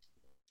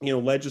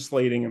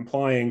 legislating,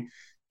 implying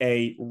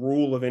a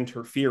rule of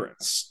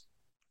interference,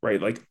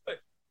 right? Like,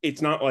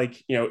 it's not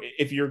like,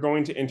 if you're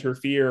going to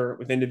interfere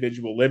with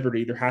individual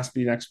liberty, there has to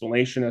be an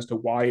explanation as to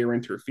why you're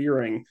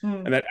interfering.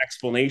 And that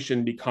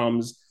explanation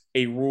becomes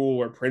a rule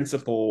or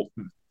principle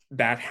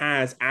that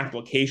has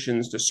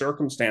applications to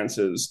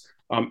circumstances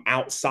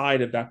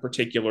outside of that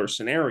particular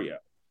scenario.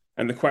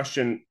 And the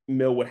question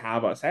Mill would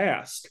have us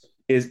ask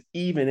is,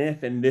 even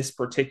if in this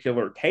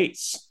particular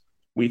case,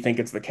 we think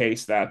it's the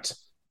case that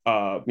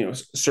a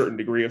certain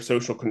degree of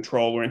social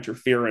control or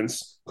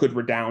interference could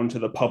redound to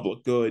the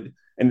public good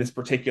in this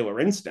particular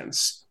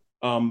instance,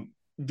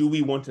 do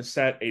we want to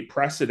set a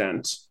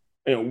precedent?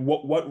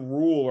 What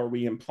rule are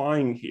we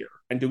implying here?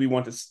 And do we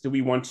want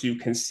to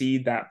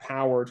concede that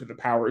power to the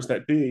powers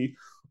that be,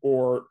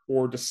 or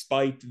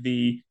despite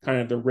the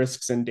kind of the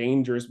risks and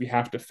dangers we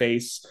have to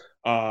face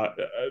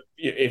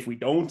if we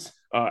don't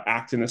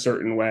act in a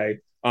certain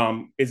way,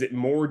 is it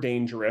more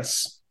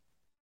dangerous?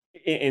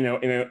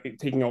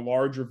 Taking a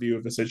larger view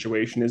of the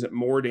situation, is it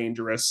more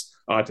dangerous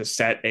to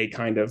set a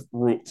kind of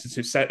rule,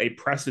 to set a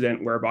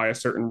precedent whereby a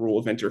certain rule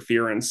of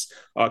interference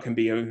can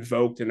be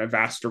invoked in a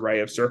vast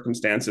array of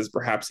circumstances,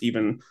 perhaps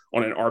even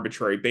on an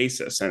arbitrary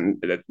basis, and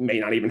that may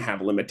not even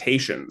have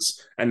limitations,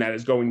 and that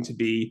is going to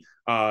be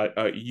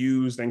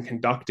used and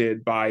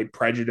conducted by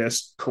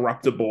prejudiced,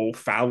 corruptible,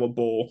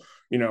 fallible,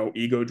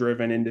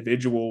 ego-driven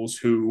individuals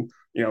who,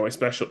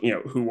 especially,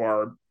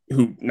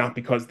 who not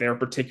because they're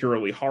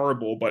particularly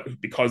horrible, but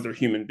because they're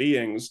human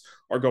beings,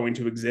 are going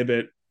to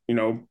exhibit,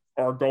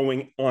 are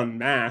going en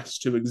masse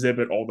to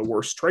exhibit all the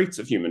worst traits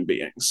of human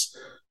beings.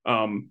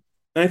 And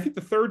I think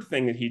the third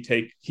thing that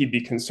he'd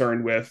be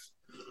concerned with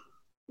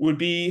would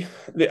be,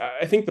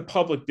 I think, the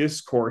public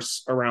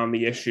discourse around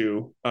the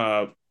issue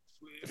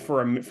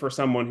for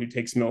someone who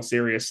takes Mill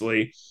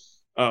seriously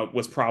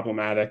was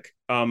problematic.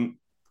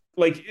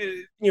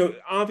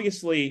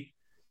 Obviously,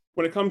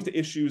 when it comes to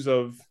issues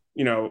of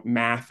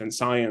math and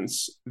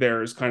science,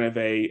 there's kind of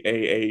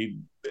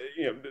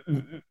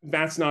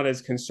that's not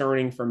as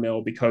concerning for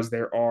Mill, because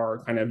there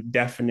are kind of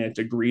definite,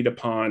 agreed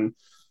upon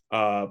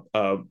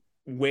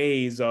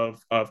ways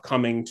of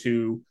coming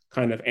to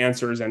kind of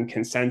answers and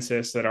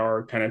consensus that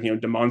are kind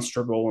of,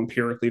 demonstrable,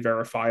 empirically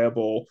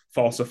verifiable,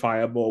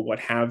 falsifiable, what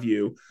have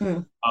you.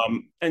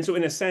 And so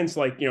in a sense,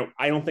 like,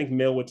 I don't think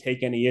Mill would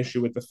take any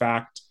issue with the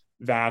fact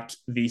that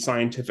the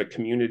scientific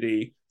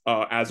community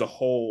as a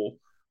whole,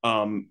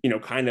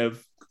 kind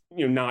of,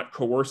 not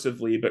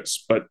coercively, but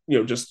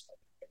just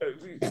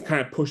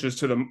kind of pushes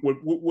to the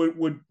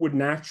would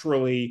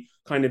naturally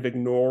kind of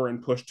ignore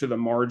and push to the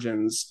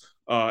margins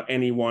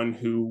anyone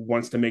who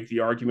wants to make the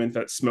argument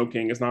that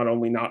smoking is not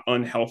only not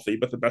unhealthy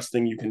but the best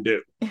thing you can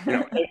do.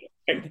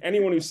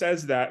 Anyone who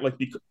says that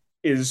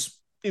is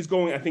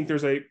going, I think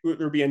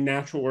there'd be a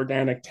natural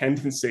organic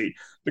tendency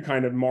to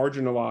kind of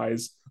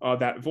marginalize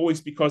that voice,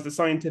 because the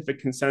scientific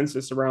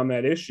consensus around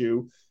that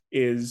issue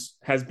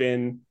has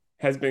been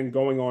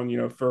going on,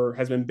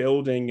 has been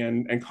building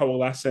and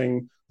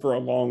coalescing for a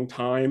long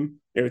time.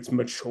 It's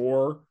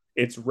mature,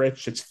 it's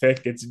rich, it's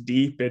thick, it's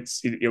deep.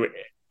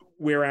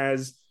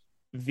 Whereas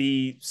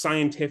the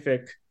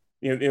scientific,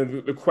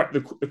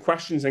 the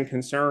questions and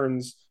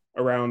concerns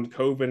around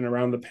COVID and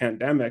around the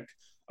pandemic,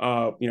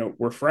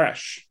 were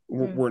fresh,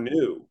 were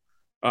new.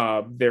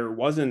 There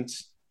wasn't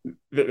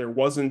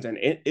and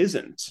it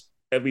isn't,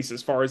 at least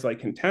as far as I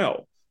can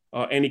tell,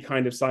 any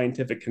kind of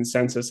scientific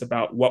consensus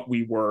about what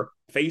we were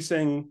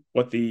facing,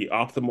 what the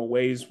optimal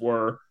ways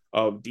were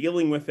of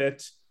dealing with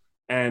it.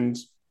 And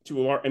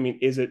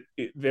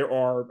there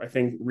are, I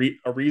think,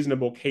 a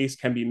reasonable case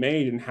can be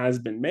made and has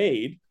been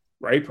made,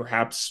 right?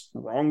 Perhaps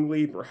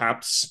wrongly,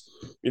 perhaps,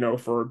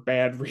 for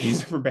bad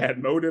reasons, for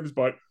bad motives,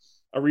 but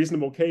a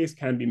reasonable case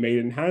can be made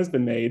and has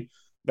been made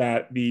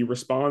that the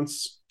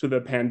response to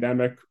the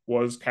pandemic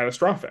was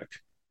catastrophic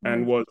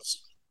and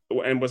was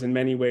in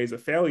many ways a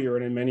failure,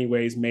 and in many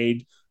ways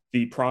made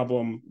the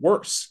problem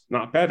worse,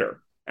 not better.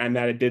 And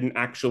that it didn't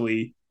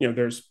actually, it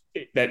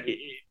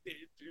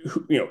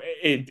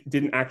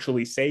didn't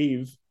actually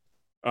save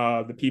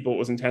the people it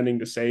was intending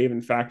to save.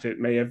 In fact, it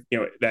may have,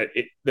 that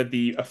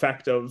the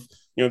effect of,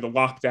 the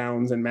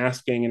lockdowns and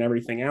masking and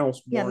everything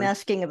else.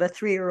 Masking of a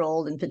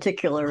 3-year-old in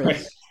particular right,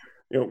 is,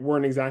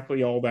 weren't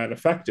exactly all that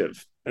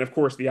effective. And of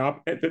course, the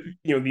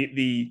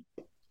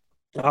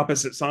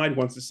opposite side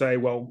wants to say,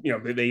 well,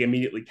 they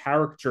immediately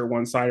caricature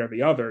one side or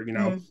the other.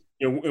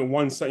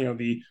 One side,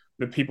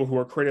 the people who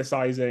are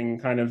criticizing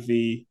kind of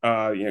the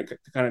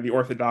the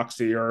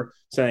orthodoxy are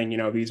saying,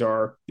 these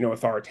are,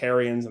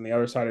 authoritarians, and the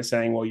other side is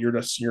saying, well, you're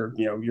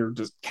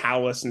just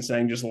callous and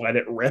saying just let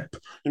it rip,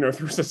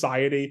 through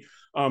society.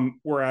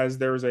 Whereas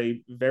there's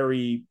a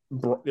very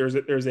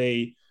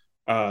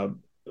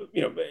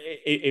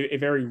a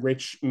very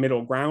rich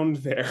middle ground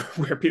there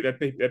where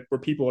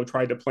people have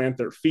tried to plant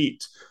their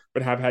feet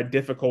but have had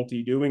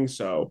difficulty doing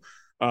so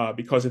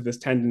because of this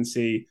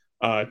tendency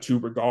to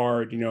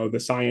regard, the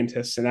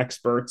scientists and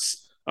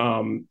experts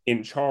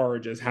in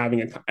charge as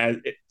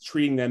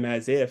treating them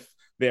as if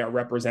they are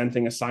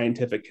representing a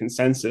scientific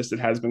consensus that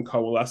has been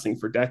coalescing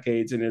for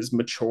decades and is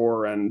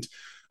mature and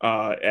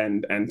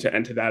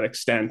to that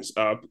extent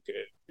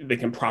they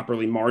can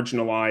properly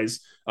marginalize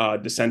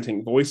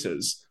dissenting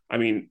voices.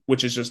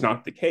 Which is just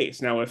not the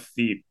case. Now, if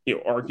the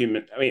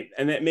argument,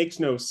 and it makes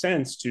no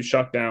sense to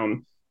shut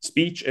down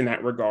speech in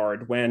that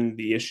regard when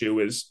the issue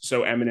is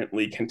so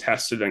eminently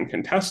contested and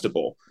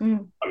contestable.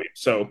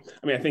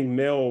 I think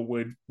Mill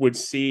would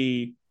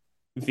see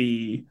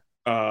the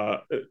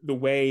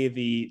way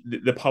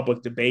the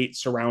public debate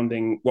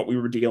surrounding what we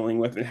were dealing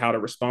with and how to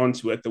respond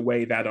to it, the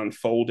way that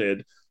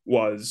unfolded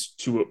was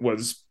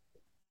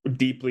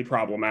deeply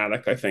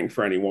problematic, I think,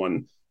 for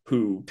anyone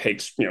who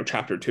takes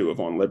chapter 2 of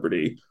On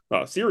Liberty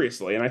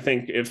seriously. And I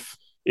think if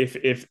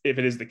it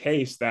is the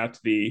case that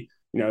the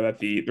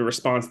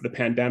response to the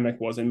pandemic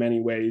was in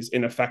many ways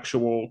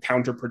ineffectual,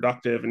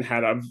 counterproductive, and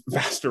had a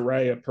vast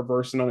array of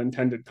perverse and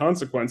unintended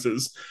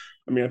consequences,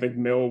 I think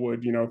Mill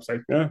would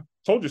say, yeah,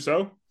 told you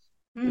so.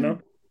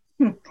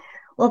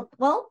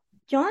 Well,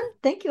 John,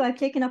 thank you. I've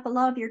taken up a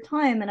lot of your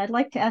time, and I'd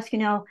like to ask you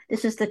now,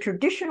 this is the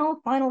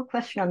traditional final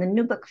question on the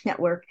New Books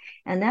Network,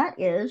 and that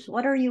is,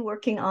 what are you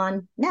working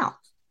on now?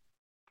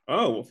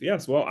 Oh,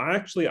 yes. Well,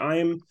 I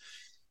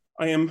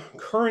am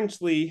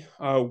currently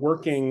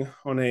working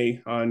on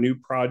a new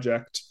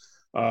project.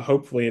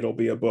 Hopefully it'll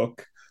be a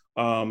book.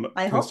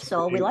 I hope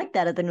so. We like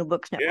that at the New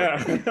Books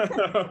Network.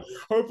 Yeah.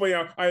 Hopefully,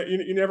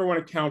 you never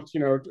want to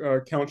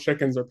count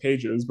chickens or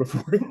pages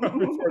before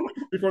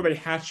they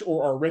hatch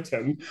or are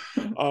written.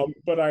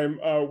 But I'm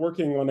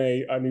working on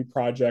a new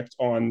project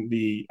on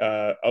the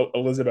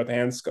Elizabeth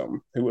Anscombe,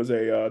 who was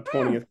a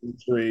 20th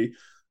century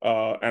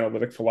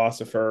analytic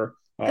philosopher.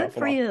 Good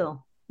for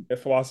you. A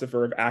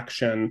philosopher of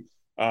action,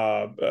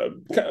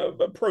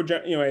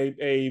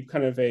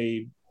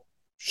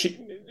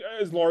 she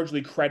is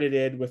largely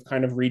credited with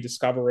kind of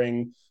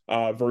rediscovering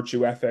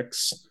virtue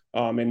ethics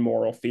in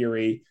moral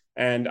theory.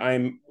 And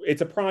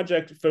it's a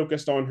project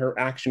focused on her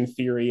action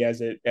theory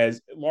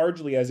as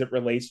largely as it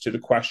relates to the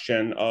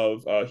question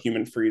of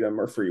human freedom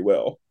or free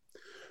will.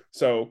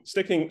 So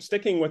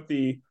sticking with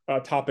the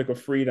topic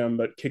of freedom,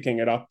 but kicking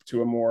it up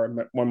to a more,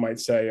 one might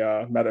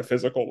say,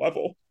 metaphysical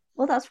level.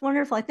 Well, that's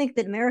wonderful. I think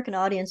that American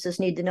audiences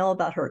need to know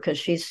about her because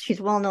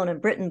she's well known in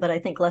Britain, but I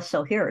think less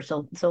so here.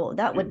 So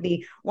that would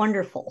be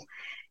wonderful.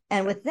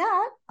 And with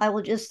that, I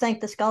will just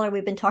thank the scholar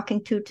we've been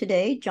talking to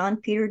today, John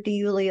Peter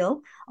DiIulio,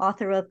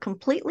 author of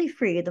Completely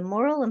Free, The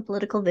Moral and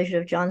Political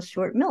Vision of John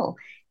Stuart Mill.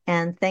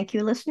 And thank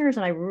you, listeners.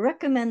 And I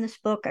recommend this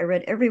book. I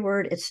read every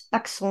word. It's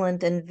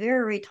excellent and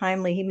very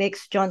timely. He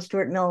makes John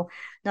Stuart Mill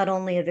not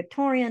only a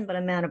Victorian, but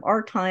a man of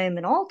our time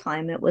and all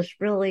time. It was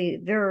really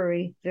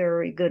very,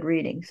 very good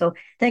reading. So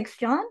thanks,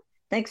 John.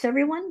 Thanks,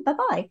 everyone.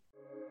 Bye-bye.